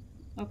photo.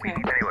 Okay.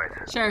 Anyways,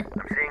 Sure.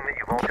 I'm seeing that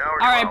you've all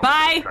towered. Alright,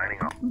 bye! Signing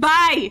off.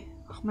 Bye!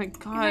 Oh my Right,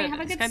 god, have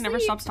a this good guy never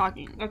sleep. stops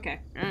talking. Okay.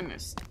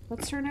 Goodness.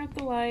 Let's turn out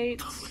the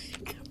lights.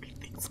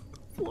 Everything's on the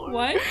floor.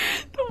 What?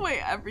 The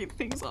way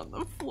everything's on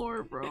the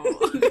floor, bro.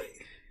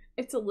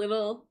 It's a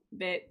little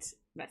bit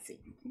messy.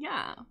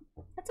 Yeah.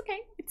 That's okay.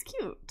 It's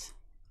cute.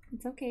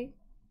 It's okay.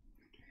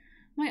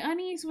 My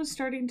unease was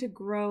starting to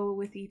grow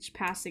with each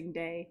passing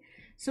day.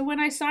 So when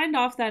I signed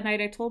off that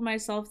night, I told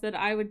myself that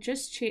I would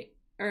just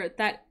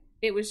that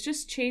it was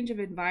just change of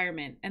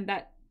environment and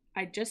that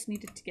I just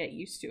needed to get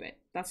used to it.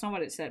 That's not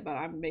what it said, but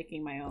I'm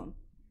making my own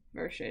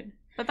version.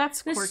 But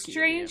that's The quirky.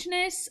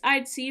 strangeness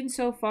I'd seen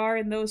so far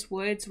in those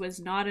woods was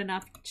not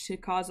enough to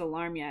cause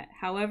alarm yet.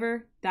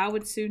 However, that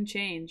would soon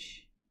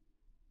change.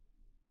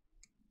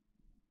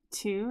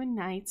 2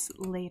 nights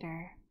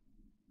later.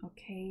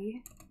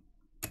 Okay.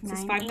 This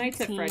is Five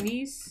Nights at 9:18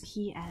 Freddy's.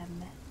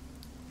 PM.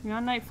 You're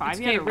on night 5 It's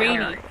yet? okay, or what? rainy. You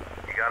got a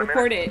minute?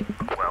 Report it.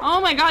 Well,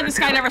 Oh my god, this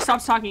guy never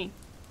stops talking.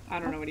 I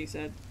don't know what he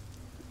said.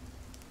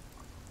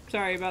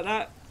 Sorry about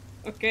that.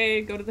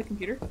 Okay, go to the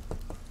computer.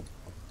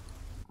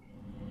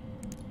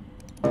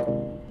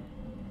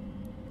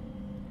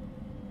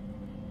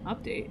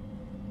 Update.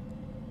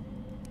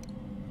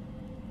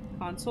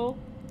 Console.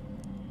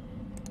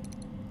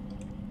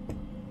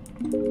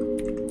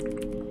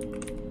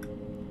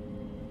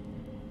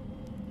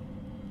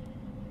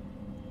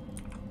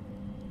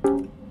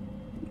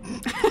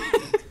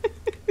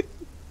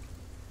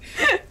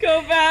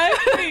 Go back.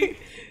 Wait.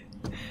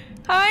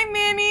 Hi,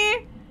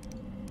 Manny.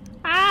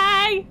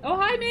 Hi. Oh,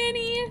 hi,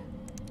 Manny.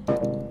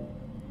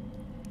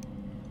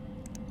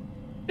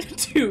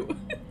 2.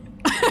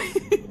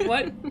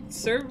 What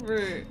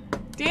server?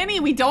 Danny,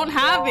 we don't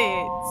have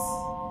it.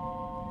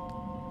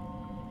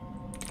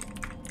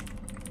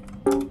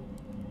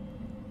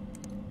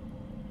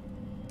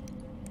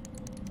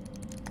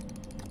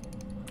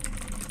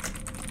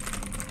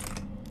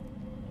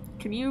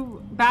 Can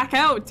you back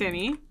out,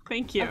 Danny?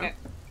 Thank you. Okay.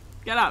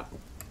 Get up.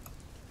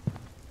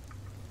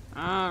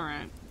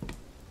 Alright.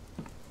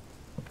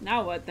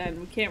 Now what then?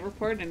 We can't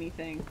report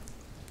anything.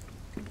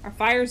 Our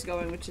fire's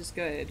going, which is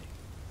good.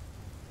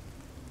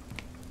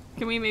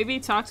 Can we maybe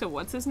talk to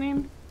what's his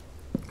name?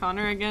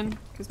 Connor again?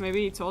 Because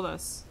maybe he told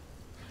us.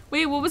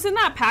 Wait, what was in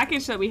that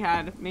package that we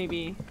had?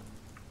 Maybe.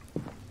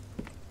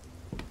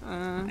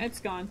 It's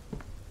gone.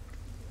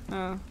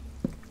 Oh.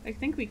 I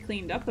think we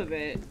cleaned up a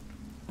bit.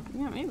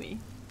 Yeah, maybe.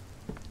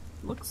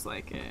 Looks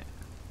like it.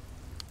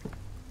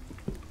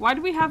 Why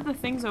do we have the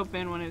things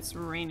open when it's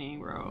raining,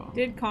 bro?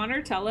 Did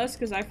Connor tell us?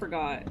 Because I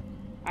forgot.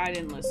 I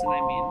didn't listen,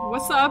 I mean.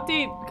 What's the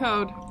update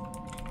code?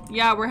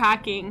 Yeah, we're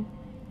hacking.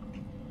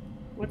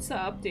 What's the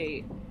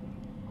update?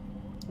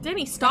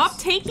 Denny, stop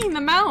taking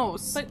the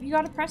mouse! But you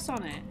gotta press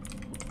on it.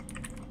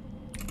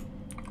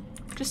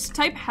 Just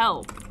type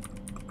help.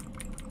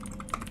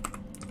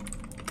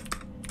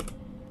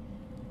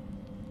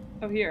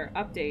 Oh, here.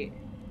 Update.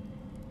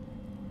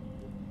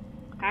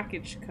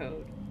 Package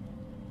code.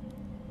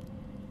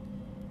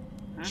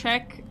 Huh?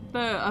 Check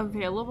the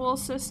available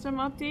system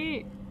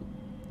update.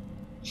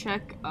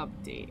 Check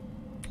update.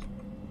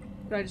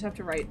 Do I just have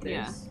to write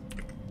this?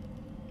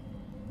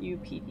 Yeah.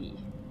 UPD.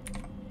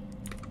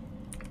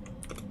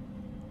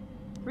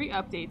 3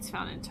 updates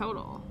found in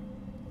total.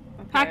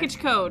 Okay. Package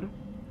code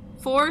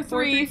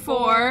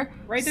 434.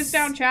 Write this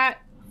down, chat.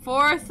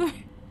 43.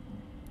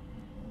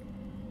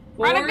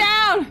 Write it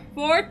down!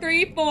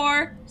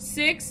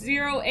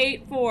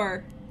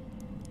 434-6084.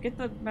 Get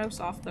the mouse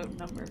off the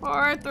number.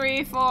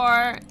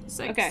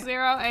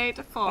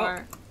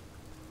 434-6084.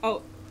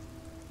 Oh.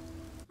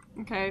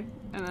 Okay,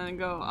 and then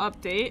go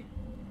update.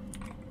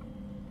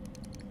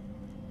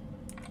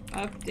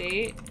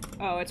 Update.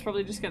 Oh, it's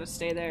probably just gonna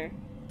stay there.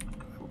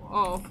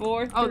 Oh,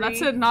 4 oh,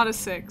 that's not a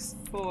 6.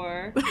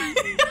 4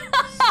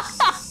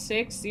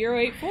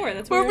 6084.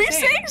 That's what Were we we were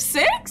saying.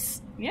 saying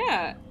 6?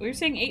 Yeah, we were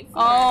saying 84.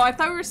 Oh, I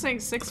thought we were saying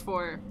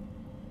 6-4.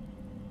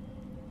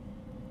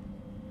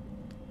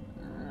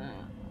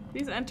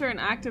 Please enter an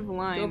active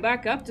line. Go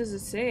back up. Does it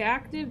say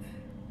active?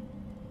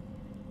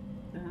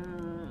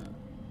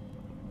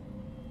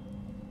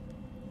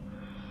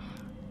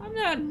 I'm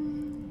not.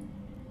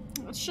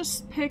 Let's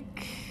just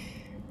pick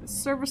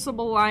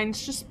serviceable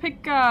lines. Just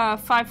pick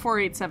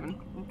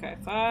 5487. Okay,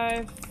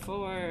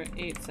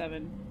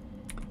 5487.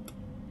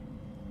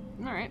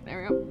 All right,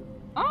 there we go.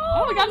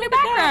 Oh, we got a new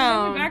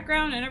background. New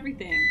background and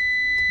everything.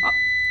 Oh.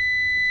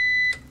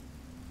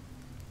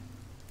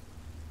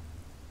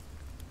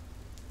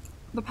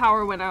 The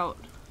power went out.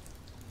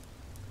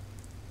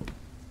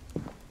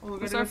 Oh,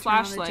 Where's our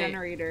flashlight?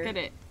 Generator. Get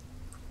it.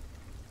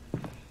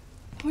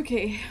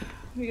 Okay.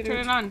 We gotta Turn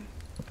it on.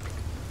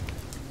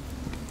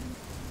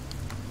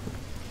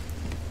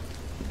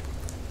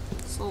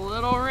 It's a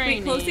little rainy.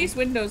 Wait, close these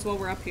windows while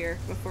we're up here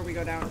before we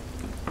go down.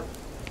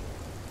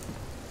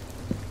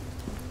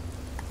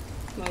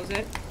 Close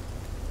it.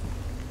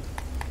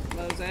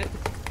 Close it.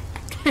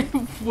 It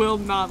will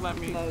not let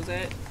me. Close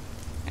it.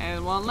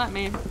 It won't let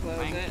me.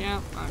 Thank you.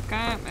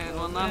 Okay. It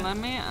will not let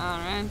me.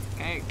 Alright.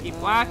 Okay. Keep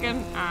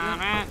walking.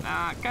 Alright.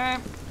 Okay.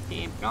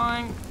 Keep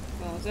going.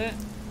 Close it.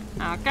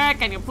 Okay.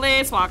 Can you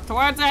please walk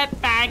towards it?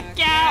 Thank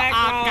you.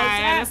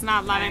 Okay. It is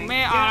not letting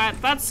me. Alright.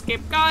 Let's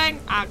keep going.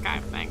 Okay.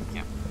 Thank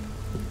you.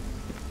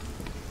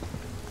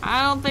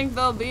 I don't think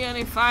there'll be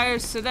any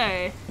fires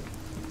today.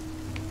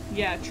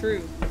 Yeah,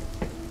 true.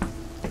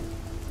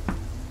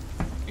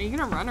 Are you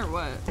gonna run or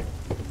what?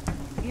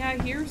 Yeah, I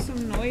hear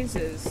some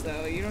noises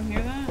though. You don't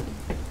hear that?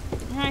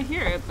 Yeah, I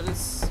hear it, but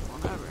it's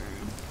whatever.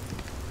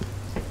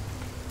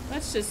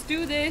 Let's just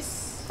do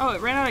this. Oh,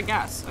 it ran out of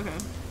gas. Okay.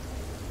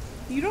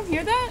 You don't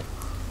hear that?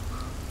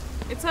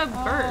 It's a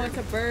bird. Oh, it's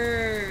a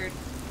bird.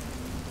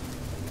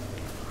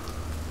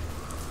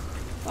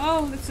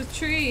 Oh, it's a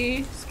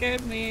tree.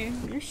 Scared me.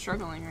 You're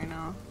struggling right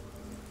now.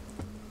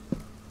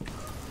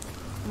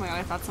 Oh my god,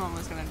 I thought someone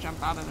was gonna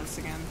jump out of this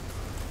again.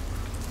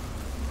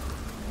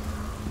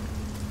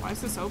 Why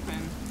is this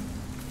open?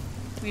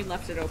 We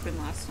left it open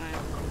last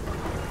time.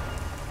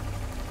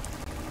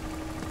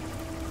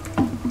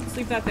 Let's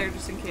leave that there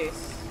just in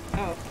case.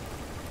 Oh.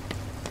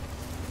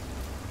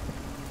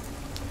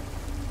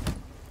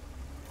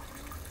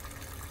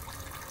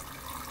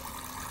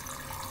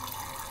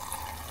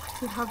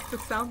 Does it have the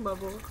sound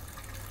level?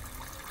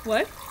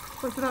 What?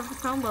 Does it have the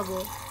sound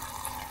level?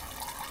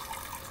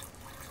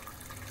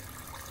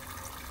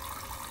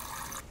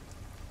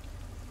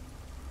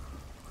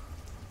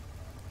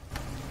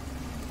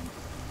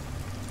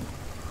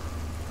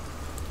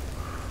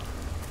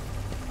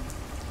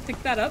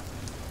 Pick that up.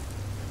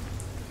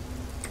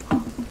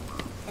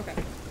 Okay.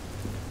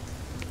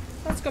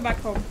 Let's go back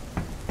home.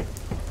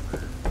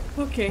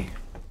 Okay.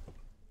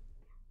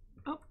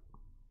 Oh.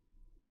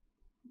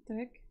 What the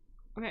heck?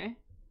 Okay.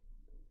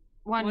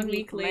 1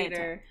 week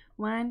later.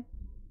 1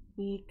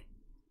 week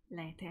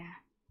later.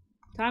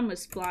 Time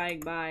was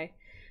flying by.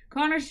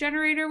 Connor's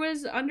generator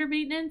was under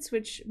maintenance,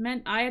 which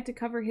meant I had to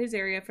cover his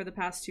area for the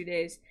past 2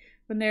 days.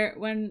 When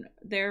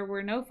there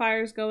were no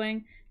fires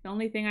going, the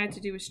only thing I had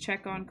to do was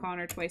check on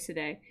Connor twice a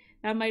day.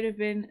 That might have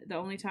been the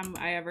only time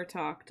I ever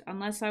talked,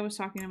 unless I was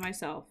talking to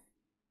myself.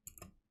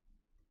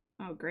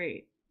 Oh,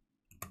 great.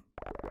 We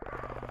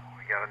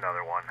got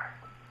another one.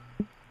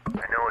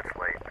 I know it's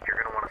late, but you're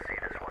gonna want to see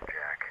this one,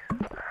 Jack.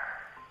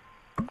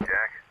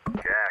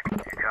 Jack, you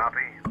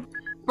copy?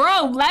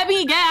 Bro, let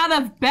me get out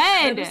of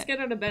bed! Let's get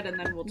out of bed and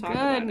then we'll talk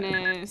about it.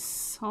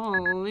 Goodness.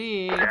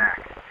 Holy. Jack,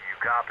 you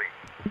copy?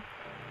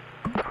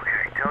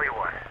 Okay, tell you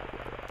what.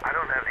 I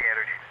don't have the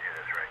energy to do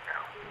this right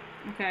now.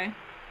 Okay.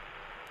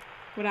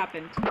 What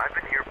happened? I've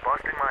been here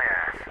busting my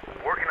ass,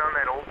 working on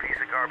that old piece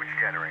of garbage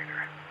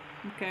generator.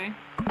 Okay.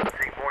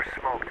 Seeing more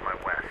smoke to my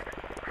west.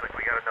 Looks like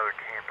we got another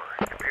camper.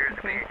 It appears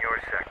to be in your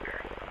sector.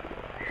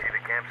 You see the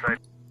campsite?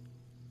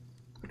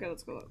 Okay,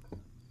 let's go look.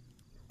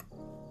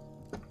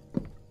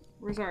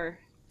 Where's our...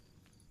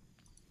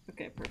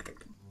 Okay,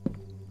 perfect.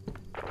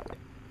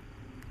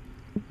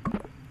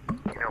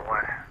 You know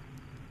what?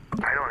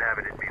 I don't have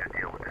it in me to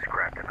deal with this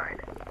crap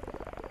tonight.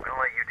 I'm gonna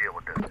let you deal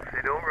with this. If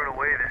they don't run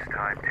away this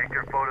time, take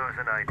their photos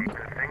and ID.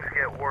 If things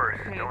get worse,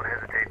 don't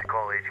hesitate to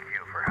call HQ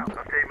for help.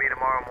 Update me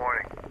tomorrow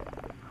morning.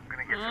 I'm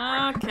gonna get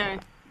some rest. Okay.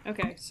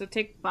 Okay, so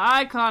take...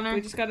 Bye, Connor.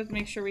 We just gotta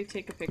make sure we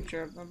take a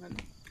picture of them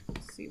and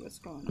see what's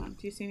going on.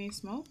 Do you see any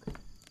smoke?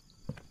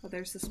 Oh,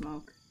 there's the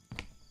smoke.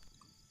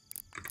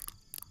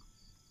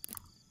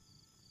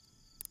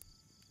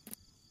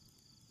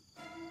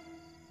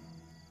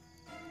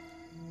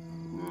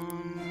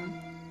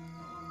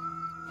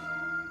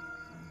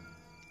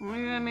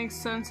 Only that makes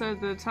sense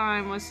at the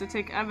time was to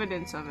take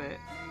evidence of it.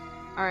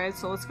 Alright,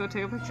 so let's go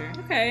take a picture.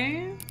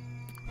 Okay.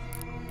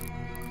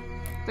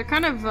 They're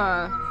kind of,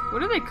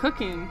 what are they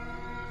cooking?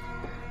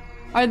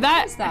 Are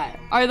that- What is that?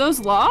 Are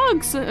those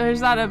logs? Or is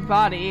that a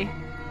body?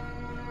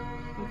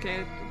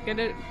 Okay, get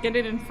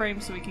it in frame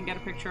so we can get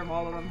a picture of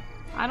all of them.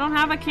 I don't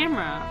have a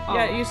camera. Oh,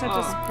 Yeah, you just have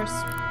to press...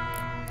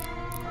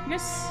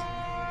 Yes.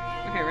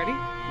 Okay, ready?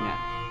 Yeah.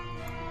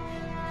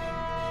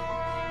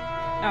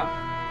 Oh.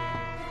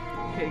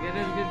 Okay, get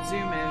a good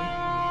zoom in.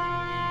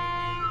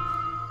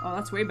 Oh,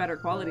 that's way better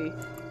quality.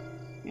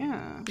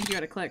 Yeah. I think you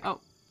gotta click. Oh.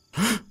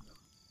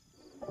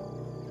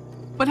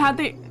 But how'd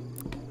they...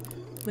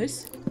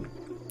 Liz?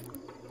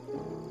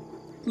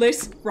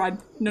 Liz, run.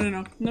 No, no,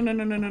 no. No, no,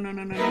 no, no, no, no,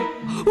 no, no,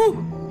 no. Ooh!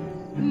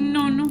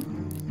 No, no.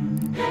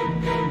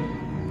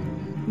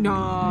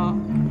 No.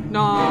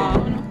 No.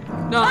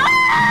 No.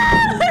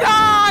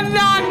 Ah!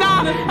 No,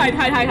 no, no! Hide,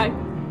 hide, hide, hide.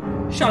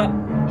 Shut up.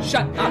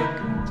 Shut up.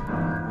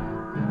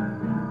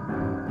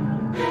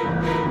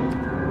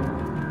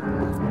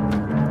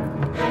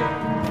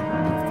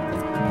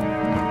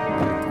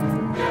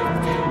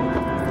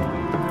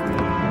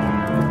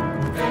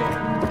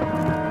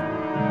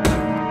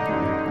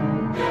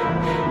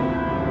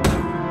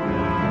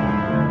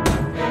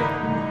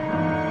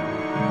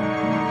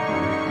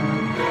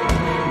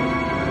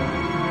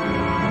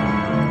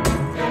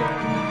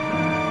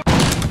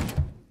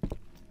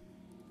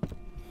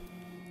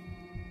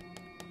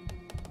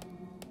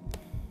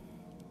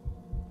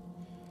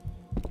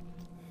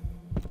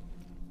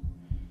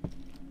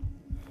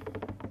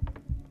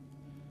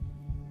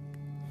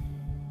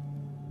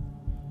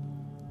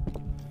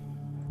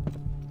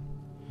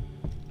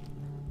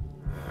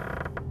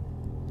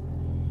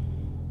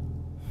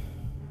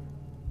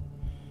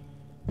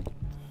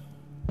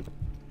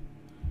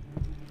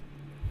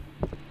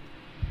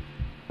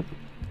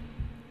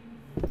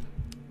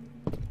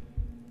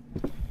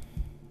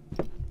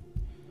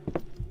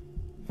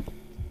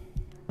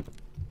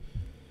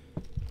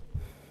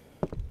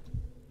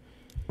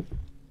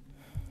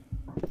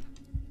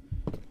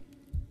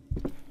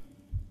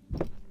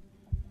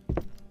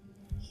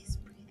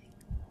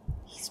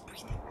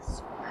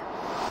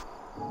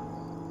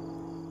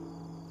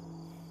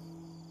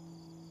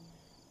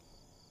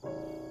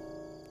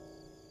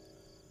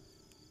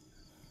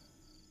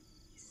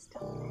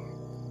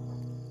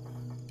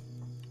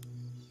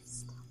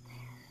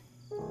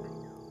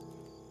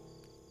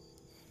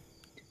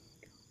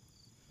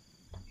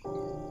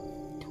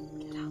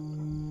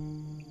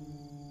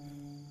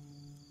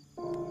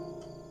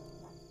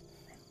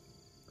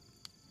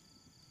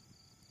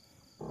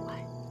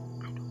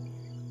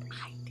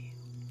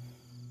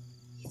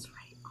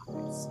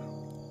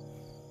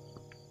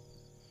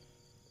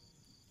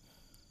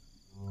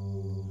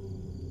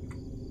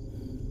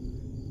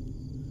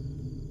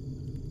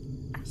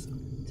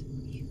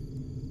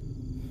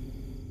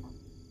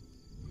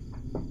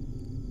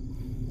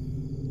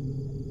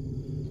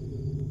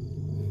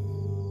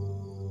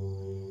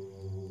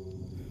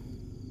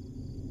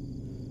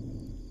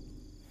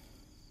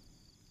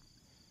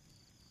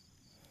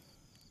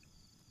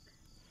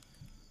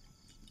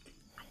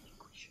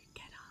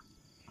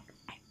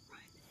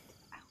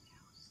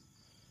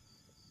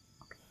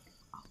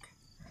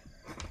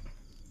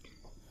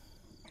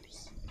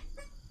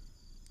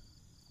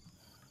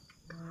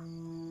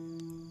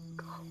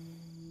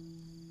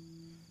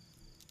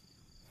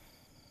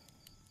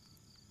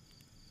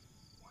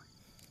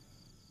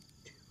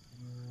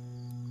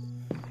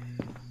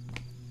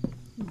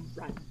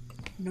 Run.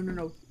 No, no,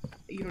 no.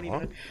 You don't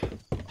even.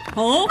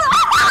 Huh?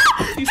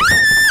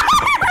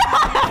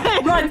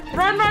 Run!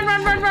 Run! Run!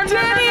 Run! Run! Run!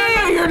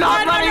 Jenny! You're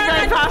not running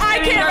very fast. I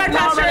can't run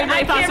faster.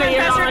 I can't run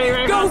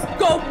faster. Go!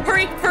 Go!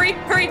 Hurry! Hurry!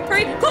 Hurry!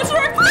 Hurry! Close the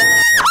door!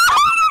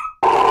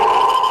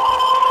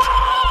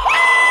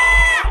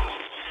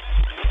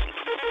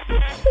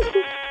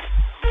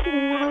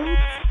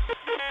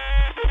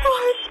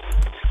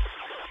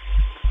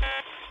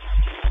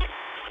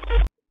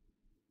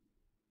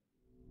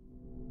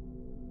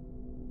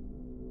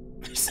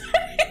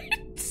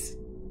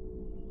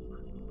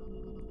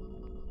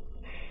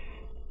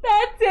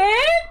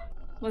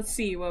 Let's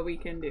see what we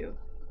can do.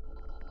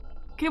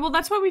 Okay, well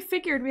that's why we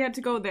figured we had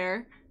to go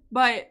there,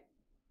 but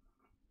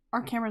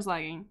our camera's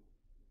lagging.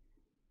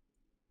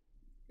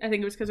 I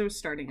think it was because it was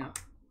starting up.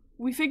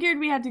 We figured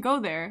we had to go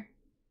there,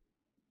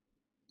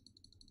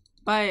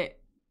 but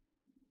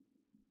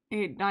I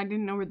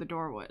didn't know where the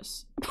door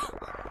was. We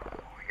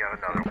got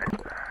another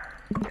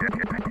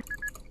one.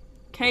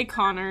 Okay,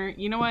 Connor,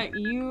 you know what?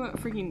 You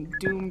freaking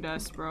doomed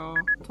us, bro.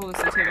 Told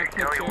us to take a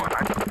picture. Tell you what,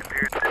 it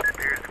appears to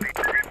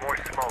be more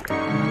smoke.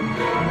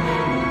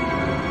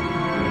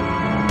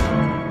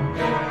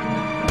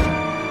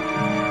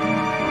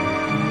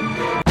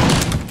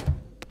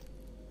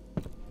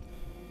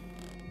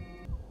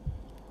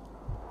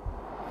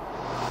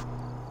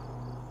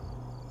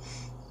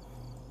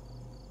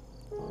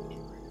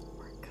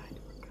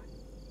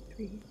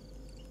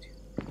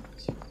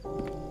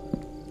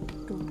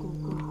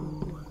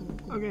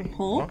 Okay.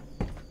 Huh?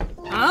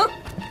 Huh?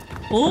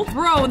 Oh,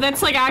 bro,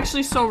 that's like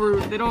actually so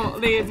rude.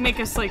 They make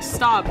us like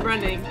stop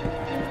running.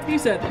 He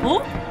said,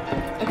 huh?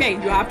 Okay,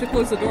 you have to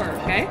close the door,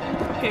 okay?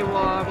 Okay,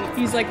 well,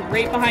 he's like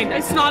right behind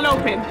us. It's not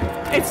open.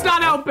 It's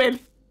not open.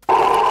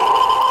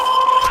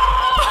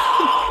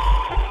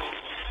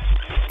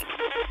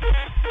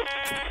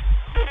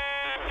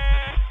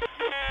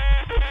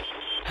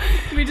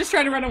 Did we just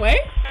try to run away?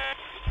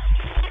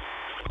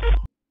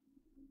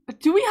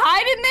 Do we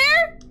hide in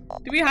there?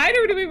 Do we hide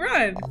or do we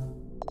run?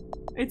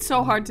 It's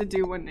so hard to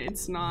do when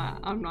it's not.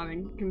 I'm not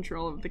in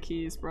control of the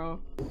keys, bro.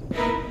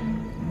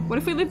 What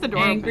if we leave the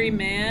door Angry open?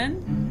 man.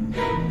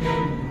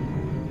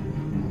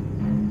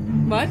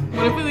 What?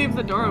 What if we leave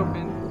the door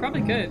open?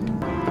 Probably could.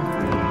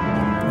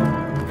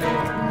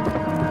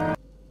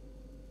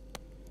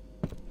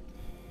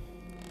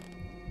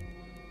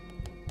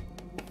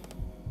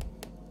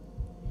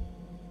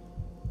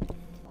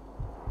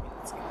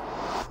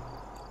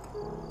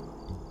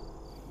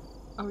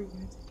 Oh, you're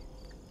gonna take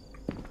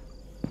it.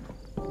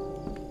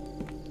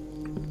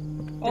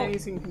 Oh.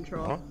 Danny's in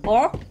control.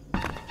 Or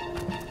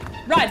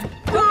run!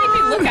 Don't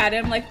make me look at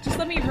him, like, just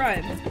let me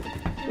run.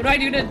 What do I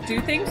do to do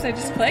things? I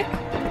just click?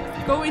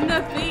 Go in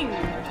the thing.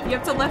 You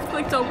have to left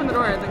click to open the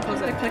door and then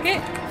close it. Click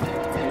it?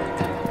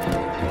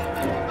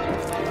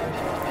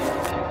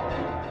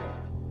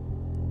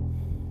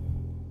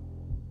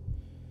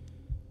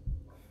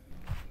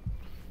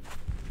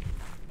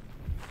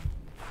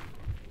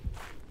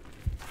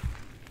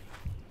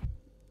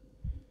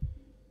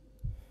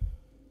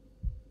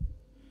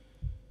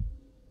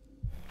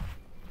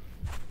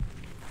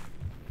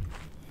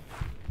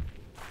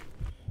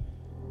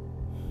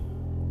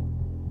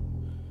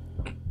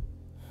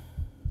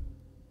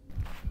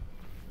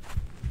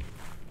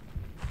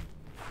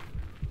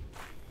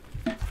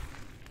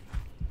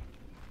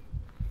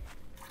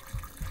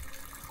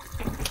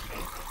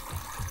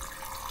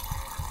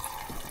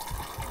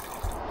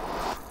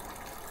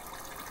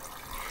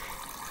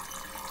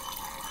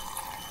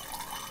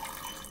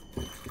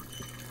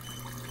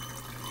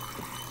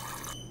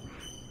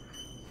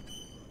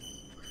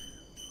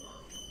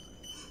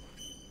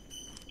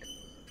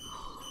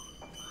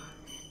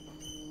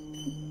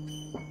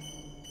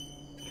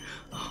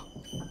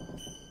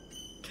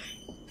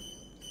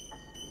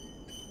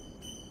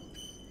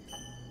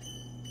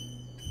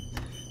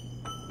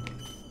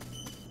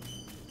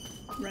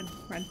 Run,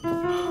 run.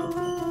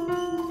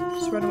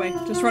 Just run away.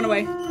 Just run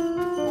away.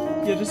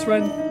 Yeah, just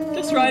run.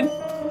 Just run.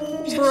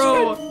 Just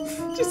Bro.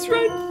 run. Just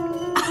run.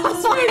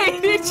 Why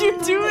did you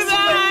do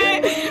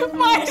that?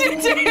 Why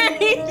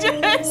did he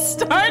just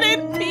started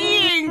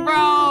peeing,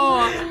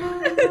 bro?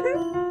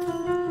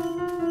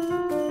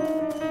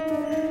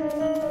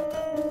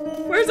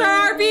 Where's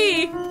our RV?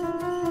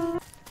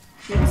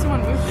 Maybe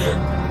someone moved it.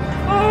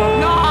 Oh.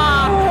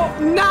 Nah!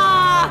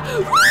 Nah!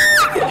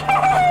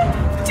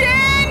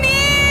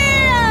 Danny!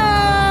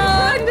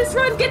 Just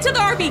run. Get to the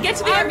RV. Get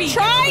to the I'm RV.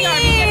 trying, Get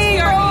to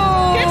the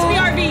RV. Get to the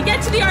RV.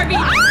 Get to the RV.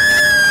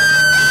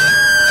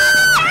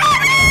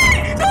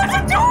 Close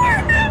the door!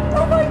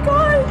 Oh my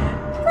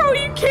god! Bro,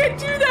 you can't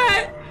do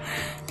that!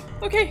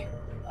 Okay.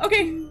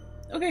 Okay.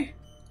 Okay.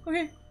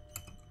 Okay.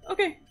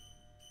 Okay.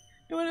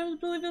 No one else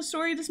believe the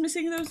story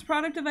dismissing those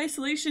product of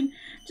isolation.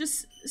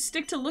 Just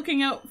stick to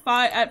looking out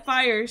at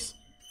fires.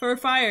 For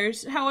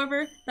fires.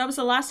 However, that was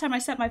the last time I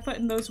set my foot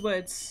in those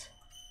woods.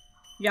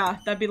 Yeah,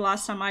 that'd be the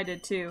last time I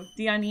did too.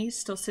 The unease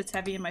still sits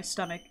heavy in my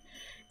stomach.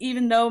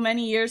 Even though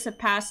many years have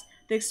passed,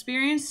 the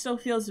experience still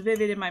feels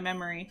vivid in my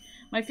memory.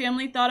 My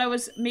family thought I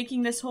was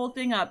making this whole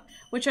thing up,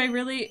 which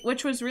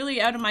was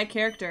really out of my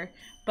character.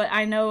 But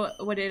I know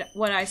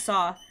what I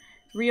saw.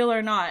 Real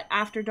or not,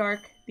 after dark,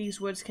 these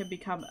woods can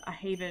become a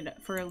haven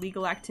for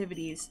illegal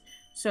activities.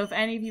 So if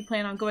any of you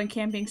plan on going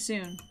camping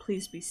soon,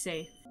 please be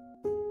safe.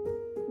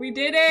 We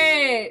did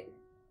it!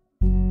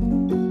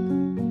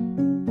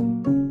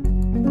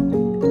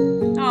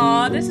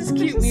 Aw, this is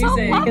cute This is so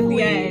music at the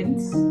lovely. end.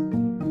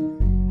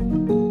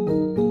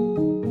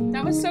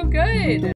 That was so good.